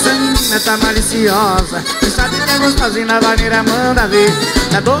 Essa menina tá maliciosa, e sabe que é gostosinha, na vaneira manda ver.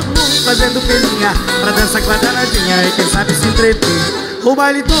 Tá todo mundo fazendo pelinha pra dançar com a danadinha, e quem sabe se entreter. O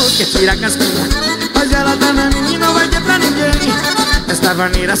baile todo quer tirar a casquinha, mas ela tá na menina, não vai ter pra ninguém. Esta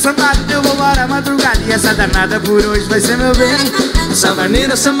maneira sambada eu vou embora madrugada e essa danada por hoje vai ser meu bem. Essa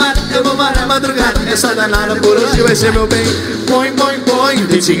maneira sambada eu vou embora madrugada, essa danada por hoje vai ser meu bem. Põe, põe, põe,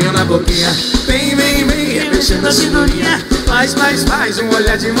 dedinho na boquinha. Vem, vem, vem, mexendo a cinturinha. Faz, faz, faz, um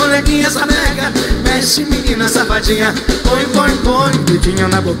olhar de molequinha, essa nega. Mexe, menina safadinha. Põe, põe, põe, dedinho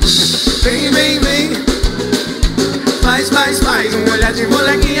na boquinha. Vem, vem, vem. Faz, faz, faz, um olhar de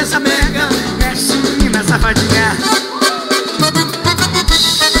molequinha, essa nega. Mexe, menina safadinha.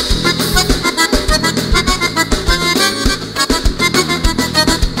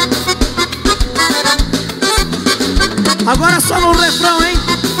 Agora só no refrão, hein?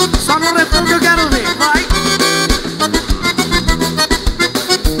 Só no refrão que eu quero ver, vai!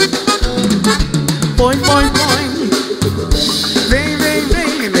 Põe, põe, põe. Vem, vem,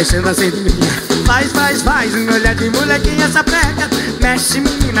 vem, mexendo a cinturinha. Faz, faz, faz, um olhar de molequinha, essa pega. Mexe,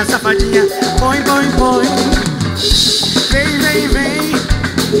 menina safadinha. Põe, põe, põe. Vem, vem, vem.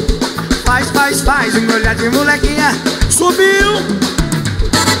 Faz, faz, faz, um olhar de molequinha. Subiu!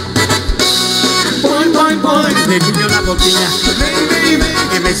 Põe, põe, põe, Dedinho na boquinha. vem, vem,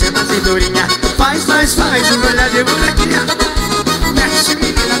 vem. Mexendo a cinturinha. Faz, faz, faz, um olhar de molequinha. Mexe,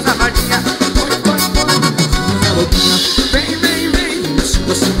 menina safadinha. Põe, põe, põe, na boquinha. Vem, vem, vem, mexe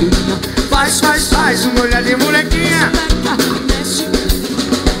com a cinturinha. Faz, faz, faz, um olhar de molequinha.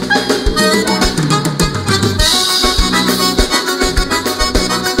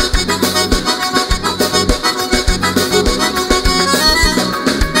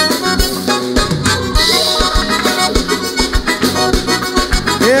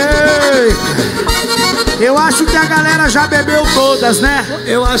 Eu acho que a galera já bebeu todas, né?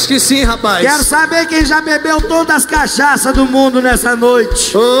 Eu acho que sim, rapaz. Quero saber quem já bebeu todas as cachaças do mundo nessa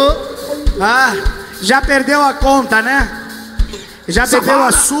noite. Ah, já perdeu a conta, né? Já bebeu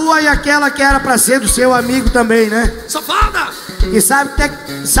a sua e aquela que era pra ser do seu amigo também, né? Safada! E sabe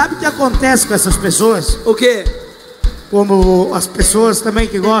o que acontece com essas pessoas? O quê? Como as pessoas também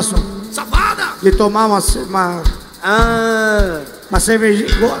que gostam Safada! de tomar uma cerveja,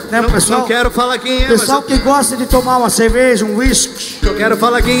 né, pessoal? Não quero falar quem é, Pessoal que gosta de tomar uma cerveja, um whisky, eu quero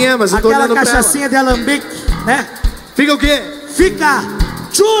falar quem é, mas eu tô aquela olhando pra ela. cachaçinha de alambique, né? Fica o quê? Fica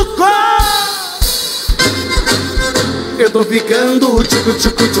tchuco! Eu tô ficando tchucu,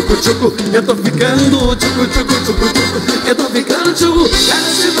 tchucu, tchucu, tchucu. Eu tô ficando tchucu, tchucu, tchucu, tchucu. Eu tô ficando tchucu.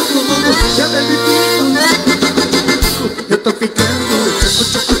 Eu tô ficando tchucu,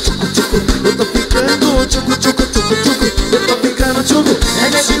 tchucu, tchucu, tchucu. Eu tô ficando tchucu, tchucu, tchucu, tchucu. Eu tô ficando tchucu. É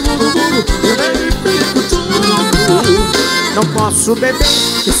nesse mundo, eu nem fico tchucu. Não posso beber,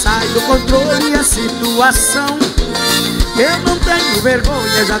 que sai do controle a situação. Eu não tenho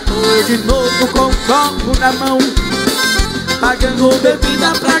vergonha, já tô de novo com o copo na mão. Pagando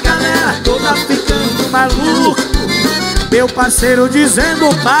bebida pra galera toda ficando maluco. Meu parceiro dizendo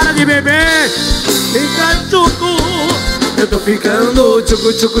para de beber, fica tchucu. Eu tô ficando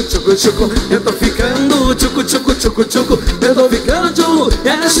tchucu, tchucu, tchucu, tchucu. Eu tô ficando tchucu, tchucu, tchucu, tchucu. Eu tô ficando tchucu.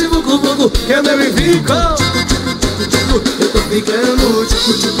 É nesse bucu, bucu que eu me fico. Eu tô ficando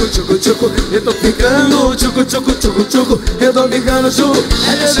tchucu, tchucu, tchucu, tchucu. Eu tô ficando tchucu, tchucu, tchucu, tchucu. Eu tô ficando tchucu.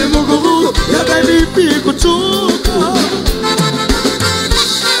 É nesse bucu, bucu que eu me fico tchucu.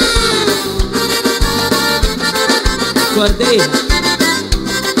 Acordei.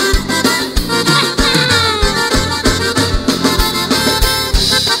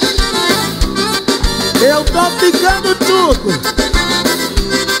 Eu tô ficando tchuco.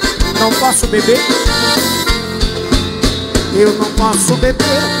 Não posso beber. Eu não posso beber,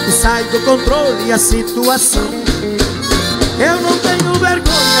 e sai do controle a situação. Eu não tenho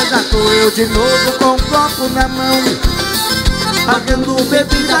vergonha, já tô eu de novo com um copo na mão. Pagando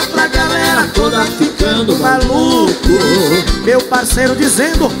bebida pra galera toda ficando maluco. Meu parceiro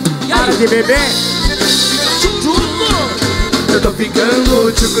dizendo, para de beber. Eu tô ficando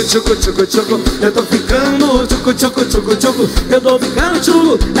tchucu, tchucu, tchucu, tchucu. Eu tô ficando tchucu, tchucu, tchucu, tchucu. Eu tô ficando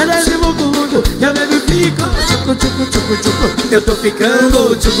tchucu. É nesse bucu, bucu que eu me fico tchucu, tchucu, tchucu, tchucu. Eu tô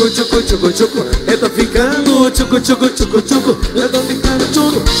ficando tchucu, tchucu, tchucu, tchucu. Eu tô ficando tchucu, tchucu, tchucu, tchucu. Eu tô ficando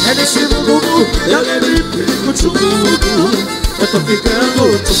tchucu. É nesse bucu, bucu que eu me fico tchucu. Eu tô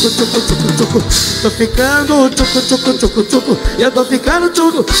ficando tchucu, tchucu, tchucu, tchucu. Tô ficando tchucu, tchucu, tchucu, tchucu. Eu tô ficando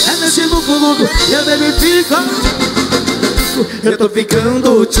tchucu. É nesse bucu, bucu que eu me fico. Eu tô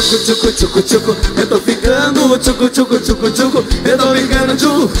ficando tchucu, tchucu, tchucu, tchucu. Eu tô ficando tchucu, tchucu, tchucu, tchucu. Eu tô ficando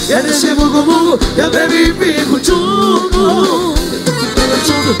tchucu. É nesse bugu, bugu eu bebi fico tchucu.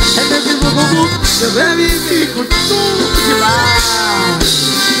 É nesse bugu, bugu eu bebi fico tchucu demais.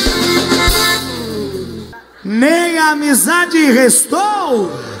 Nem a amizade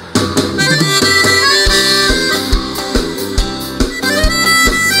restou.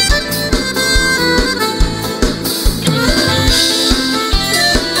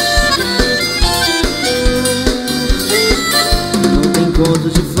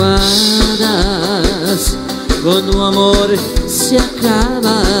 levadas. Quando o amor se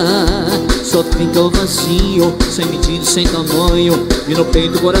acaba, só fica o vazio, sem medida, sem tamanho, e no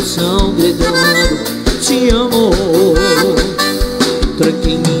peito o coração gritando: te amo.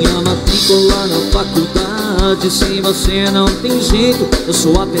 Tranquei minha matrícula na faculdade. Sem você não tem jeito, eu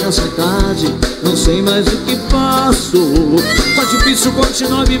sou apenas metade. Não sei mais o que faço. Tá difícil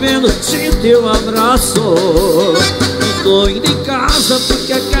continuar vivendo sem o teu abraço. Tô indo em casa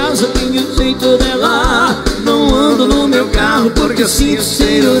porque a casa tem o jeito dela. Não ando no meu carro porque eu sinto o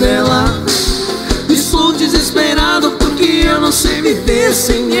cheiro dela. Estou desesperado porque eu não sei viver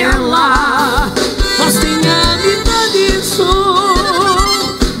sem ela. Mas tenha vida disso.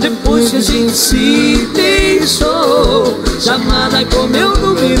 Depois que a gente se deixou, chamada com meu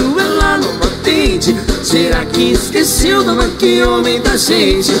número, ela não atende. Será que esqueceu? Não é que homem da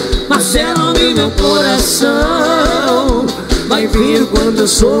gente, mas ela me meu coração. Vai vir quando eu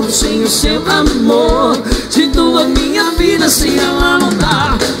sou sem o seu amor. Te dou a minha vida, sem ela não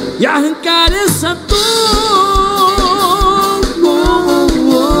dá. E arrancar essa dor,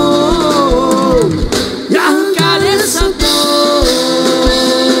 e arrancar essa dor.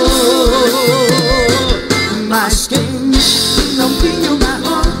 Mas quem não tem uma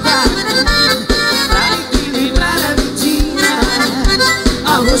roupa pra equilibrar a vidinha?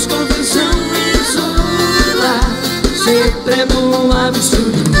 Arroz com feijão e sola, sempre é bom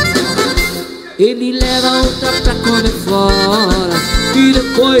absurdo. Ele leva outra pra comer fora e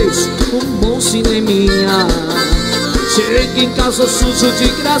depois um bom cineminha. Chega em casa sujo de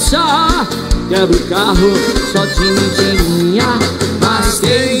graça, quebra o carro só de mentirinha. Mas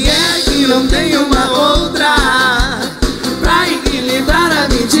quem é que não tem uma outra pra equilibrar a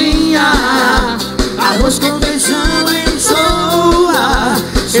vidinha? Arroz com feijão enjoa.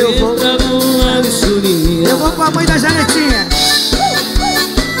 Eu vou com a mãe da Janetinha.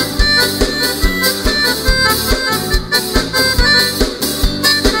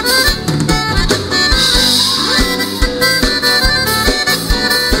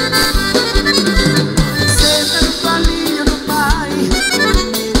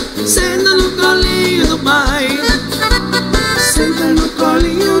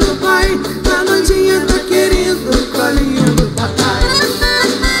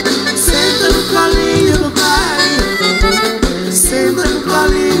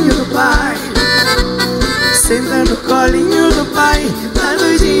 Senta no colinho do pai, tá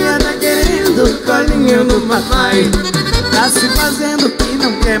doidinha, tá querendo o colinho do papai. Tá se fazendo que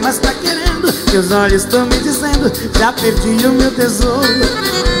não quer, mas tá querendo. Meus olhos estão me dizendo, já perdi o meu tesouro.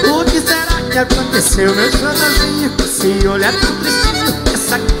 O que será que aconteceu, meu chorozinho? Esse olhar tão tristinho,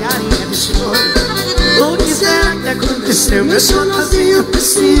 essa carinha de choro. O que será que aconteceu, meu chorozinho?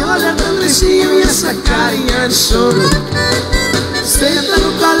 Esse olhar tão tristinho e essa carinha de choro. Senta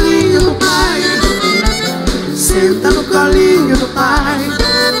no colinho do pai, senta no colinho do pai,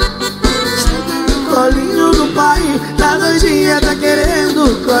 senta no colinho do pai. Tá doidinha, tá querendo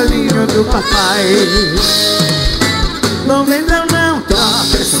o colinho do papai. Não vem não,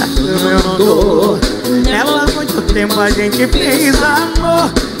 toca essa cama, eu não tô. Nela há muito tempo a gente fez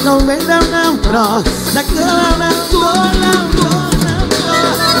amor. Não vem não, troca essa cama, não tô.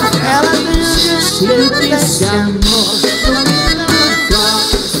 Ela tem o cheiro desse amor.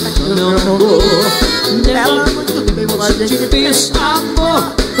 Não vou. Nela há muito tempo a gente fez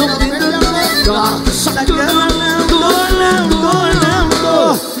amor. Não vem não, só que eu não dou.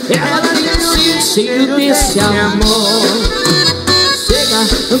 Ela tem o cheiro desse amor. Chega,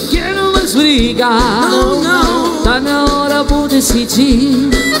 não quero mais brigar. Não, tá na hora, vou decidir.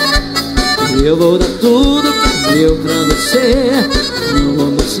 Eu vou dar tudo que é meu pra você. Não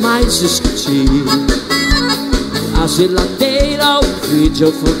vamos mais discutir. A geladeira, o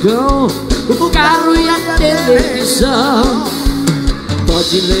videofogão, o carro e a televisão.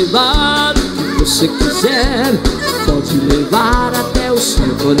 Pode levar o que você quiser, pode levar até o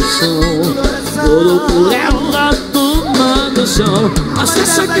seu coração. Tudo por ela, tudo no chão. Mas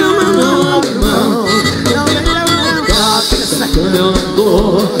essa cama não, essa cama eu não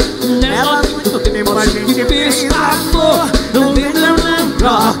dou. Nela há muito tempo a gente fez amor. Não vem não,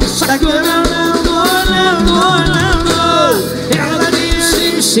 essa cama eu não dou. Ela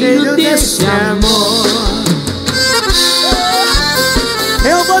tem o cheiro desse amor.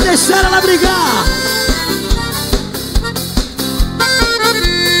 Eu vou deixar ela brigar.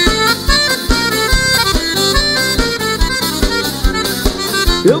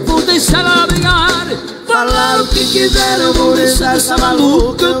 Eu vou deixar ela brigar. Falar o que quiser, eu vou deixar essa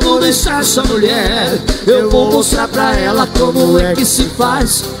maluca, eu vou deixar essa mulher. Eu vou mostrar pra ela como é que se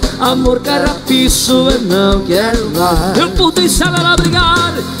faz Amor carrapicho, eu não quero mais. Eu vou deixar ela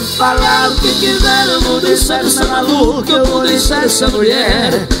brigar, falar o que quiser. Eu vou deixar essa maluca, eu vou deixar essa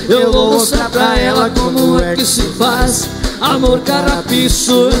mulher. Eu vou mostrar pra ela como é que se faz. Amor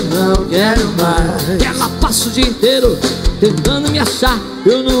carrapicho, eu não quero mais. Ela passa o dia inteiro tentando me achar.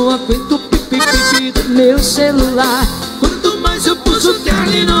 Eu não aguento o pipi do meu celular. Quanto mais eu puxo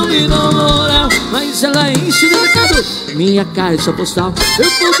dela e não me dou moral, mas ela enche de recado minha caixa postal. Eu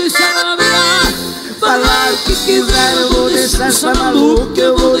vou deixar ela virar, falar o que quiser. Eu vou deixar essa maluca,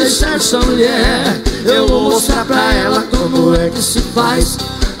 eu vou deixar essa mulher. Eu vou mostrar pra ela como é que se faz.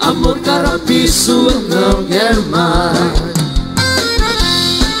 Amor carrapicho, eu não quero mais.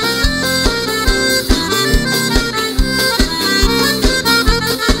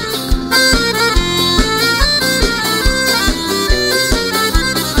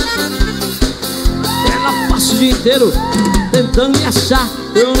 O dia inteiro tentando me achar.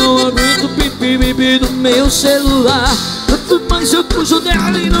 Eu não aguento o pipi do meu celular. Quanto mais eu puxo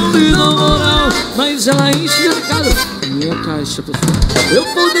dela e não me dou moral, mas ela enche de recado minha caixa postal. Eu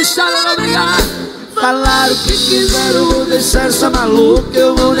vou deixar ela brigar, falar o que quiser. Eu vou deixar essa maluca,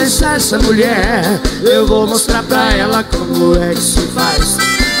 eu vou deixar essa mulher. Eu vou mostrar pra ela como é que se faz.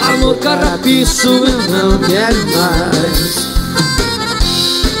 Amor carrapicho, eu não quero mais.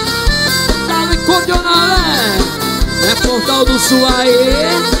 É Portal do Sul aí.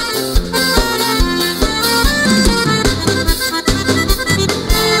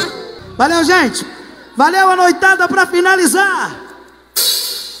 Valeu, gente. Valeu a noitada pra finalizar.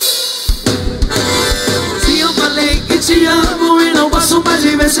 Se eu falei que te amo e não posso mais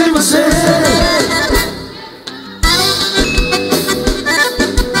viver sem você.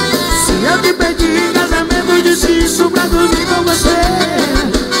 Se eu te pedi em casamento e disse isso pra dormir com você,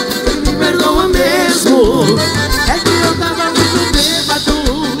 me perdoa mesmo. é que eu tava muito bêbado.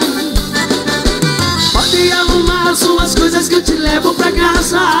 Pode arrumar suas coisas que eu te levo pra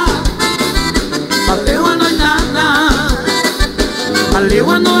casa. Valeu a noitada, valeu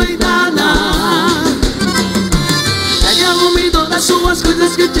a noitada. Pegue arrume todas as suas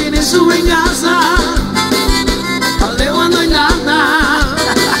coisas que eu te deixo em casa. Valeu a noitada,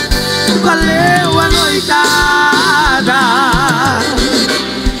 valeu a noitada.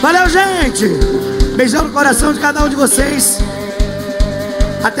 Valeu, gente. Beijão no coração de cada um de vocês.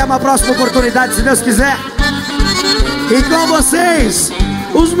 Até uma próxima oportunidade, se Deus quiser. E com vocês,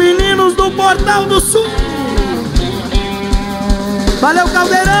 os meninos do Portal do Sul. Valeu,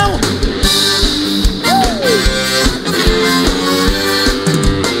 Caldeirão.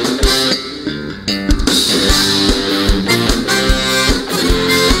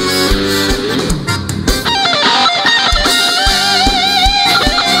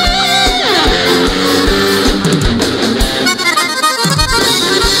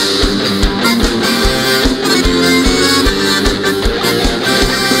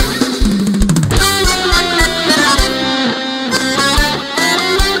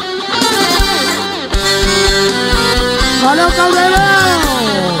 Valeu, Caldeirão!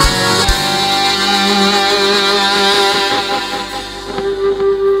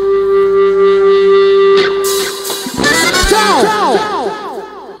 Tchau! Tchau!